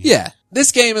under me. Yeah.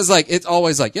 This game is like, it's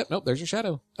always like, yep, nope, there's your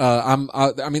shadow. I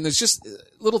mean, there's just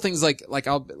little things like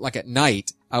at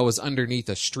night, I was underneath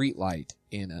a street light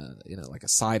in like a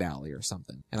side alley or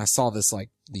something. And I saw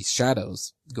these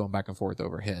shadows going back and forth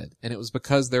overhead. And it was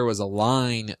because there was a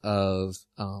line of,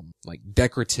 like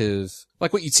decorative,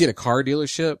 like what you'd see at a car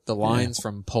dealership, the lines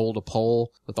from pole to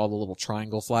pole with all the little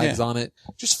triangle flags on it,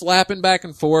 just flapping back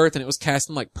and forth. And it was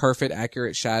casting like perfect,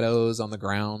 accurate shadows on the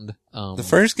ground. The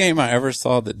first game I ever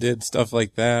saw that did stuff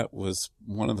like that was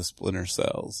one of the Splinter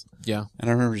Cells. Yeah. And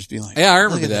I remember just being like, yeah, I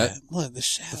remember that. Look at the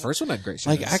shadow. The first one had great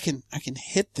shadows. Like I can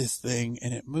hit this thing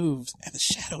and it moves and the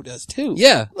shadow does too.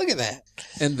 Yeah. Look at that.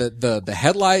 And the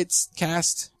headlights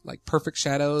cast like perfect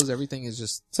shadows. Everything is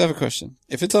just. So I have a question.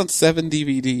 If it's on 7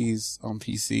 DVDs on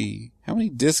PC, how many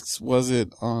discs was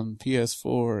it on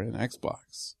PS4 and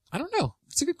Xbox? I don't know.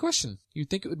 It's a good question. You'd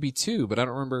think it would be 2, but I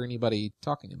don't remember anybody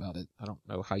talking about it. I don't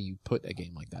know how you put a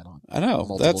game like that on. I know.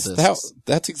 Multiple discs.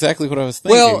 That's exactly what I was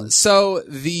thinking. Well, so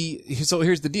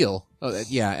here's the deal.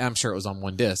 Yeah, I'm sure it was on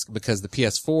one disc because the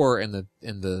PS4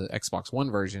 and the Xbox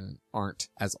One version aren't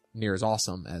as near as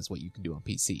awesome as what you can do on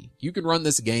PC. You can run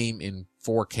this game in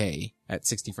 4K at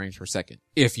 60 frames per second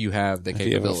if you have the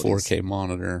capabilities. You have a 4K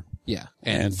monitor. Yeah,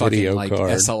 and fucking video like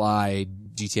card.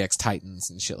 SLI, GTX Titans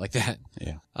and shit like that.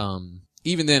 Yeah.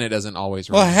 Even then, it doesn't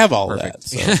always run. Well, I have all perfect.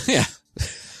 that. So. Yeah.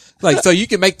 Like, so you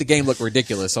can make the game look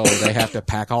ridiculous. So they have to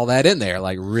pack all that in there,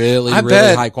 like really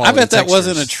high quality. I bet that textures.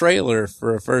 wasn't a trailer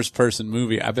for a first person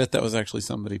movie. I bet that was actually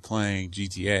somebody playing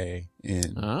GTA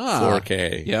in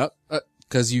 4K. Yep.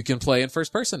 Cause you can play in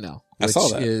first person now. I saw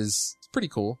that. Which is pretty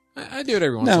cool. I do it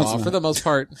every once in a while. For the most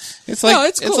part. It's like,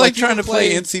 it's cool. It's like trying to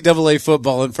play NCAA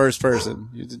football in first person.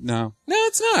 No,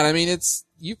 it's not. I mean,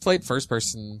 you've played first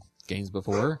person games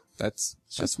before. That's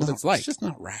what it's like. It's just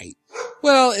not right.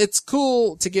 Well, it's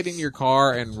cool to get in your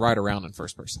car and ride around in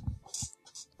first person.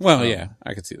 Well, yeah,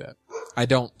 I could see that. I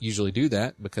don't usually do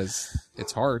that because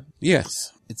it's hard.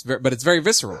 Yes. But it's very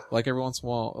visceral. Like every once in a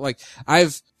while, like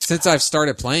since I've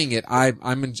started playing it, I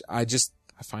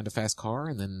find a fast car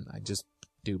and then I just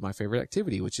do my favorite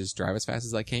activity, which is drive as fast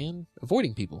as I can,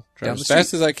 avoiding people. Drive as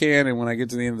fast as I can, and when I get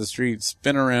to the end of the street,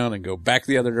 spin around and go back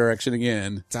the other direction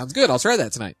again. Sounds good. I'll try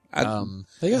that tonight.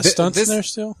 They got stunts in there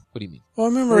still? What do you mean? Well, I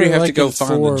remember Where you have like to go in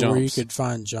find the 4 where jumps. you could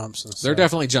find jumps and stuff. There are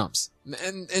definitely jumps.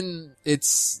 And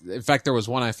it's, in fact, there was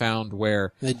one I found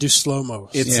where They do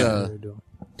slow-mo. It's, Yeah.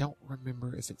 don't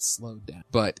remember if it's slowed down,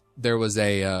 but there was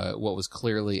what was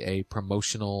clearly a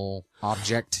promotional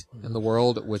object in the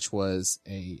world, which was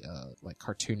a like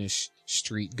cartoonish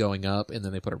street going up, and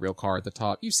then they put a real car at the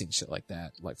top. You've seen shit like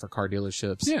that, like for car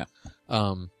dealerships. Yeah.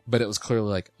 But it was clearly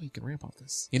like, oh, you can ramp off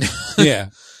this, you know? Yeah.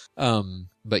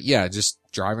 But yeah, just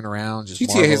driving around, just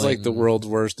GTA is like marveling. the world's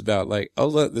worst about like, oh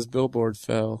look, this billboard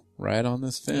fell right on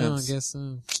this Yeah, I fence. guess so.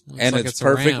 Looks And like it's a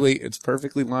ramp.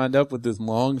 perfectly lined up with this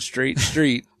long straight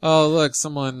street. Oh, look,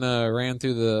 someone ran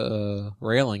through the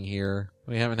railing here.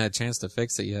 We haven't had a chance to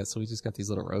fix it yet, so we just got these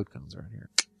little road cones right here.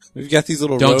 We've got these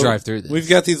little Don't drive through this. We've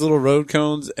got these little road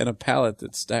cones and a pallet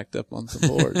that's stacked up on some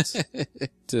boards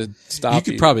to stop You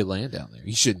could probably land down there.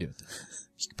 You shouldn't do it though.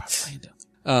 You could probably land down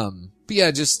there. But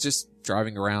yeah, just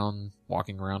driving around,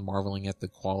 walking around, marveling at the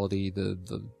quality,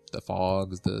 the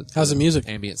fogs, How's the music?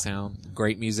 ambient sound,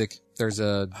 great music. There's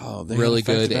a they really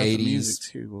had a fact good about the 80s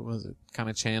music too. What was it? kind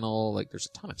of channel. Like there's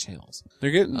a ton of channels.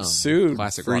 They're getting sued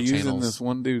classic for rock using channels. this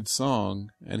one dude's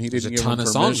song, and he There's didn't a give ton them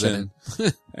of songs in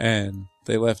permission, and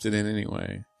they left it in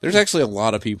anyway. There's actually a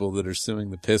lot of people that are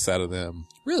suing the piss out of them.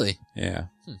 Really? Yeah.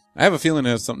 I have a feeling it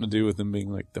has something to do with them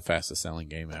being like the fastest selling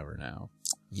game ever now.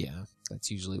 Yeah,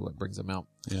 that's usually what brings them out.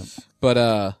 Yeah.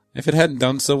 But If it hadn't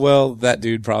done so well, that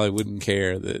dude probably wouldn't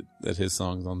care that his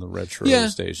song's on the retro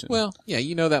station. well, yeah,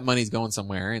 you know that money's going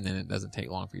somewhere, and then it doesn't take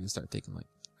long for you to start thinking like,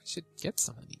 I should get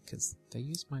some money because they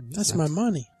use my music. That's my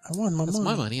money. I want my That's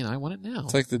money. my money, and I want it now.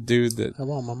 It's like the dude that I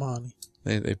want my money.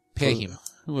 they Pay put- him.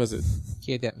 Who was it?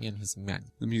 Get that man his money.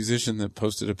 The musician that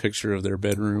posted a picture of their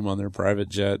bedroom on their private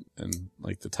jet, and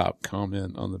like the top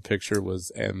comment on the picture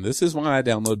was, "And this is why I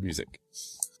download music."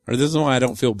 Or this is why I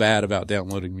don't feel bad about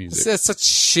downloading music. That's such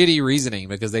shitty reasoning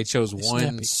because they chose one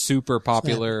Snappy. super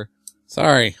popular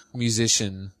Sorry.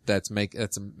 musician that's making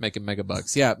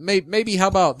megabucks. Yeah, maybe how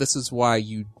about this is why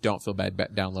you don't feel bad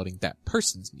about downloading that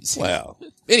person's music. Well,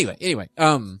 Anyway,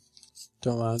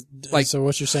 Don't Like- so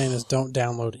what you're saying is don't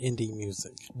download indie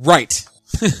music. right.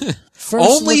 First,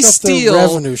 Only look up steal the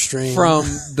revenue stream from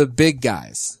the big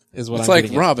guys is what it's I'm like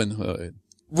getting at. Robin Hood.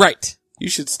 Right. You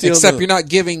should steal Except the, you're not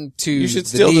giving to you should the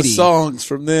steal the needy. songs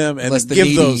from them and Unless the give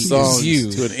needy those is songs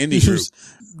you. to an You indie group. just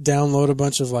download a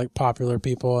bunch of like popular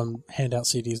people and hand out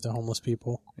CDs to homeless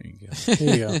people. There you go.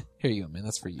 Here you go. Here you go, man.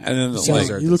 That's for you. And then You So, like,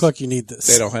 deserve you this. look like you need this.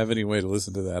 they don't have any way to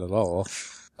listen to that at all.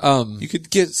 You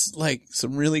could get like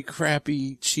some really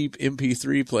crappy, cheap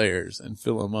MP3 players and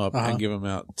fill them up and give them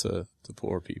out to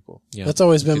poor people. yeah, That's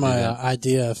always been could do my that.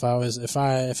 idea. If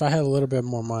I had a little bit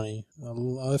more money,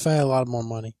 if I had a lot more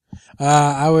money,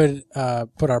 I would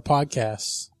put our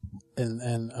podcasts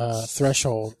in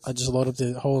Threshold. I just load up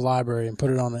the whole library and put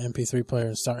it on an MP3 player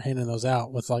and start handing those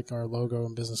out with like our logo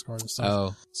and business card and stuff,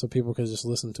 Oh, so people could just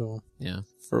listen to them. yeah.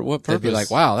 For what They'd purpose? be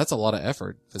like, wow, that's a lot of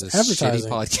effort for this shitty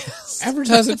Advertising. podcast.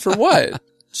 Advertising for what?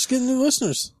 Just get new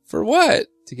listeners. For what?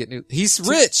 to get new. He's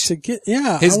rich. To get His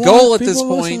I want goal at this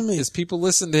people to listen to point me. is people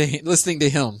listening to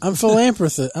him. I'm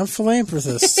philanthropist. I'm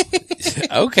philanthropist.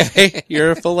 Okay,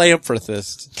 you're a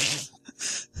philanthropist.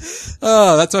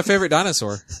 Oh, that's my favorite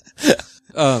dinosaur.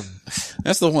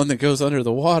 That's the one that goes under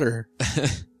the water.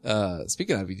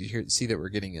 Speaking of, did you see that we're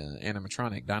getting an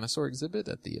animatronic dinosaur exhibit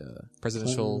at the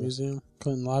Presidential Clinton Museum,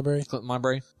 Clinton Library. Clinton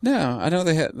Library? No, I know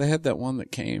they had that one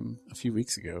that came a few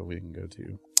weeks ago. We didn't go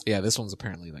to. Yeah, this one's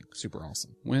apparently like super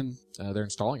awesome. When They're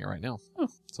installing it right now. Oh.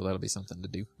 So that'll be something to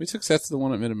do. we took Seth to the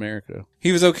one at Mid America.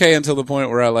 He was okay until the point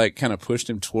where I like kind of pushed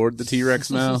him toward the T-Rex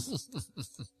mouth.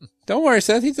 Don't worry,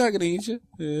 Seth. He's not going to eat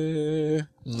you.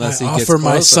 Unless I he gets offer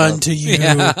my close son enough. to you.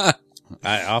 Yeah.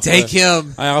 I offer, Take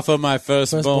him. I offer my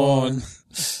firstborn.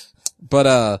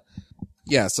 But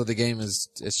yeah, so the game it's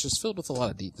just filled with a lot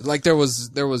of detail. Like there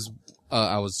was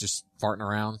I was just farting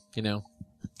around, you know.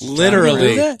 Literally, You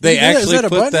do that? they You do that? Is actually that a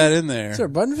put button? that in there. Is there a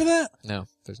button for that? No,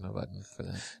 there's no button for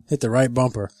that. Hit the right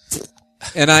bumper.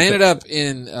 And I ended up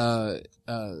in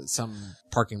some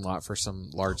parking lot for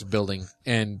some large building,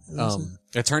 and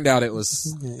it turned out it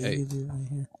was Yeah, you can do it right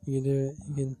here. You can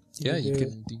do it. you do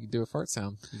it. can do a fart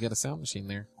sound. You got a sound machine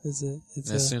there. It's And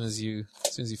a, as soon as you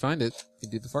find it, you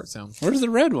do the fart sound. Where's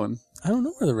the red one? I don't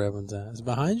know where the red one's at. It's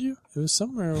behind you? It was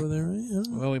somewhere over there, right? I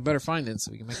don't know. Well, we better find it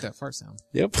so we can make that fart sound.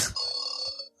 Yep.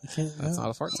 I can't, That's no. not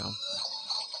a fart sound.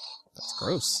 That's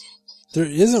gross. There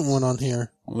isn't one on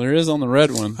here. Well, there is on the red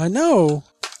one. I know.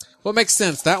 Well, it makes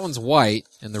sense. That one's white,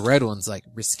 and the red one's like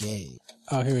risque.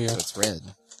 Oh, here we go. So it's red.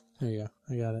 Here you go.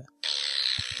 I got it.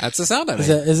 That's the sound I made.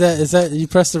 Is that you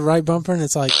press the right bumper and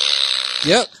it's like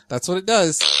Yep, that's what it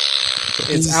does.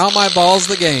 It's Ow My Balls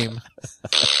the game.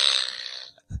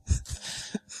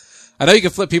 I know you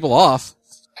can flip people off.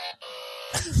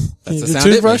 can you the do sound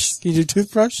it toothbrush? makes. Can you do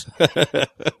toothbrush?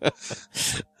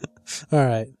 All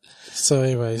right. So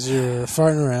anyways, you're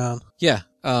farting around. Yeah.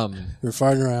 You're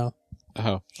farting around.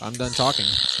 Oh, I'm done talking.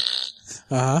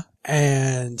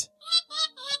 And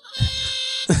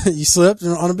you slipped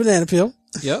on a banana peel.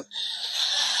 Yep.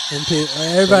 And The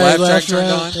everybody laugh track laughed turned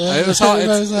around. on. Yeah, It was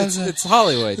everybody's laughing. it's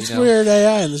Hollywood, It's you know. weird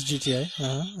AI in this GTA.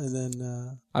 And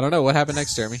then I don't know what happened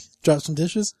next, Jeremy. drop some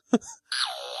dishes.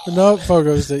 No,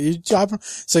 pogo stick. You chop 'em.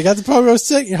 So you got the pogo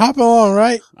stick. You're hopping along,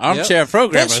 right? Armchair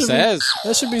programmer That should be- says.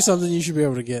 That should be something you should be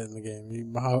able to get in the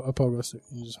game. A pogo stick.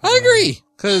 You just hop I around. agree,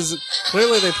 because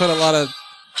clearly they put a lot of.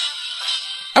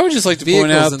 I would just like to Vehicles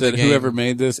point out in the that game. whoever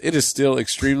made this, it is still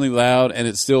extremely loud and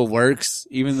it still works,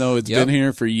 even though it's Yep. been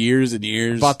here for years and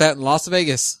years. Bought that in Las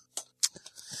Vegas.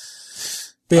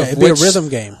 But yeah, Of it'd be a which- rhythm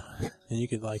game. and you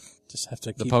could like just have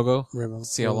to The keep pogo? ribbon-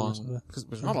 See how ribbons long, with it. because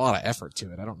there's not a lot of effort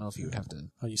to it. I don't know if you would have to,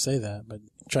 Oh, you say that, but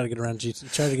try to get around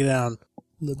try to get down.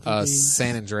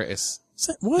 San Andreas.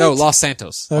 What? No, Los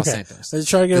Santos. Los Okay. Santos. Let's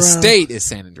try to get The around. state is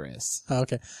San Andreas. Oh,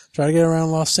 okay. Try to get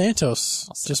around Los Santos.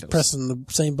 Los Just Santos. pressing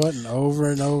the same button over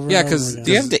and over. Yeah, and over 'cause again.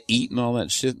 Do you have to eat and all that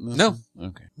shit? In this No. one?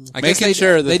 Okay. I guess Making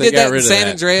sure that they they did got that rid in of San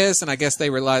that. Andreas, and I guess they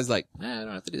realized like, I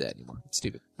don't have to do that anymore. It's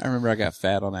stupid. I remember I got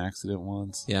fat on accident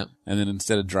once. Yeah. And then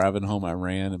instead of driving home, I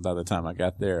ran. And by the time I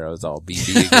got there, I was all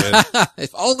BB again.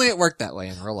 If only it worked that way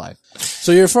in real life.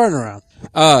 So you're farting around.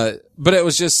 But it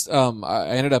was just, I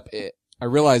ended up, I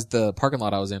realized the parking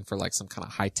lot I was in for like some kind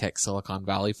of high-tech Silicon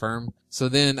Valley firm. So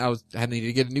then I needed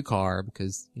to get a new car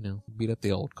because, beat up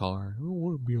the old car. I don't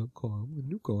want to beat up a car. I want a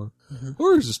new car.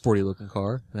 Where's a sporty looking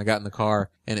car? And I got in the car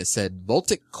and it said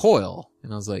Voltic Coil.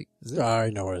 And I was like, is I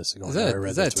already know where this is going. I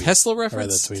read that a that tweet. Tesla I read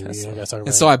reference? that tweet. Tesla. You gotta talk about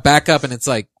And so I back up and it's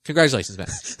like, congratulations, man.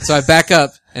 So I back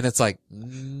up and it's like,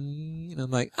 and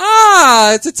I'm like,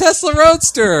 it's a Tesla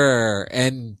Roadster.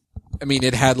 And I mean,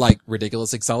 it had like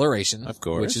ridiculous acceleration, Of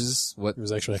course. which is what, it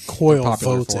was actually a coil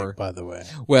Popular Voltic, for- by the way.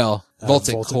 well,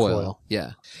 Voltic Voltic coil. coil.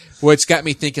 Yeah. Which got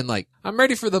me thinking like, I'm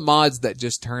ready for the mods that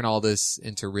just turn all this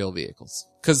into real vehicles.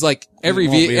 Cause like every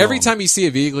won't be every long. time you see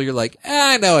a vehicle, you're like,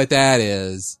 I know what that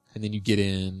is. And then you get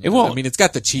in. It won't. I mean, it's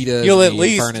got the cheetahs. You'll and at the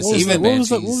least- Infernuses, What was, the the, what, was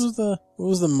the, Banshees. what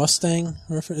was the Mustang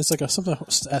reference? It's like a Stallion.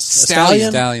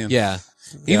 stallion. Stallion. Yeah.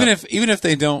 Even if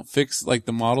they don't fix like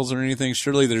the models or anything,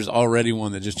 surely there's already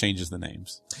one that just changes the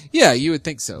names. Yeah, you would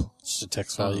think so. It's just a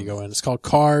text file Oh. you go in. It's called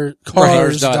cars.txt.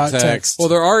 Cars.txt. Well,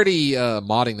 they're already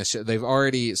modding the shit. They've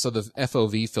already so the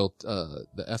FOV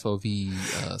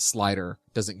slider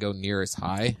doesn't go near as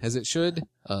high as it should.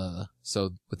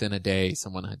 So within a day,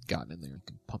 someone had gotten in there and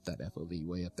could pump that FOV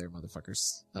way up there,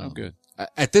 motherfuckers. Good.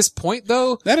 At this point,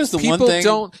 though, That is the people one thing.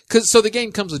 don't so the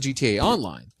game comes with GTA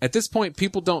Online. At this point,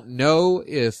 people don't know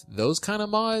if those kind of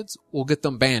mods will get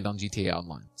them banned on GTA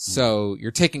Online. So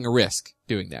you're taking a risk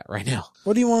doing that right now.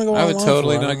 What do you want to go I would online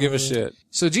totally for? I not don't give a really- shit.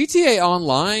 So GTA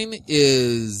Online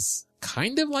is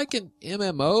kind of like an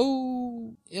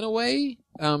MMO in a way.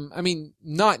 I mean,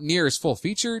 not near as full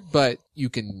featured, but you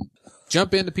can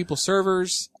jump into people's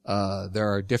servers.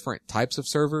 There are different types of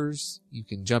servers. You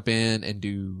can jump in and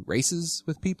do races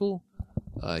with people.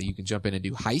 You can jump in and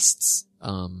do heists.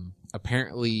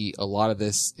 Apparently a lot of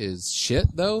this is shit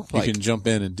though. You Like can jump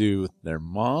in and do with their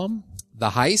mom. the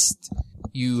heist,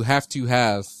 you have to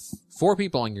have 4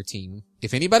 people on your team.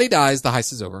 If anybody dies, the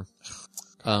heist is over.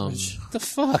 What the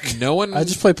fuck? No one. I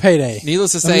just play Payday.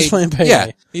 Needless to I'm say, just playing Payday.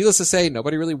 yeah. Needless to say,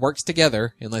 nobody really works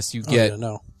together unless you Oh, get yeah,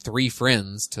 no. 3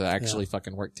 friends to actually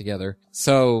fucking work together.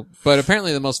 So, but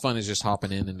apparently the most fun is just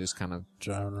hopping in and just kind of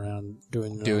Driving around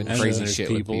doing doing And crazy there's shit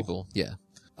people. with people. Yeah.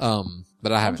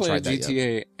 But I I'm haven't playing tried that yet.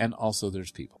 GTA, and also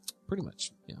there's people. Pretty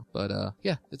much. Yeah. But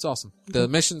yeah, it's awesome. The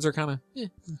missions are kind of.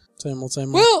 Same old, same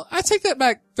old. Well, I take that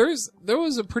back. There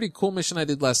was a pretty cool mission I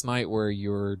did last night where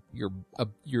your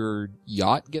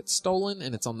yacht gets stolen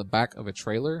and it's on the back of a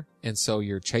trailer, and so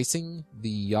you're chasing the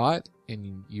yacht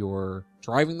and you're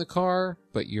driving the car,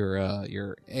 but your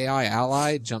AI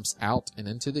ally jumps out and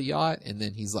into the yacht, and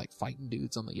then he's like fighting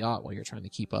dudes on the yacht while you're trying to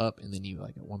keep up, and then you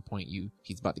like at one point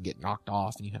he's about to get knocked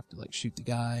off and you have to like shoot the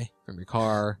guy from your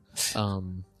car,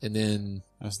 and then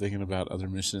I was thinking about other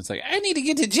missions. It's like, I need to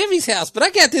get to Jimmy's house, but I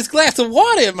got this glass of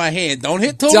water in my hand. Don't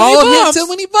hit too many bumps. hit too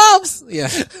many bumps. Yeah.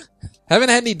 Haven't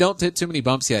had any don't hit too many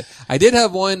bumps yet. I did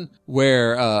have one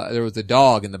where, there was a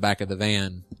dog in the back of the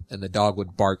van and the dog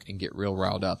would bark and get real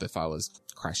riled up if I was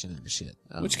crashing into shit.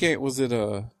 Which game was it?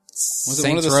 Was it Saints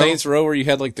one of the Row? Saints Row where you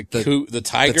had like the tiger, The or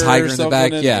tiger in the something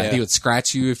back. in- Yeah. He would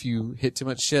scratch you if you hit too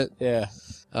much shit. Yeah.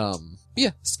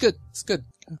 Yeah, it's good. It's good.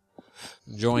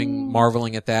 Enjoying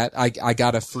marveling at that. I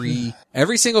got a free,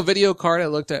 every single video card I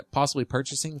looked at possibly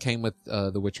purchasing came with,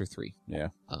 The Witcher 3. Yeah.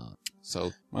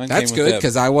 So Mine that's came with good that.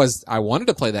 because I wanted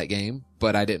to play that game,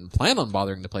 but I didn't plan on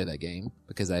bothering to play that game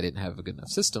because I didn't have a good enough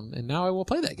system, and now I will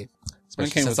play that game. Mine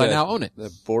Especially came since with I now own it.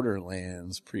 The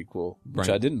Borderlands prequel, which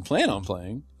Right. I didn't plan on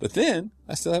playing, but then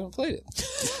I still haven't played it.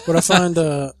 What I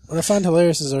find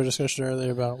hilarious is our discussion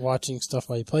earlier about watching stuff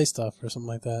while you play stuff or something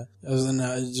like that.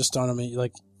 It just dawned on me,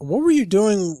 like, what were you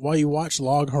doing while you watched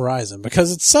Log Horizon?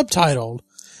 Because it's subtitled,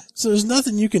 so there's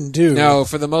nothing you can do. No,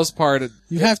 for the most part,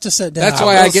 You have to sit down. that's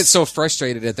why I get so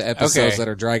frustrated at the episodes Okay. that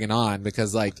are dragging on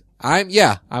because, like, I'm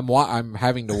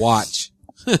having to watch.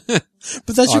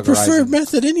 But that's your Log Horizon. preferred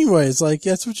method anyways. Like,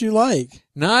 that's what you like.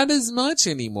 Not as much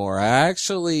anymore. I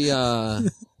actually,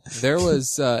 there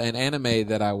was an anime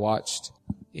that I watched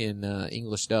in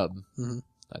English dub. Mhm.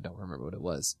 I don't remember what it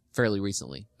was, fairly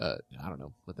recently. I don't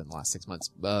know, within the last 6 months,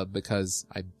 because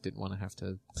I didn't want to have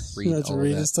to read You have to all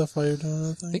read of the that. stuff while you're doing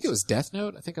other things. I think it was Death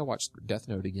Note. I think I watched Death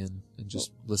Note again and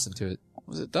just listened to it.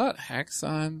 Was it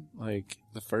 .Haxon? Like,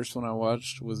 the first one I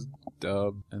watched was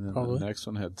dubbed, and then Probably. the next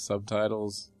one had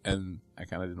subtitles, and I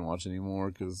kind of didn't watch anymore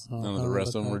because Oh, none of I the don't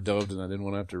rest know of them that. were dubbed, and I didn't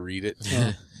want to have to read it.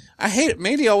 Oh. I hate it.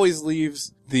 Mandy always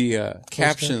leaves the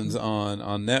captions on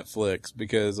Netflix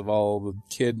because of all the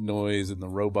kid noise and the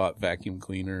robot vacuum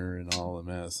cleaner and all the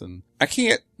mess. And I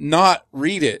can't not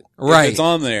read it Right. if it's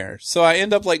on there. So I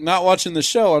end up like not watching the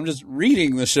show. I'm just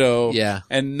reading the show Yeah.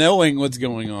 and knowing what's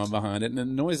going on behind it. And it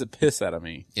annoys the piss out of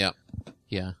me. Yeah.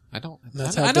 Yeah. I know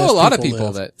how a lot of deaf people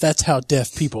live. that, That's how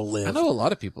deaf people live. I know a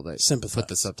lot of people that Sympathize. put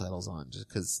the subtitles on just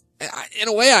because, in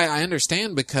a way, I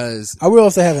understand because, I will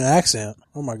if they have an accent.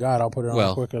 Oh my god, I'll put it on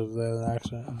Well, quick if they have an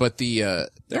accent. but the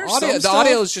There's audio, some the stuff-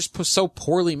 audio is just so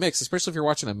poorly mixed, especially if you're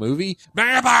watching a movie.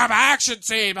 Blah, blah, blah, action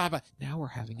scene, blah, blah. Now we're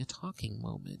having a talking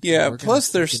moment. Yeah, We're gonna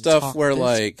plus there's fucking stuff talk where this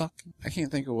like, fucking- I can't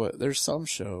think of what, there's some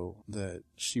show that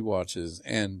she watches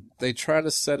and they try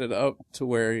to set it up to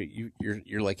where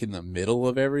you're like in the middle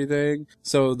of everything.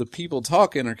 So the people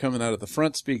talking are coming out of the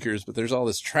front speakers, but there's all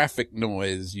this traffic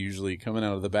noise usually coming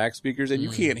out of the back speakers and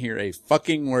you can't hear a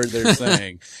fucking word they're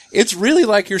saying. It's really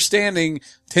like you're standing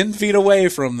 10 feet away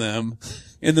from them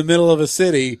in the middle of a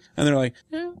city and they're like,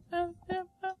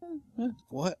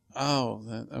 what?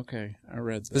 Oh, okay. I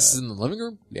read that. This is in the living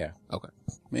room? Yeah. Okay.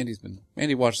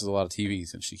 Mandy watches a lot of TV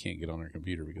since she can't get on her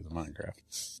computer because of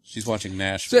Minecraft. She's watching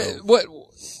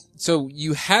Nashville. So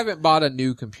you haven't bought a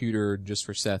new computer just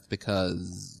for Seth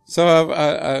because So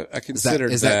I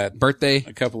considered is that birthday?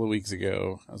 a couple of weeks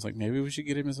ago. I was like, maybe we should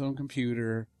get him his own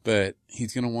computer, but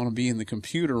he's going to want to be in the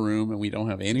computer room and we don't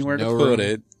have anywhere No to put room.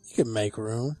 it. You could make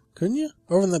room, couldn't you?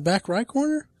 Over in the back right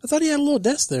corner? I thought he had a little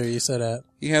desk there you said at.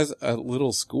 He has a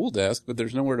little school desk, but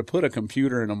there's nowhere to put a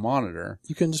computer and a monitor.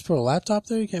 You couldn't just put a laptop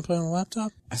there? You can't play on a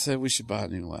laptop? I said we should buy a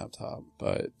new laptop,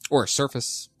 but Or a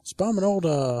Surface? Just buy him an old,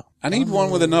 I need one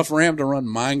with enough RAM to run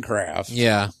Minecraft.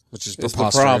 Yeah. Which is It's the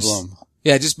preposterous. problem.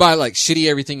 Yeah, just buy like shitty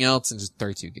everything else and just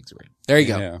 32 gigs of RAM. There you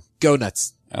go. Yeah. Go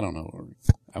nuts. I don't know.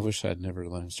 I wish I'd never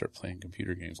let him start playing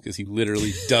computer games because he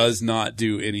literally does not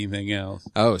do anything else.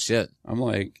 Oh shit. I'm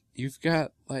like, you've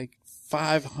got like You're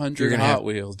 500 gonna Hot have-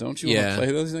 Wheels. Don't you Yeah. want to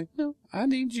play those? He's like, no, I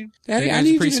need you. Daddy, Yeah, I it's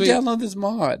need you pretty to sweet. download this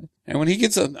mod. And when he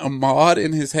gets a mod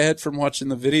in his head from watching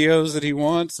the videos that he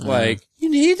wants, like, you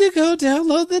need to go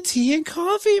download the tea and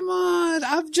coffee mod.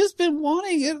 I've just been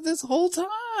wanting it this whole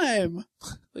time.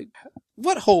 Like,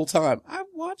 what whole time? I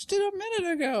watched it a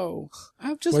minute ago.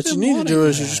 I've just what been you need to wanting do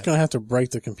is that. you're just going to have to break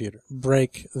the computer.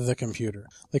 Break the computer.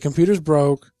 The computer's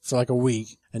broke for like a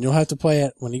week, and you'll have to play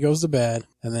it when he goes to bed,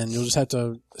 and then you'll just have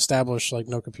to establish like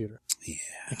no computer. Yeah.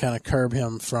 And kind of curb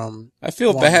him from... I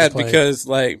feel wanting to bad play. because,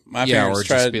 like, my Yeah, or parents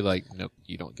just tried. be like, nope,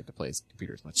 you don't get to play his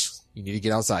computer as much. You need to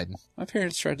get outside. My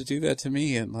parents tried to do that to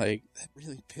me, and like that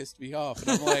really pissed me off.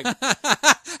 And I'm like,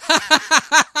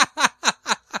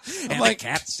 And like- the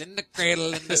cat's in the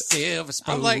cradle and the silver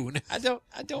spoon. I'm like, I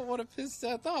don't want to piss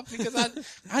Seth off because I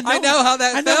I know how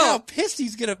that I know how felt. pissed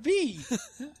he's gonna be,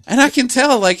 and I can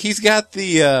tell like he's got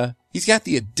the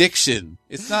addiction.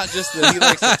 It's not just that he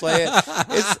likes to play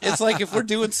it. It's like if we're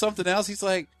doing something else, he's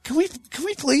like, can we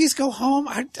please go home?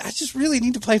 I just really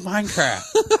need to play Minecraft.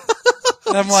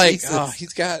 And I'm like, Jesus. oh,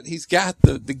 he's got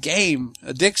the game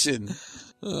addiction.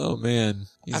 Oh man,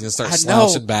 he's gonna start I know.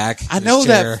 slouching back. I in know his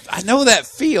chair. I know that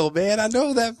feel, man. I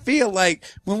know that feel. Like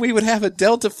when we would have a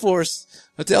Delta Force,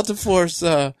 what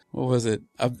was it?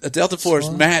 A Delta Force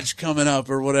Swan? match coming up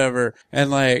or whatever. And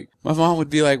like, my mom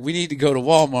would be like, we need to go to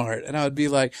Walmart. And I would be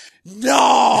like,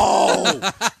 no!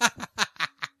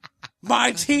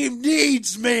 My team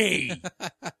needs me!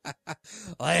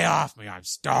 Lay off me, I'm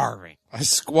starving. A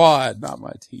squad, not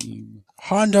my team.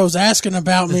 Hondo's asking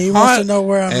about me. He wants to know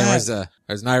where I'm Hey, at.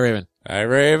 where's Night Raven? Hey,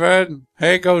 Raven.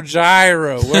 Hey, go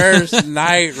Gyro. Where's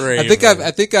Night Raven? I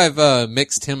think I've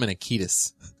mixed him and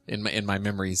Akitas in my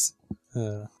memories.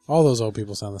 All those old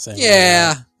people sound the same.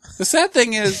 Yeah. The sad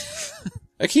thing is,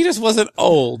 Akitas wasn't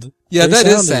old. Yeah, He that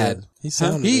is sounded sad. it. He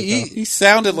sounded He- it, though. He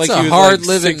sounded like He's he a was hard like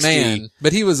living 60. man,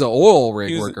 but he was an oil rig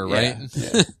He was- worker, yeah, right?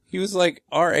 yeah. He was like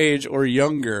our age or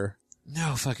younger.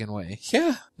 No fucking way.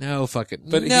 Yeah. No fucking.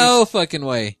 But no fucking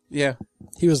way. Yeah.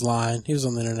 He was lying. He was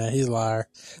on the internet. He's a liar.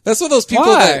 That's one of those people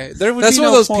Why? that. There would That's be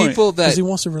one no of those point. people Because that. he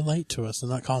wants to relate to us and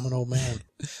not call him an old man.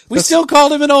 We still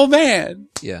called him an old man.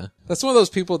 Yeah, that's one of those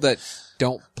people that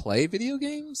don't play video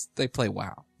games, they play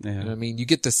WoW. Yeah. You know what I mean? You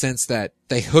get the sense that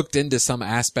they hooked into some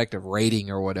aspect of raiding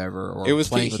or whatever, or It was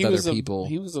playing with he other was people.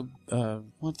 He was a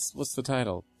what's the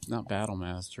title? Not Battle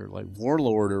Master, like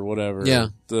Warlord or whatever. Yeah.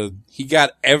 He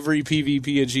got every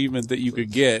PvP achievement that you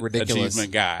could get. Ridiculous.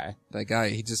 Achievement guy. That guy,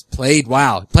 he just played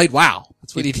WoW. Played WoW.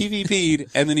 That's what He he did.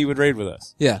 PvP'd and then he would raid with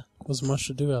us. Yeah. Wasn't much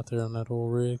to do out there on that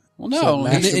old rig. Well, no,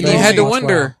 Except And, masturbate and you had to watch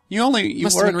wonder, you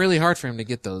must have work. been really hard for him to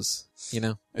get those, you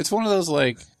know? It's one of those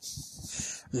like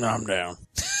WoW. No, I'm down.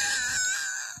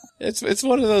 it's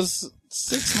one of those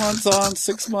 6 months on,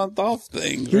 6 month off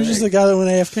things. He was just the guy that went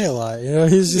AFK a lot. You know,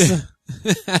 he's just.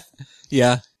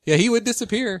 Yeah. Yeah, he would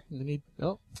disappear. And then he'd,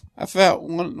 I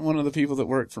found one of the people that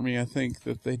work for me, I think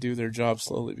that they do their job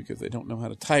slowly because they don't know how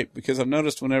to type. Because I've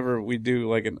noticed whenever we do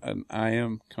like an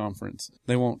IM conference,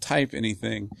 they won't type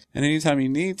anything. And anytime he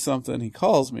needs something, he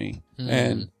calls me.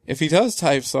 And if he does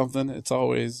type something, it's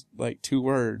always like 2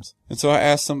 words. And so I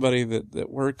asked somebody that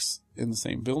works in the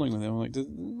same building with him, I'm like, do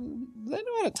they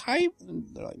know how to type? And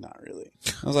they're like, not really.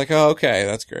 I was like, oh, okay,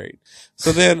 that's great.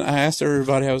 So then I asked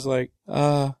everybody, I was like,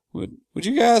 would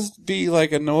you guys be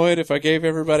like annoyed if I gave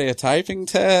everybody a typing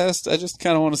test? I just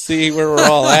kind of want to see where we're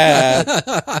all at.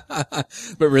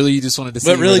 but really you just wanted to see.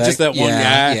 But really where just that one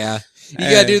guy. Yeah. You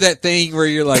gotta do that thing where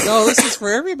you're like, oh, this is for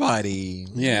everybody.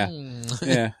 Yeah.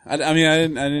 Yeah. I mean, I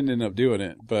didn't end up doing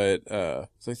it, but,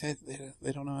 it's like,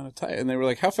 they don't know how to type. And they were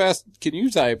like, how fast can you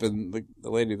type? And the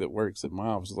lady that works at my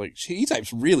office was like, he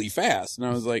types really fast. And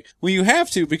I was like, well, you have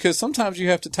to, because sometimes you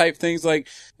have to type things like,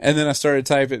 and then I started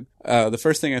typing, the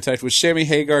first thing I typed was Shami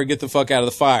Hagar, get the fuck out of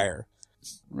the fire.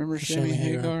 Remember Shami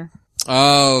Hagar?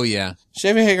 Oh, yeah.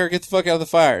 Shami Hagar, get the fuck out of the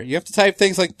fire. You have to type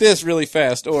things like this really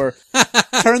fast, or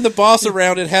turn the boss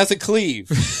around, it has a cleave.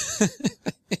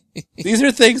 These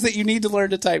are things that you need to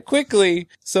learn to type quickly,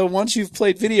 so once you've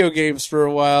played video games for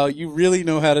a while, you really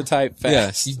know how to type fast.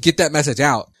 Yes. You get that message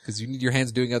out, because you need your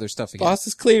hands doing other stuff again. Boss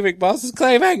is cleaving, boss is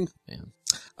cleaving!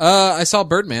 I saw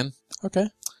Birdman. Okay.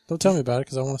 Don't tell me about it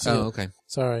because I want to see it. Oh, okay.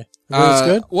 Sorry. It's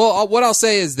good? Well, what I'll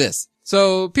say is this.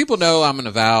 So people know I'm an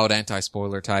avowed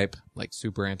anti-spoiler type, like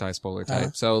super anti-spoiler type.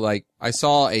 Uh-huh. So like I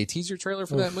saw a teaser trailer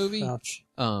for that movie. Ouch.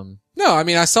 No, I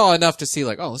mean I saw enough to see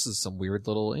like, oh, this is some weird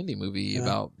little indie movie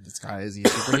about this guy. Is he a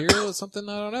superhero or something?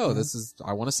 I don't know.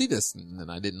 I want to see this. And then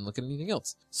I didn't look at anything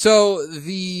else. So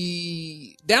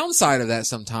the downside of that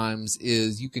sometimes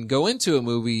is you can go into a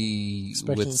movie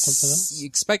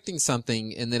expecting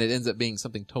something and then it ends up being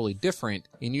something totally different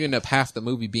and you end up half the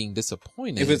movie being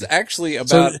disappointed. If it's actually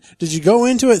about... So, did you go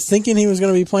into it thinking he was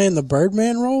going to be playing the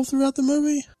Birdman role throughout the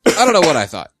movie? I don't know what I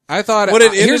thought. I thought,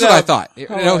 here's what I thought.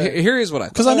 Here is what I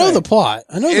thought. Because I know the plot.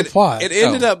 It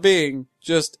ended up being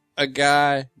just a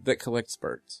guy that collects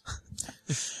birds.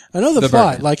 I know the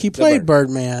plot. Birdman. Like he played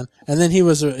Birdman, and then he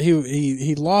was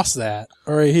he lost that,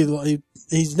 or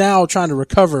he's now trying to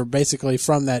recover basically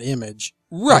from that image.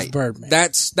 Right. Of Birdman.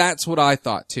 That's what I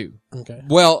thought too. Okay.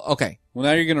 Well, okay. Well,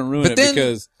 now you're going to ruin But it then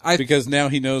because now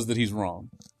he knows that he's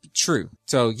wrong. True.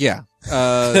 So yeah, you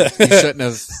shouldn't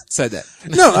have said that.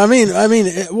 No, I mean,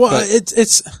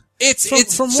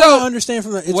 it's from what I understand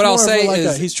from the, it's what more I'll say of like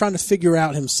is he's trying to figure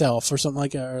out himself or something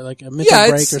like a mental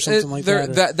break or something like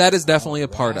that. That is definitely a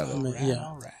part of it.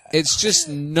 Yeah. It's just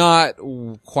not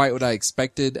quite what I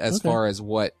expected as far as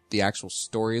what the actual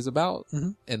story is about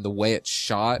and the way it's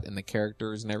shot and the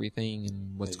characters and everything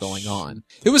and what's going on.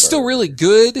 It was still really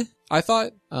good, I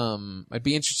thought. I'd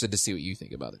be interested to see what you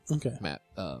think about it, Okay. Matt.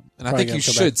 And I Probably think gotta you go back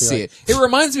should and be see like, it. It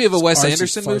reminds me of a Wes artsy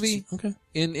Anderson fartsy. movie Okay.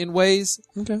 in ways.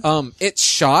 Okay. It's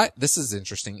shot, this is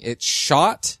interesting. It's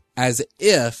shot as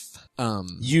if,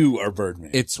 You are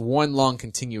Birdman. it's one long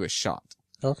continuous shot.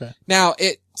 Okay. Now,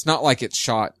 it's not like it's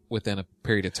shot within a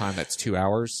period of time that's 2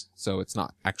 hours, so it's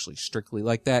not actually strictly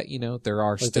like that, you know? There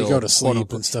are Like still... they go to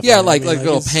sleep and stuff. Yeah, like that. I mean,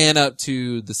 it'll it's- pan up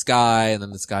to the sky, and then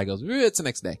the sky goes, it's the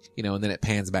next day, you know, and then it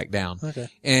pans back down. Okay.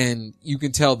 And you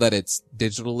can tell that it's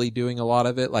digitally doing a lot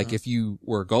of it. Like, if you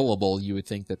were gullible, you would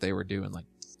think that they were doing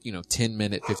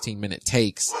 10-minute, 15-minute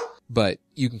takes. But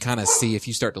you can kind of see if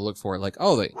you start to look for it, like,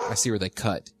 oh, I see where they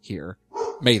cut here.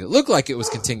 Made it look like it was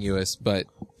continuous, but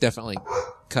definitely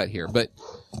cut here. But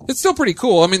it's still pretty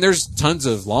cool. I mean, there's tons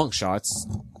of long shots.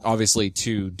 Obviously,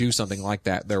 to do something like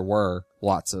that, there were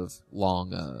lots of long,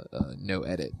 no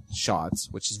edit shots,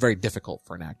 which is very difficult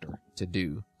for an actor to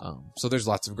do. So there's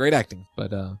lots of great acting.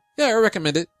 But, yeah, I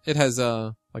recommend it. It has,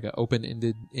 like an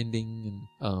open-ended ending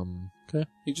and, Okay.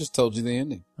 He just told you the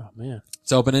ending. Oh man.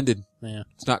 it's open-ended. Man.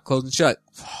 It's not closed and shut.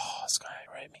 Oh, it's gonna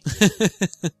write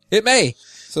me. It may.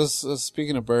 So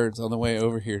speaking of birds, on the way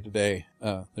over here today,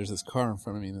 there's this car in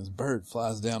front of me, and this bird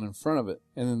flies down in front of it.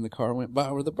 And then the car went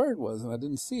by where the bird was, and I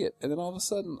didn't see it. And then all of a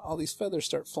sudden, all these feathers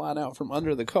start flying out from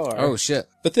under the car. Oh, shit.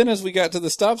 But then as we got to the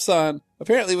stop sign,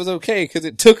 apparently it was okay because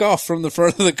it took off from the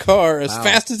front of the car as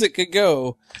fast as it could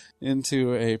go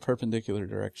into a perpendicular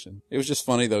direction. It was just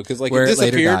funny though, because like Where it it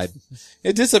later disappeared. died.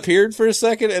 It disappeared for a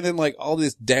second, and then like all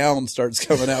this down starts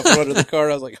coming out from under the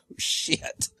car. I was like, oh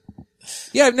shit.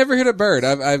 Yeah, I've never hit a bird.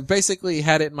 I've basically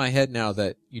had it in my head now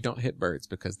that you don't hit birds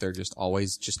because they're just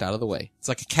always just out of the way. It's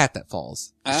like a cat that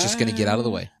falls. It's just going to get out of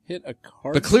the way. Hit a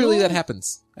cardinal. But clearly that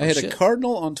happens. I hit Oh, a shit.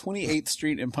 cardinal on 28th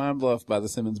Street in Pine Bluff by the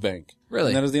Simmons Bank. Really?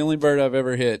 And that is the only bird I've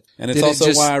ever hit. And it's Did it also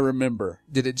just- why I remember.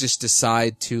 Did it just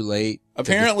decide too late?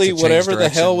 Apparently, to change whatever the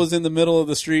hell direction? was in the middle of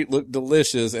the street looked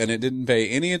delicious, and it didn't pay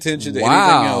any attention to Wow.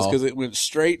 anything else because it went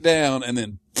straight down and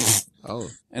then, Oh.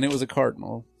 and it was a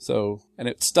cardinal. So, and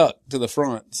it stuck to the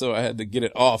front, so I had to get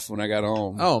it off when I got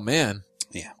home. Oh, man.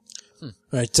 Yeah.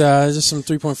 Right, just some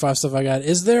 3.5 stuff I got.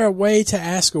 Is there a way to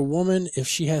ask a woman if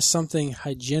she has something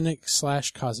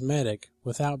hygienic/cosmetic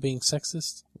without being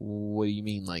sexist? What do you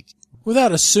mean, like?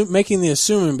 Without making the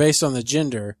assuming based on the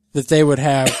gender that they would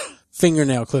have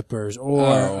fingernail clippers or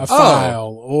a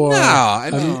file or No, I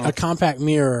mean- a compact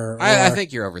mirror. Or, I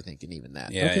think you're overthinking even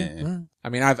that. Yeah, Okay, yeah. all right. I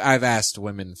mean, I've asked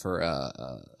women for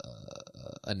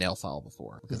a nail file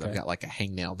before because I've Okay. got like a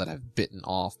hangnail that I've bitten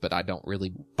off, but I don't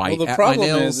really bite Well, the at problem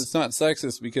my nails. is it's not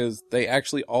sexist because they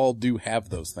actually all do have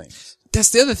those things. That's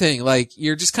the other thing. Like,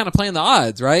 you're just kind of playing the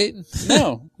odds, right?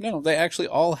 No, they actually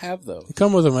all have those. You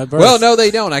come with them at birth. Well, no,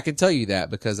 they don't. I can tell you that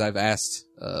because I've asked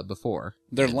before.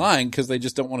 They're lying because they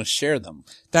just don't want to share them,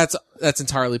 That's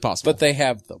entirely possible. but they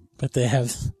have them. But they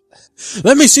have.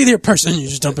 Let me see their person. You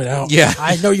just dump it out. Yeah.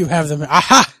 I know you have them.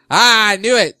 Aha! I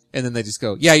knew it. And then they just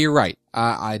go, "Yeah, you're right.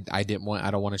 I don't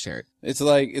want to share it." It's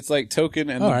like token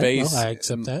and All the right, base. well, I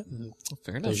accept and- that.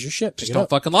 Fair enough. There's your shit. Pick Just it don't up.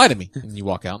 fucking lie to me. And you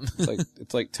walk out.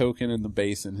 It's like token and the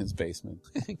base in his basement.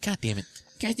 God damn it.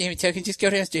 God damn it, token! Just go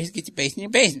downstairs and get your base in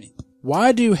your basement.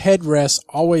 Why do headrests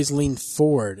always lean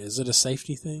forward? Is it a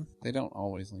safety thing? They don't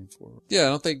always lean forward. Yeah, I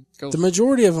don't think go. The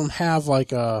majority of them have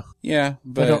like a Yeah,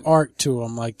 but an arc to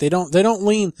them. Like they don't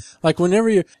lean. Like whenever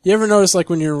you ever notice like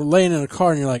when you're laying in a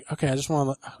car and you're like, okay, I just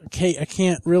want to. Okay, I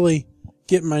can't really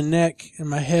get my neck and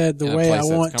my head the In a way I place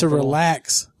that's want to comfortable.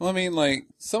 relax. well, I mean, like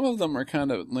some of them are kind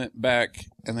of lent back,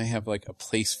 and they have like a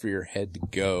place for your head to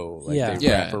go. Like Yeah. they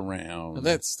Yeah. wrap around. Well,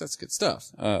 that's good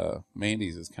stuff.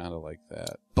 Mandy's is kind of like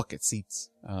that. Bucket seats.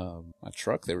 My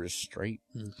truck, they were just straight.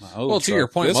 My old Hmm. Well, to your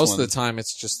truck, point, this most one- of the time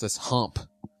it's just this hump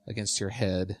against your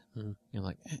head. You're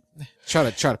like, try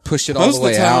to push it all Most the of the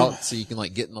way time- out so you can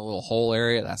like get in the little hole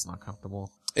area. That's not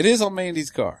comfortable. it is on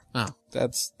Mandy's car. Oh.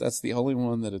 That's the only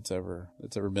one that it's ever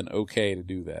been okay to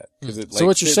do that. 'Cause it, So like,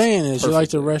 what you're fits saying is you like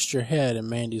to perfectly. rest your head in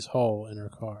Mandy's hole in her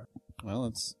car. Well,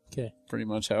 it's Okay. pretty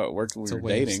much how it worked when It's we a were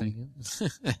way of dating.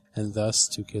 saying it. And thus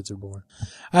 2 kids are born.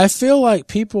 I feel like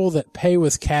people that pay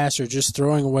with cash are just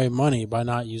throwing away money by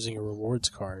not using a rewards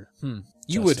card.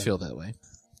 You would Justin. feel that way.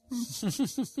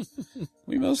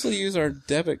 We mostly use our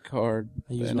debit card.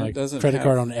 I use and my it doesn't credit have-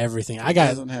 card on everything. I'll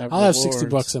doesn't have have $60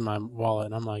 rewards. in my wallet,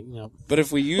 and I'm like, you know, But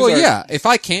if we use Well, our, yeah. If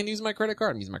I can use my credit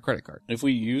card, I'm using my credit card. if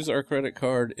we use our credit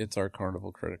card, it's our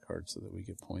Carnival credit card so that we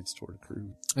get points toward a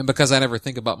cruise. And because I never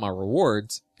think about my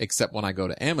rewards, except when I go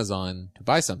to Amazon to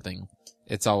buy something,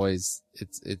 it's always,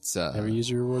 never use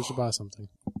your rewards to buy something.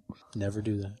 Never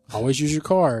do that. Always use your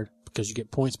card because you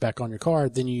get points back on your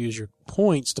card. Then you use your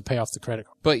points to pay off the credit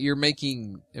card. but you're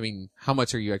making, I mean, how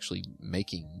much are you actually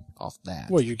making off that?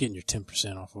 Well, you're getting your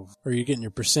 10% off of, or you're getting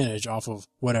your percentage off of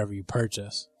whatever you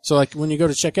purchase. So like when you go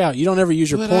to check out, you don't ever use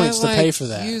your But points I to pay like for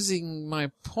that. using my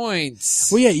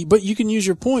points. Well, yeah, but you can use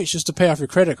your points just to pay off your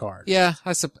credit card. Yeah,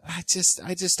 I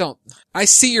just don't. I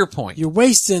see your point. You're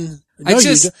wasting. I No,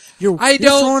 just, you're I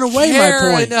don't throwing away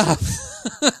care my point.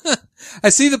 enough. I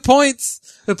see the points.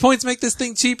 The points make this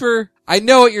thing cheaper. I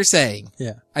know what you're saying.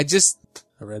 Yeah. I just,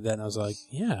 I read that and I was like,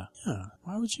 yeah.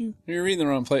 Why would you? You're reading the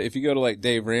wrong place. If you go to like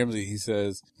Dave Ramsey, he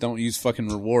says, don't use fucking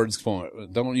rewards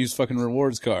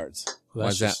cards. Well,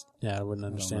 Why's that's yeah, I wouldn't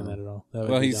understand that at all. That would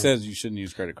Well, be he dumb. says you shouldn't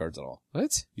use credit cards at all.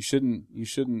 what? You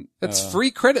shouldn't, That's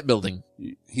free credit building.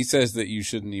 he says that you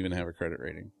shouldn't even have a credit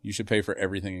rating. You should pay for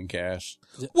everything in cash.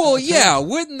 Well, yeah,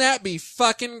 wouldn't that be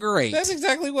fucking great? That's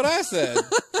exactly what I said.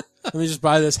 Let me just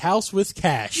buy this house with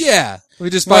cash. Yeah. We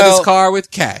just buy Well, this car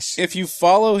with cash. If you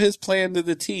follow his plan to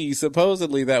the T,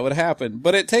 supposedly that would happen.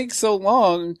 But it takes so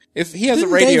long. If he has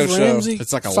Didn't a radio Dave show, Ramsey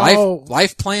It's like a file-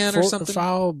 life plan or something.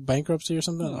 File bankruptcy or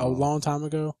something a long time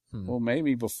ago. well,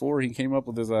 maybe before he came up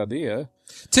with his idea.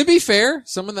 To be fair,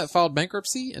 someone that filed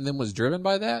bankruptcy and then was driven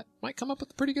by that might come up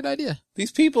with a pretty good idea.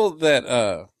 These people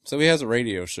that, so he has a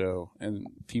radio show and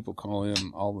people call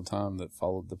him all the time that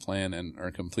followed the plan and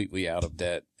are completely out of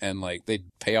debt. And like they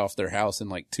pay off their house in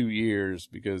like 2 years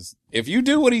because if you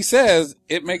do what he says,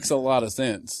 it makes a lot of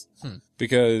sense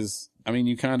because I mean,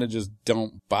 you kind of just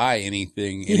don't buy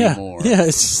anything anymore. Yeah,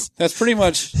 That's pretty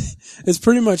much. it's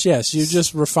pretty much, yes. You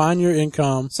just refine your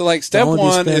income. So like step Only be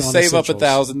 1 spent is on save up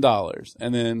essentials. $1,000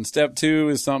 and then step 2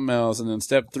 is something else. And then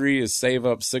step 3 is save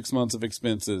up 6 months of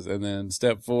expenses. And then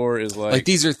step 4 is Like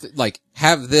these are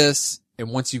have this, and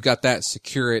once you've got that,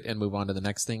 secure it and move on to the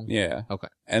next thing. yeah. Okay.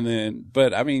 And then,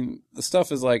 but I mean, the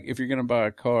stuff is like, if you're going to buy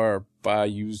a car, buy a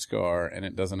used car and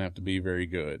it doesn't have to be very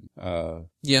good.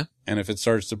 Yeah. And if it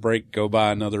starts to break, go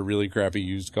buy another really crappy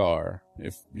used car.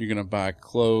 If you're going to buy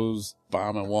clothes, buy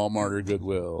them at Walmart or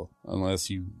Goodwill, cause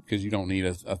you don't need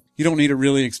you don't need a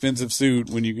really expensive suit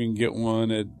when you can get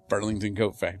one at Burlington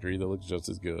Coat Factory that looks just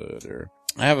as good. Or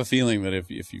I have a feeling that if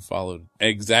you followed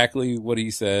exactly what he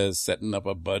says, setting up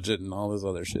a budget and all this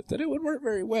other shit, that it would work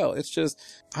very well. It's just,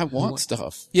 I want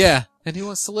stuff. Yeah. And he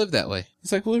wants to live that way.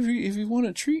 It's like, well, if you want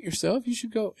to treat yourself, you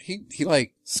should go. He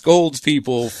like scolds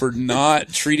people for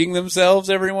not treating themselves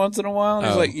every once in a while. And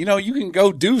he's Oh. like, you can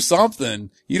go do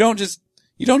something. You don't just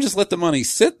let the money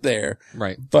sit there.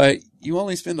 Right. But you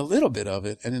only spend a little bit of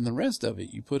it, and then the rest of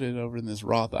it, you put it over in this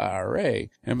Roth IRA.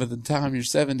 And by the time you're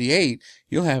 78,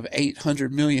 you'll have $800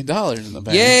 million in the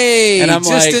bank. Yay! And I'm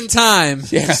just like, in time.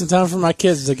 yeah, Just in time for my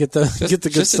kids to get the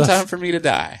good just stuff. in time for me to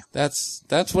die. That's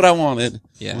what I wanted.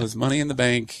 Yeah. Was money in the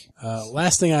bank.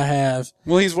 Last thing I have,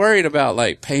 Well, he's worried about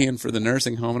like paying for the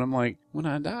nursing home, and I'm like, when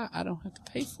I die, I don't have to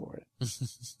pay for it.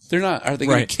 Are they going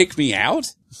Right. to kick me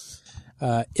out?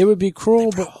 it would be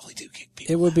cruel, but Probably do kick me out.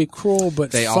 it would be cruel,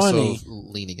 but They funny. also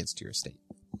lean against your estate.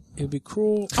 It would be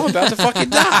cruel. I'm about to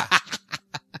fucking die.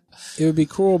 It would be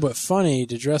cruel but funny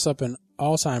to dress up an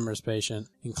Alzheimer's patient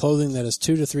in clothing that is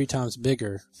 2 to 3 times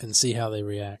bigger and see how they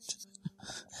react.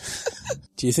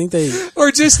 Do you think they?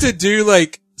 Or just to do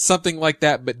like something like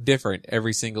that, but different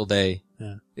every single day.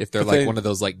 Yeah. If they're But like they- one of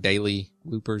those like daily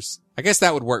loopers. I guess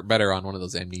that would work better on one of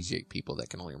those amnesiac people that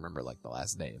can only remember like the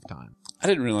last day of time. I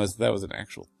didn't realize that was an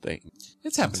actual thing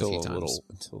It's happened until a few times.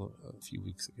 until a few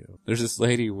weeks ago. There's this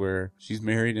lady where she's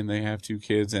married and they have 2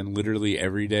 kids, and literally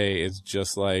every day is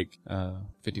just like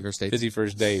 51st dates.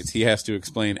 51st dates. He has to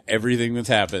explain everything that's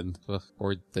happened.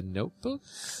 Or the Notebook?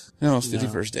 No, it's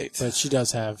 51st dates. But she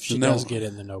does No. does get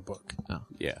in the Notebook.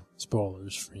 Yeah.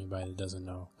 Spoilers for anybody that doesn't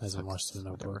know, hasn't watched the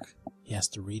Notebook. He has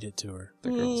to read it to her, That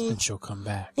girl's- and she'll come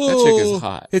back. that chick is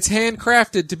hot. It's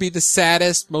handcrafted to be the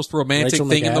saddest, most romantic Rachel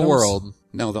thing in the McAdams? world.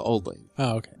 No, the old lady.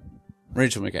 Oh, okay.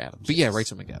 Rachel McAdams. But yeah,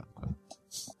 Rachel McAdams.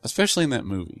 Especially in that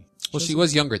movie. Well, she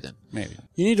was younger then. Maybe.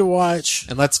 You need to watch.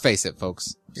 And let's face it,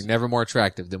 folks, you're never more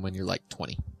attractive than when you're like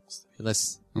 20.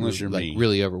 Unless you're like me.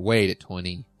 really overweight at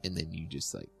 20 and then you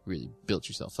just like really built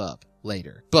yourself up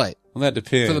later. But Well, that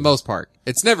depends. for the most part,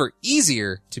 it's never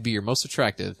easier to be your most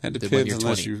attractive That than when depends you're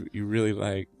unless 20. you really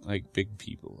like big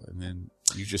people, and then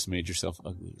you just made yourself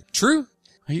uglier. True.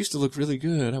 I used to look really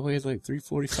good. I weighed like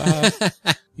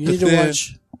 345. You need to then-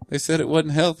 watch. They said it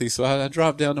wasn't healthy, so I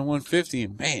dropped down to 150,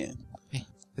 and man,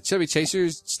 The chubby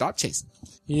chasers, stop chasing.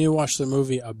 You need to watch the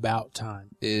movie About Time.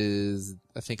 Let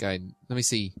me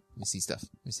see stuff.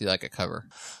 Let me see like a cover.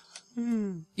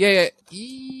 Yeah,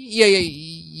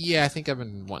 I think I've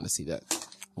been wanting to see that.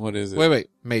 what is it? Wait,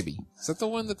 maybe. Is that the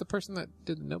one that the person that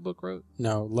did the Notebook wrote?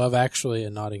 No, Love Actually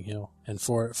and Notting Hill, and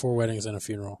Four Weddings and a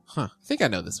Funeral. Huh. I think I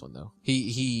know this one though.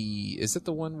 He is it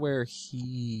the one where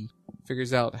he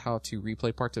figures out how to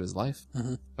replay parts of his life?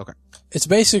 Mhm. Okay. It's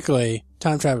basically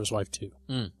Time Traveler's Wife 2.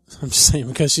 Mm. I'm just saying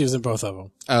because she was in both of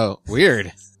them. Oh,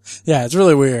 weird. Yeah, it's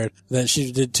really weird that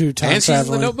she did 2 time And she's in the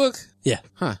traveling. Notebook? Yeah.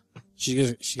 Huh. She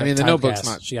got I mean, the Notebook's typecast.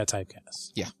 not- She got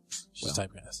typecast. Yeah. She's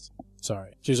typecast.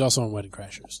 Sorry. She was also in Wedding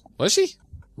Crashers. Was she?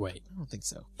 Wait. I don't think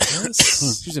so.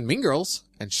 She was in Mean Girls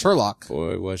and Sherlock.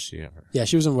 Boy, was she ever. Yeah,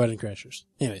 she was in Wedding Crashers.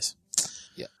 Anyways.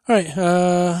 Yeah. All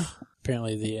right.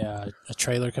 Apparently a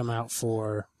trailer come out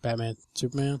for Batman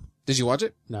Superman. Did you watch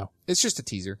it? No. It's just a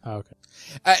teaser. Oh,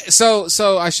 okay.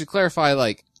 So I should clarify,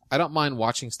 like, I don't mind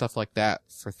watching stuff like that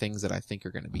for things that I think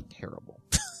are going to be terrible.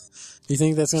 You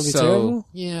think that's going to be So, terrible?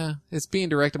 yeah, it's being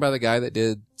directed by the guy that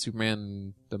did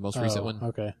Superman, the most recent Oh, one.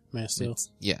 okay. Man of Steel.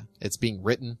 It's being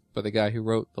written by the guy who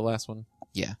wrote the last one.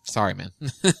 Yeah. Sorry, man.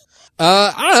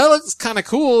 I don't know. It looks kind of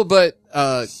cool, but,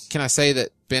 can I say that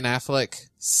Ben Affleck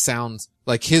sounds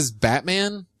like his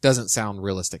Batman doesn't sound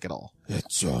realistic at all.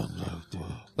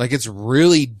 Like it's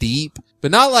really deep,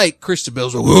 but not like Christian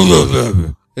Bale's.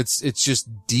 It's just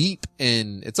deep,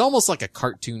 and it's almost like a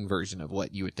cartoon version of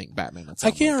what you would think Batman would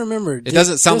sound I can't like. remember. It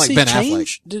doesn't sound like Ben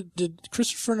Affleck. Did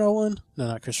Christopher Nolan? No,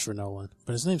 not Christopher Nolan,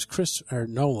 but his name's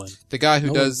Nolan. The guy who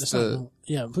Nolan, does it's not the. Nolan.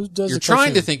 Yeah, who does You're the trying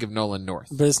cartoon? to think of Nolan North.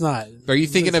 But it's not. Are you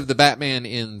thinking of the Batman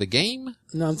in the game?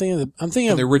 No, I'm thinking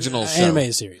of the original show.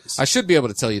 animated series. I should be able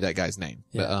to tell you that guy's name,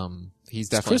 Yeah. but he's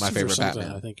definitely my favorite Christopher something,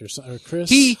 Batman. I think, or Chris.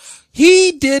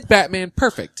 He did Batman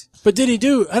perfect. But did he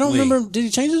do? I don't remember. Did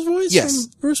he change his voice? Yes.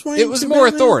 From Bruce Wayne. It was to more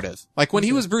Batman? authoritative. Like when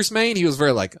he was Bruce Wayne, he was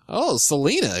very like, "Oh,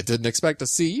 Selena, I didn't expect to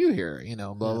see you here," you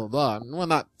know, blah blah blah. Well,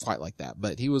 not quite like that,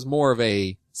 but he was more of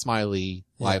a smiley,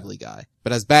 lively guy.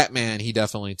 But as Batman, he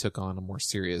definitely took on a more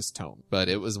serious tone. But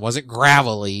it wasn't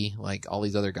gravelly like all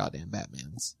these other goddamn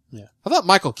Batmans. Yeah. I thought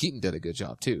Michael Keaton did a good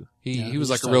job too. He was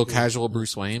like a real good. casual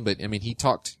Bruce Wayne, but I mean, he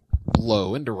talked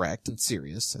low and direct and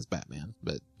serious as Batman,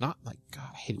 but not like, God,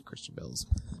 I hated Christian Bale's.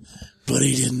 But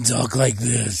he didn't talk like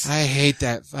this. I hate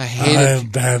that. I hate it. I'm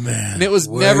Batman. And it was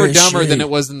Where never is dumber she? than it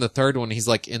was in the third one. He's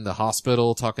like in the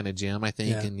hospital talking to Jim, I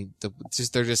think, Yeah. and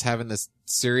they're just having this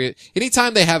serious.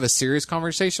 Anytime they have a serious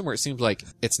conversation where it seems like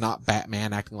it's not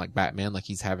Batman acting like Batman, like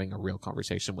he's having a real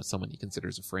conversation with someone he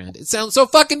considers a friend, it sounds so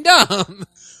fucking dumb.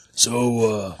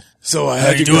 So I How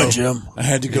had you to doing, go. Jim? I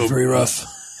had to go. Very rough.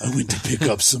 I went to pick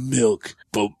up some milk,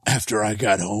 but after I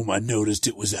got home, I noticed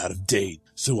it was out of date,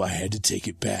 so I had to take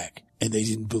it back. And they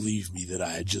didn't believe me that I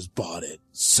had just bought it.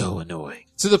 So annoying.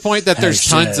 To the point that there's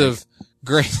tons of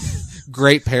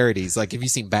great parodies. Like, have you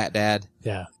seen Bat Dad?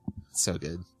 Yeah. So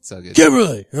good. So good.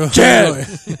 Kimberly. Chad!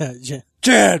 Yeah,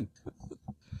 Chad!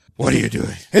 What are you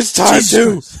doing? It's time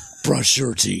to brush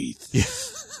your teeth.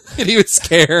 And he would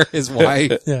scare his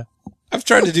wife. yeah. I've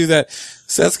tried to do that.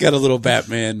 Seth's got a little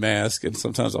Batman mask, and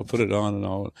sometimes I'll put it on and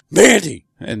I'll, Mandy!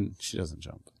 And she doesn't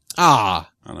jump. Ah.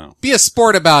 I know. Be a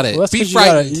sport about it. Well, that's Be 'cause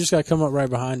frightened. you just gotta come up right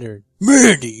behind her.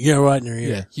 Mandy! You know, right in her ear.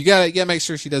 Yeah. You gotta make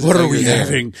sure she doesn't What know are we you're there.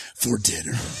 having for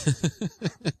dinner?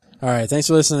 All right. Thanks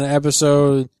for listening to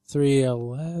episode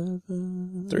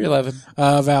 311 311.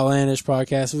 of Outlandish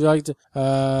Podcast. If you'd like to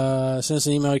send us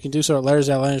an email, you can do so at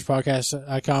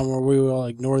letters@outlandishpodcast.com, where we will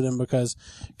ignore them because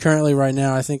currently right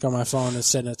now I think on my phone it's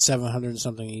sitting at 700 and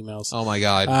something emails. Oh my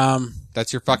God.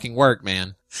 That's your fucking work,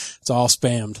 man. It's all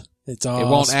spammed. It's all It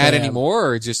won't add spam. any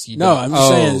more, or just you No, don't- I'm just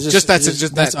saying. It's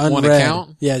just that one unread.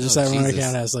 account. Yeah, just Oh, that one Jesus.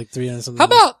 account has like 300 something.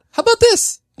 How about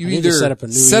this? You I need either to set up a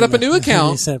new new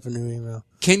account. set up a new email.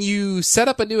 Can you set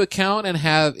up a new account and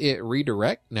have it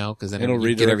redirect? No, because then It'll you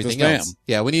get redirect everything the spam. else.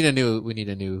 Yeah, we need a new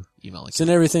email account. Send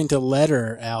everything to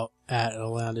letter out at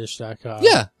outlandish.com.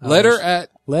 Yeah, letter at.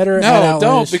 letter at No, outlandish.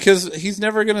 don't, because he's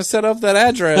never going to set up that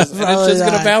address, and it's Probably just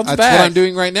going to not. bounce That's back. what I'm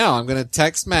doing right now. I'm going to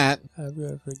text Matt I'm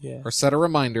gonna forget. or set a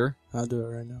reminder. I'll do it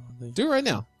right now. I think. Do it right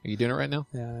now. Are you doing it right now?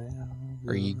 Yeah, yeah.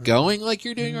 Are you going like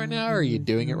you're doing right now, or are you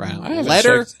doing it right now? I haven't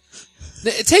Letter. checked.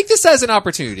 Take this as an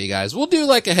opportunity, guys. We'll do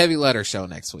like a heavy letter show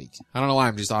next week. I don't know why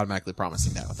I'm just automatically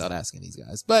promising that without asking these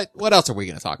guys. But what else are we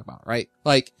going to talk about, right?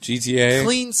 Like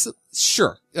GTA,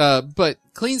 sure. But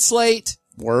clean slate.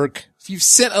 work. If you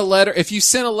sent a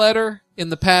letter in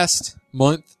the past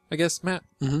month, I guess, Matt,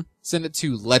 send it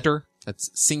to letter.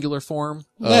 That's singular form.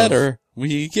 of- Letter.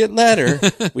 We get letter.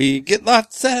 We get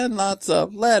lots and lots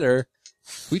of letter.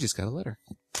 We just got a letter.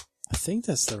 I think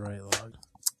that's the right log.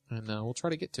 And we'll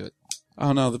try to get to it.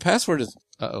 Oh no, the password is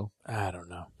Uh-oh. I don't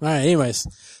know. All right. Anyways,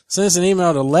 send us an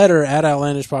email to letter at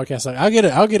outlandish podcast. Like,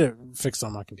 I'll get it fixed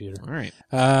on my computer. All right.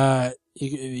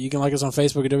 You can like us on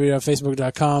Facebook at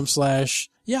www.facebook.com/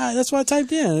 yeah, that's what I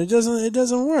typed in. It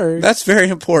doesn't work. That's very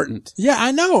important. Yeah,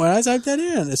 I know. I typed that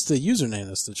in. It's the username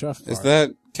that's the tough part. Is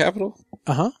that capital?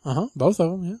 Both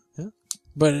of them. Yeah.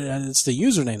 But it's the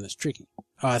username that's tricky.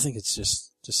 Oh, I think it's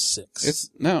just 6. It's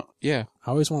no, yeah.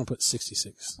 I always want to put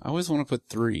 66. I always want to put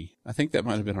 3. I think that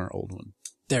might have been our old one.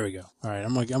 There we go. All right.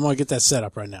 I'm gonna get that set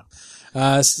up right now.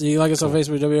 So you like us on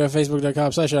Facebook,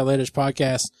 www.facebook.com/Outlandish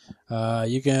Podcast.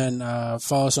 You can,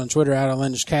 follow us on Twitter at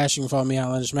Outlandish Cash. You can follow me at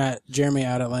Outlandish Matt, Jeremy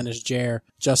at Outlandish Jer,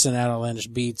 Justin at Outlandish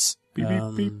Beats. Beep,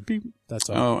 beep, beep. That's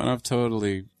all. Oh, and I've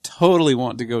totally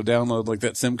want to go download like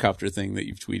that Simcopter thing that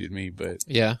you've tweeted me, but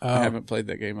Yeah. I haven't played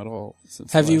that game at all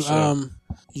since. Have the you, last show.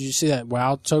 did you see that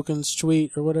WoW tokens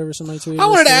tweet or whatever somebody tweeted? I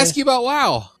wanted to yesterday? ask you about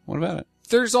WoW. What about it?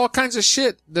 There's all kinds of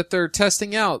shit that they're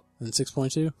testing out In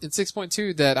 6.2? in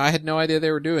 6.2 that I had no idea they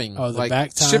were doing. Oh, the like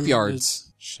back time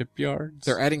shipyards. Shipyards?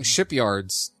 They're adding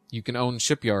shipyards You can own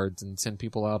shipyards and send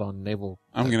people out on naval.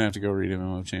 I'm going to have to go read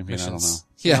MMO Champion. I don't know. missions.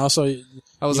 And Yeah. also,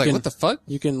 I was you like, can- what the fuck?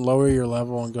 you can lower your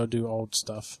level and go do old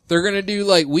stuff. They're going to do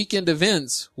like weekend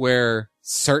events where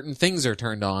certain things are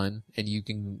turned on and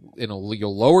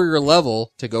you'll lower your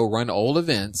level to go run old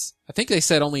events. I think they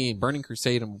said only Burning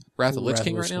Crusade and Wrath of Lich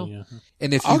King right now. Yeah.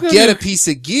 And if I'll you go get do- a piece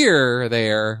of gear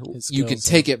there, It you can scales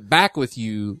take it back with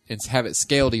you and have it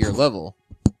scale to your level.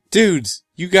 Dudes,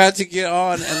 you got to get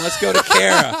on and let's go to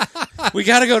Kara. We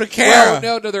got to go to Well, Kara.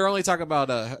 no, they're only talking about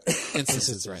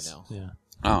instances right now. Yeah.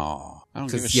 Oh, I don't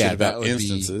give a 'Cause, shit yeah, that about would be-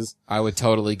 instances. I would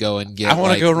totally go and get I want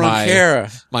to like, go run Kara.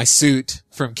 my suit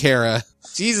from Kara.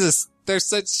 Jesus, they're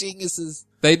such geniuses.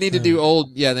 They need to do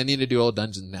old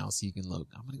dungeons now so you can load.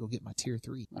 I'm going to go get my tier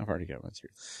 3. I've already got my tier.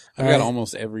 I've All got right.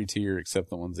 almost every tier except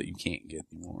the ones that you can't get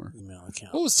anymore. Email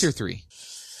account. What was tier 3?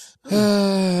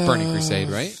 Burning Crusade,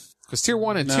 right? Because tier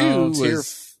 1 and 2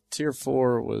 was... tier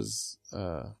 4 was,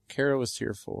 Kara was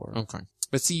tier 4. Okay.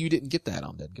 But see, you didn't get that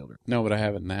on Dead Gilder. No, but I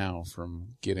have it now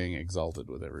from getting exalted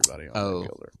with everybody on Oh. the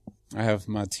Gilder. I have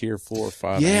my tier 4,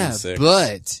 5, Yeah, and 6.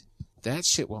 but that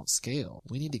shit won't scale.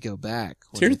 We need to go back.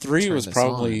 when Tier we 3 turn was this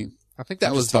probably... on. I think that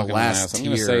I'm was just the talking last I'm tier.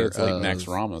 going to say it's like of- Nax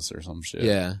Ramus or some shit.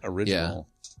 Yeah, Original.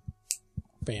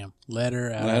 Bam. Letter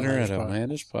at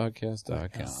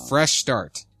outlandishpodcast.com. fresh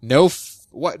start. No,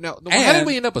 how did And-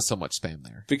 we end up with so much spam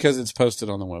there? Because it's posted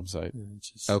on the website.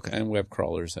 Okay. And web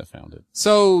crawlers have found it.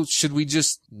 So should we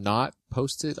just not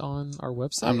post it on our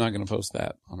website? I'm not going to post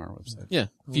that on our website. Yeah.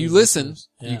 If you Mm, listen,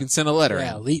 yeah. you can send a letter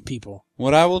Yeah, in. elite people.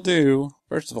 What I will do,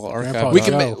 first of all, Grandpa archive. We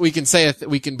can Go. we can say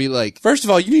we can be like, First of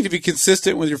all, you need to be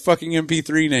consistent with your fucking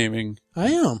MP3 naming. I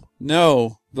am.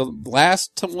 No, the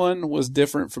last one was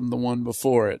different from the one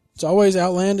before it. It's always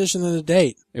outlandish and then the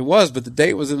date. It was, but the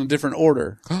date was in a different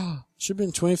order. Should have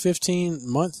been 2015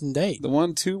 month and date. The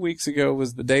one 2 weeks ago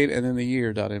was the date and then the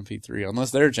year .mp3, unless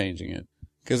they're changing it.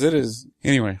 Because it is,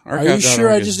 anyway. Are you sure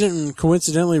I is- just didn't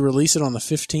coincidentally release it on the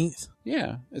 15th?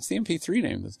 Yeah, it's the MP3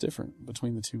 name that's different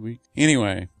between the 2 weeks.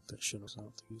 Anyway, That shit was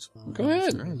not useful. go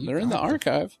ahead. Right, you They're in the got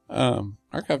archive.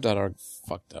 Archive.org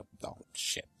fucked up. Oh,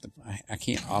 shit. I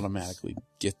can't automatically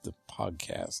get the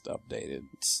podcast updated.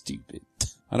 It's stupid.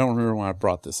 I don't remember when I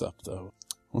brought this up, though.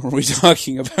 What were we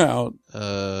talking about?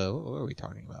 what were we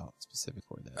talking about specific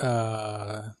for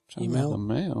that? The Email.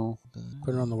 mail.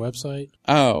 Put it on the website.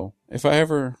 Oh, if I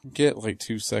ever get like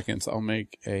 2 seconds, I'll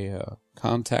make a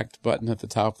contact button at the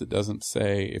top that doesn't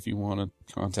say, if you want to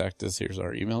contact us, here's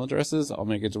our email addresses. I'll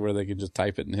make it to where they can just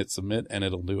type it and hit submit and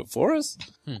it'll do it for us.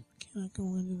 Can I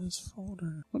go into this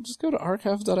folder? Well, just go to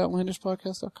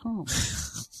archives.outlandishpodcast.com.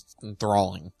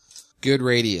 Enthralling. Good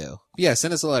radio. Yeah,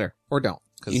 send us a letter. Or don't.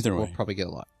 'Cause Either we'll way. probably get a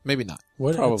lot. Maybe not.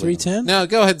 What? Probably 310? No,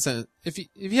 go ahead and send it. If you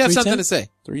have 310? something to say.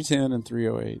 310 and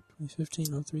 308. 315,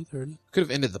 0330. Could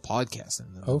have ended the podcast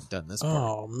and then done this part.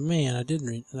 Oh, man, I didn't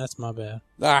read. That's my bad.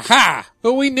 Aha!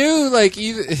 But we knew, like,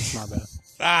 either... My bad.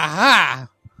 Aha!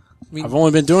 I've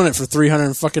only been doing it for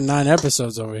 309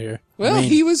 episodes over here. Well, I mean,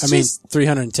 he was I mean, just-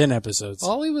 310 episodes.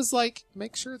 All he was like,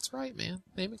 make sure it's right, man.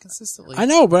 Name it consistently. I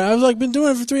know, but I've like been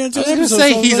doing it for 310 I was going to episodes.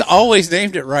 say so I was he's like, always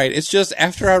named it right. It's just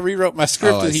after I rewrote my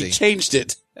script Oh, I that he see. changed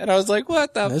it. And I was like,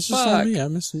 what the that's just on fuck? me. I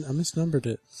misnumbered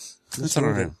it. That's all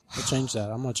right. I'll change that.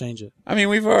 I'm gonna change it. I mean,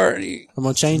 we've already... I'm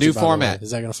gonna change New it. by the format. way.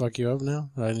 Is that gonna fuck you up now?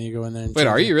 Or I need to go in there and Wait,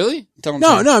 change are it? you really? Don't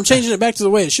No, change- no, I'm changing it back to the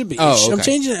way it should be. Oh, I'm okay.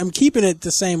 changing it. I'm keeping it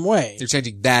the same way. You're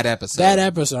changing that episode. That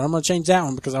episode. I'm gonna change that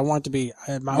one because I want it to be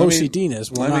my Let me- OCDness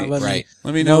will let not me- let right.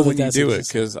 Let me know that when you that's do it,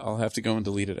 exists. because I'll have to go and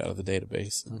delete it out of the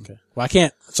database. Okay. Well, I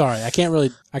can't. Sorry, I can't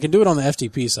really. I can do it on the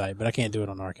FTP site, but I can't do it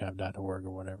on archive.org or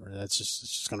whatever. It's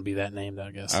just going to be that name,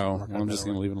 I guess. Oh, well, I'm just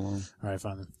going to leave it alone. All right,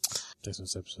 fine then.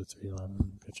 Texas episode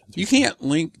 311. You can't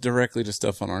link directly to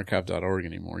stuff on archive.org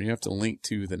anymore. You have to link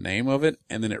to the name of it,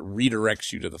 and then it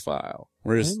redirects you to the file.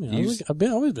 Whereas I've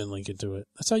always been linking to it.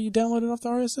 That's how you download it off the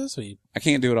RSS feed. I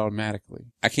can't do it automatically.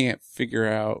 I can't figure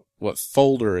out what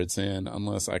folder it's in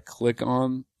unless I click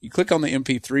on the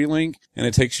MP3 link, and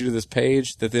it takes you to this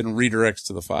page that then redirects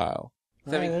to the file.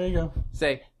 All right, there you go.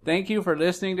 Say, thank you for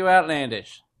listening to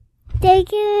Outlandish. Take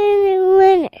it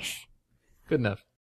in English. Good enough.